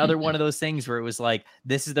it was another one of those things where it was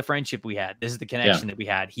this is the friendship we had. This is the connection that we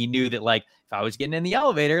had. He knew that if I was getting in the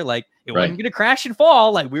elevator, it wasn't going to crash and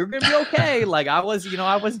fall. We were going to be okay. I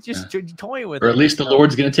wasn't just toying with it. Or at least the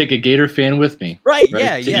Lord's going to take a Gator fan with me. Right.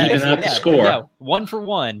 Yeah. The score. Yeah, 1 for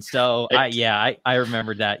 1. So I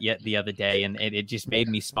remembered that the other day, and it just made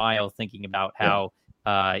me smile thinking about how,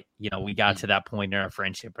 we got to that point in our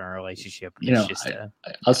friendship and our relationship.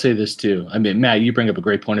 I'll say this too. I mean, Matt, you bring up a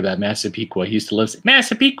great point about Massapequa. He used to love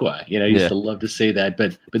Massapequa. He used to love to say that,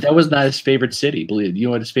 but that was not his favorite city. Believe you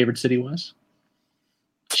know what his favorite city was?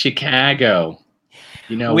 Chicago.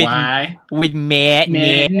 You know why? With Matt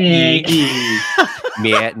Nagy.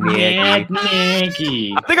 Matt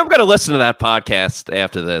Nagy. I think I'm going to listen to that podcast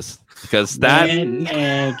after this because that Matt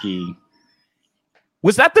Nagy.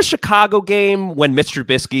 Was that the Chicago game when Mr.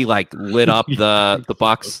 Trubisky like lit up the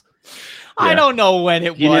Bucs? Yeah. I don't know when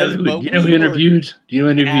it was. Do you know who interviewed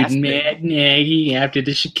Matt Nagy after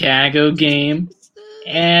the Chicago game?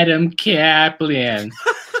 Adam Kaplan.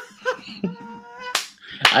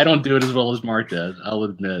 I don't do it as well as Mark does. I'll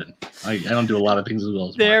admit. I don't do a lot of things as well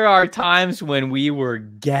as Mark. There are times when we were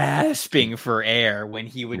gasping for air when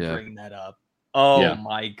he would bring that up. Oh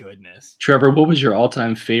my goodness. Trevor, what was your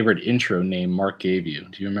all-time favorite intro name Mark gave you?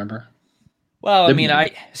 Do you remember? Well,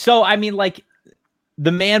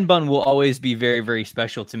 the man bun will always be very, very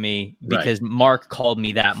special to me because Mark called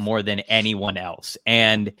me that more than anyone else.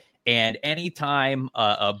 And anytime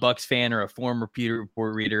a Bucs fan or a former Pewter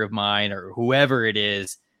Report reader of mine or whoever it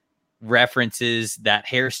is references that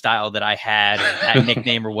hairstyle that I had or that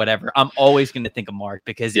nickname or whatever, I'm always going to think of Mark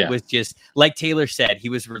because it was just like Taylor said, he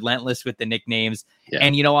was relentless with the nicknames. Yeah.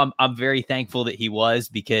 And, I'm very thankful that he was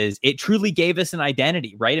because it truly gave us an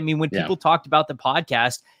identity, right? I mean, when people talked about the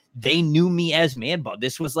podcast, they knew me as Man Bun.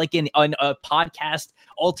 This was like a podcast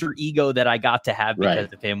alter ego that I got to have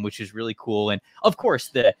because of him, which is really cool. And of course,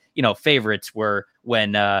 the favorites were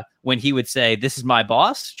when he would say, "This is my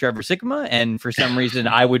boss, Trevor Sikkema," and for some reason,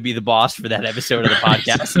 I would be the boss for that episode of the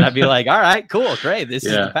podcast, and I'd be like, "All right, cool, great, this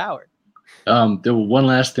is the power." There was one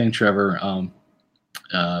last thing, Trevor.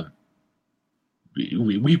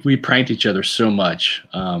 We pranked each other so much.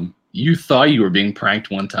 You thought you were being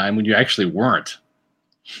pranked one time when you actually weren't.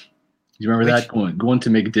 You remember that going to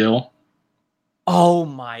McDill? Oh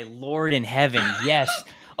my Lord in heaven! Yes.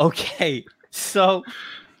 Okay. So,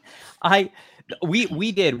 we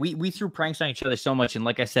threw pranks on each other so much, and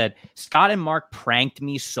like I said, Scott and Mark pranked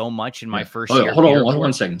me so much in my first year. Hold on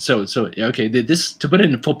 1 second. So okay, this, to put it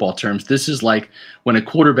in football terms, this is like when a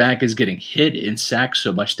quarterback is getting hit and sacked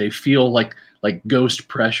so much they feel like ghost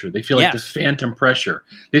pressure. They feel like the phantom pressure.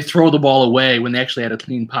 They throw the ball away when they actually had a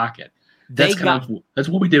clean pocket. That's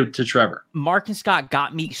what we did to Trevor. Mark and Scott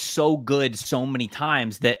got me so good so many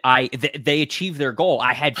times that they achieved their goal.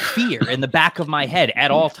 I had fear in the back of my head at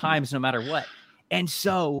all times, no matter what. And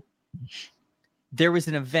so there was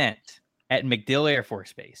an event at MacDill Air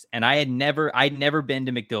Force Base, and I'd never been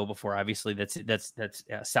to MacDill before. Obviously, that's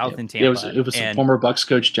south in Tampa. It was former Bucs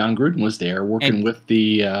coach John Gruden was there working with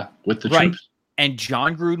the troops. And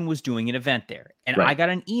John Gruden was doing an event there, and I got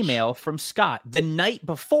an email from Scott the night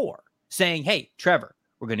before saying, "Hey, Trevor,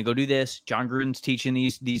 we're going to go do this. John Gruden's teaching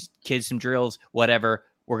these kids some drills, whatever.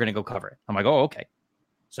 We're going to go cover it." I'm like, "Oh, okay."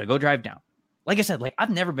 So I go drive down. Like I said, I've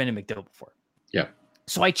never been to MacDill before. Yeah.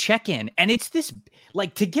 So I check in, and it's this,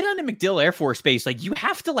 to get onto MacDill Air Force Base, you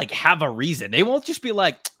have to, have a reason. They won't just be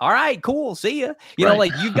like, "All right, cool, see ya." You know,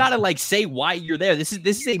 you got to, say why you're there. This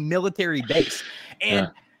is a military base. And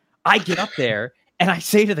I get up there, and I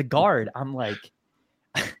say to the guard, I'm like,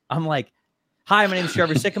 "Hi, my name is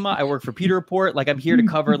Trevor Sikkema. I work for Pewter Report. I'm here to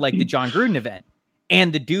cover the John Gruden event."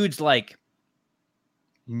 And the dude's like,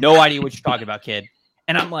 "No idea what you're talking about, kid."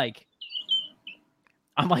 And I'm like,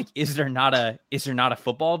 is there not a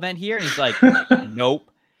football event here? And he's like,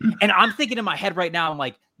 "Nope." And I'm thinking in my head right now, I'm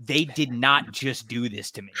like, they did not just do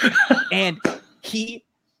this to me. And he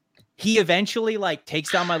eventually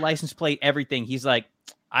takes down my license plate, everything. He's like,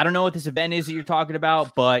 "I don't know what this event is that you're talking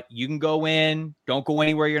about, but you can go in. Don't go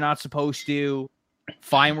anywhere you're not supposed to.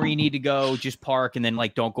 Find where you need to go. Just park, and then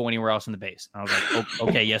don't go anywhere else in the base." And I was like, "Oh,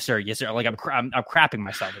 okay, yes, sir, yes, sir." I'm crapping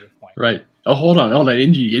myself at this point. Right. Oh, hold on.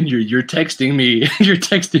 And you're texting me. You're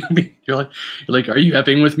texting me. You're like, "Are you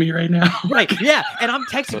effing with me right now?" Right. Yeah. And I'm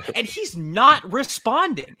texting, and he's not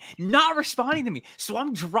responding to me. So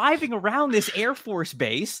I'm driving around this Air Force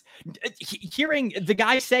base, hearing the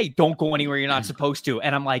guy say, "Don't go anywhere you're not supposed to."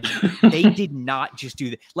 And I'm like, they did not just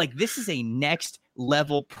do that. This is a next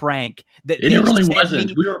level prank that it really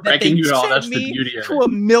wasn't. We were pranking you all. That's the beauty of it. To a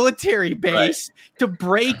military base to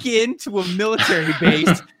break into a military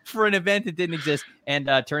base for an event that didn't exist. And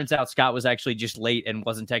turns out Scott was actually just late and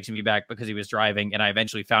wasn't texting me back because he was driving. And I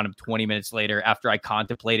eventually found him 20 minutes later after I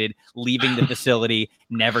contemplated leaving the facility,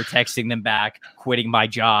 never texting them back, quitting my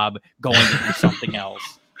job, going to do something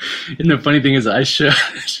else. And the funny thing is, I showed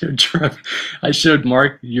Trevor, I showed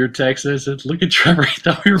Mark your text. And I said, "Look at Trevor. He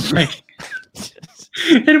thought we were pranking."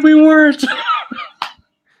 And we weren't.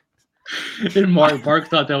 And Mark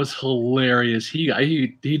thought that was hilarious. He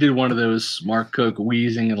did one of those Mark Cook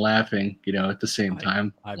wheezing and laughing, at the same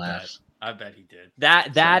time. I bet he did.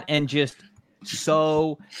 That and just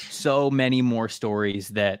so many more stories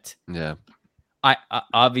that I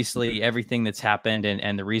obviously everything that's happened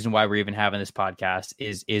and the reason why we're even having this podcast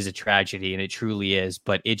is a tragedy, and it truly is.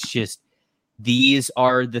 But it's just these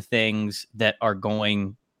are the things that are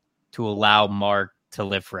going to allow Mark to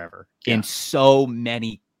live forever in so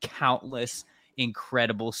many countless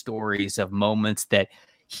incredible stories of moments that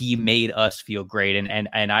he made us feel great. And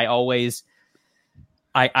I always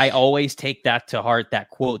take that to heart, that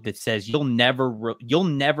quote that says you'll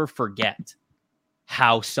never forget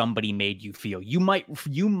how somebody made you feel. You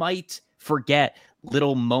might forget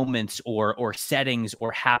little moments or settings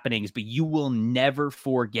or happenings, but you will never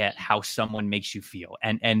forget how someone makes you feel.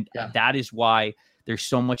 And that is why there's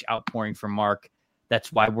so much outpouring from Mark.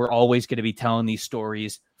 That's why we're always going to be telling these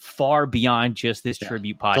stories far beyond just this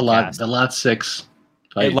tribute podcast. The Lot 6.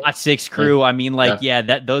 Lot 6 crew. I mean,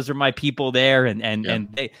 those are my people there.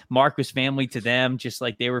 And Mark was family to them, just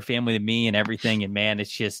like they were family to me and everything. And man, it's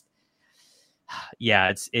just,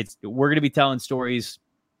 we're going to be telling stories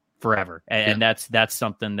forever. And that's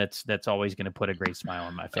something that's always going to put a great smile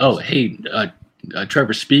on my face. Oh, hey,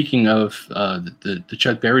 Trevor, speaking of the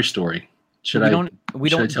Chuck Berry story, should I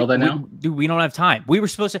tell that now? We don't have time. We were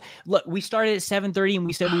supposed to look. We started at 7:30 and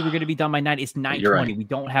we said we were going to be done by 9. It's 9:20. Right. We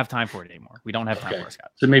don't have time for it anymore. We don't have time for it,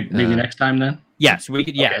 Scott. So maybe next time then. Yes, we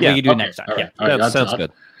could. We could do it next time. All right. Yeah, all right. Sounds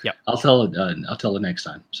good. Yeah, I'll tell it next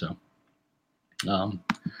time. So,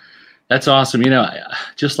 that's awesome.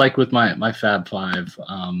 Just like with my Fab Five,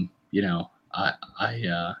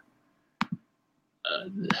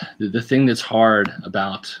 the thing that's hard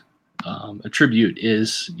about a tribute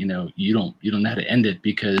is, you don't know how to end it,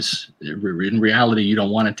 because in reality, you don't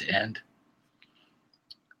want it to end.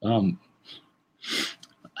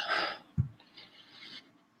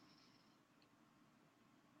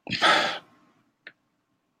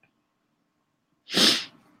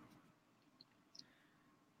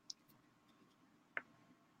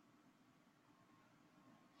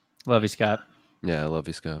 Love you, Scott. Yeah, I love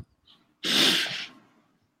you, Scott.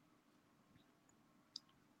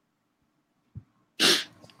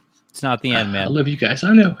 It's not the end, man. I love you guys.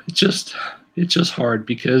 I know. It's just hard,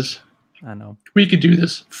 because I know we could do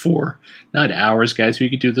this for not hours, guys. We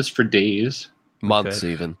could do this for days, months,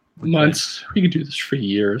 even months. We could do this for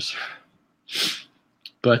years.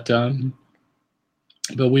 But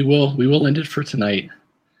we will end it for tonight.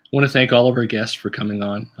 I want to thank all of our guests for coming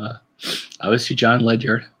on. Obviously, John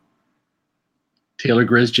Ledyard, Taylor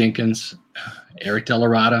Grizz Jenkins, Eric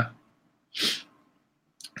Delarada,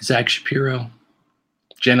 Zach Shapiro,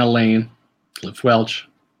 Jenna Lane, Cliff Welch.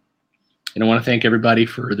 And I want to thank everybody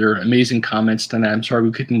for their amazing comments tonight. I'm sorry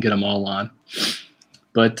we couldn't get them all on.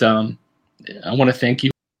 But I want to thank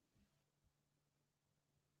you.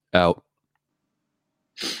 Out.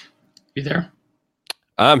 You there?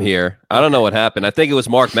 I'm here. I don't know what happened. I think it was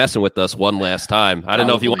Mark messing with us one last time. I didn't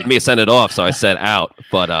know if you wanted me to send it off, so I said out.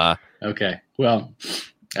 But okay. Well,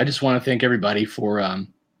 I just want to thank everybody for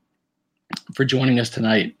joining us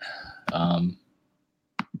tonight.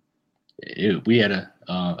 We had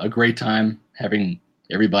a great time having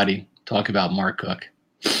everybody talk about Mark Cook,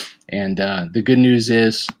 and the good news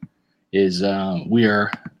is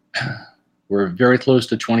we're very close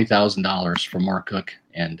to $20,000 for Mark Cook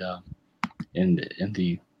and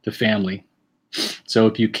the family. So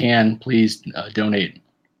if you can, please donate.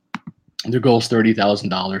 Their goal is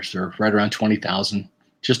 $30,000. They're right around $20,000.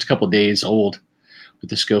 Just a couple of days old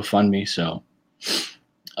with this GoFundMe. So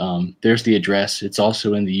there's the address. It's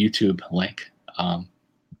also in the YouTube link.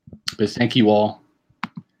 But thank you all,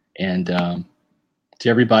 and to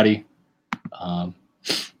everybody, God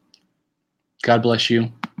bless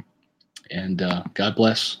you, and God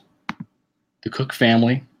bless the Cook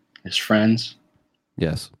family, his friends.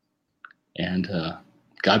 Yes. And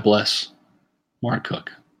God bless Mark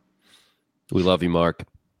Cook. We love you, Mark.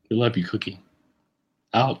 We love you, Cookie.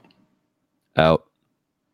 Out. Out.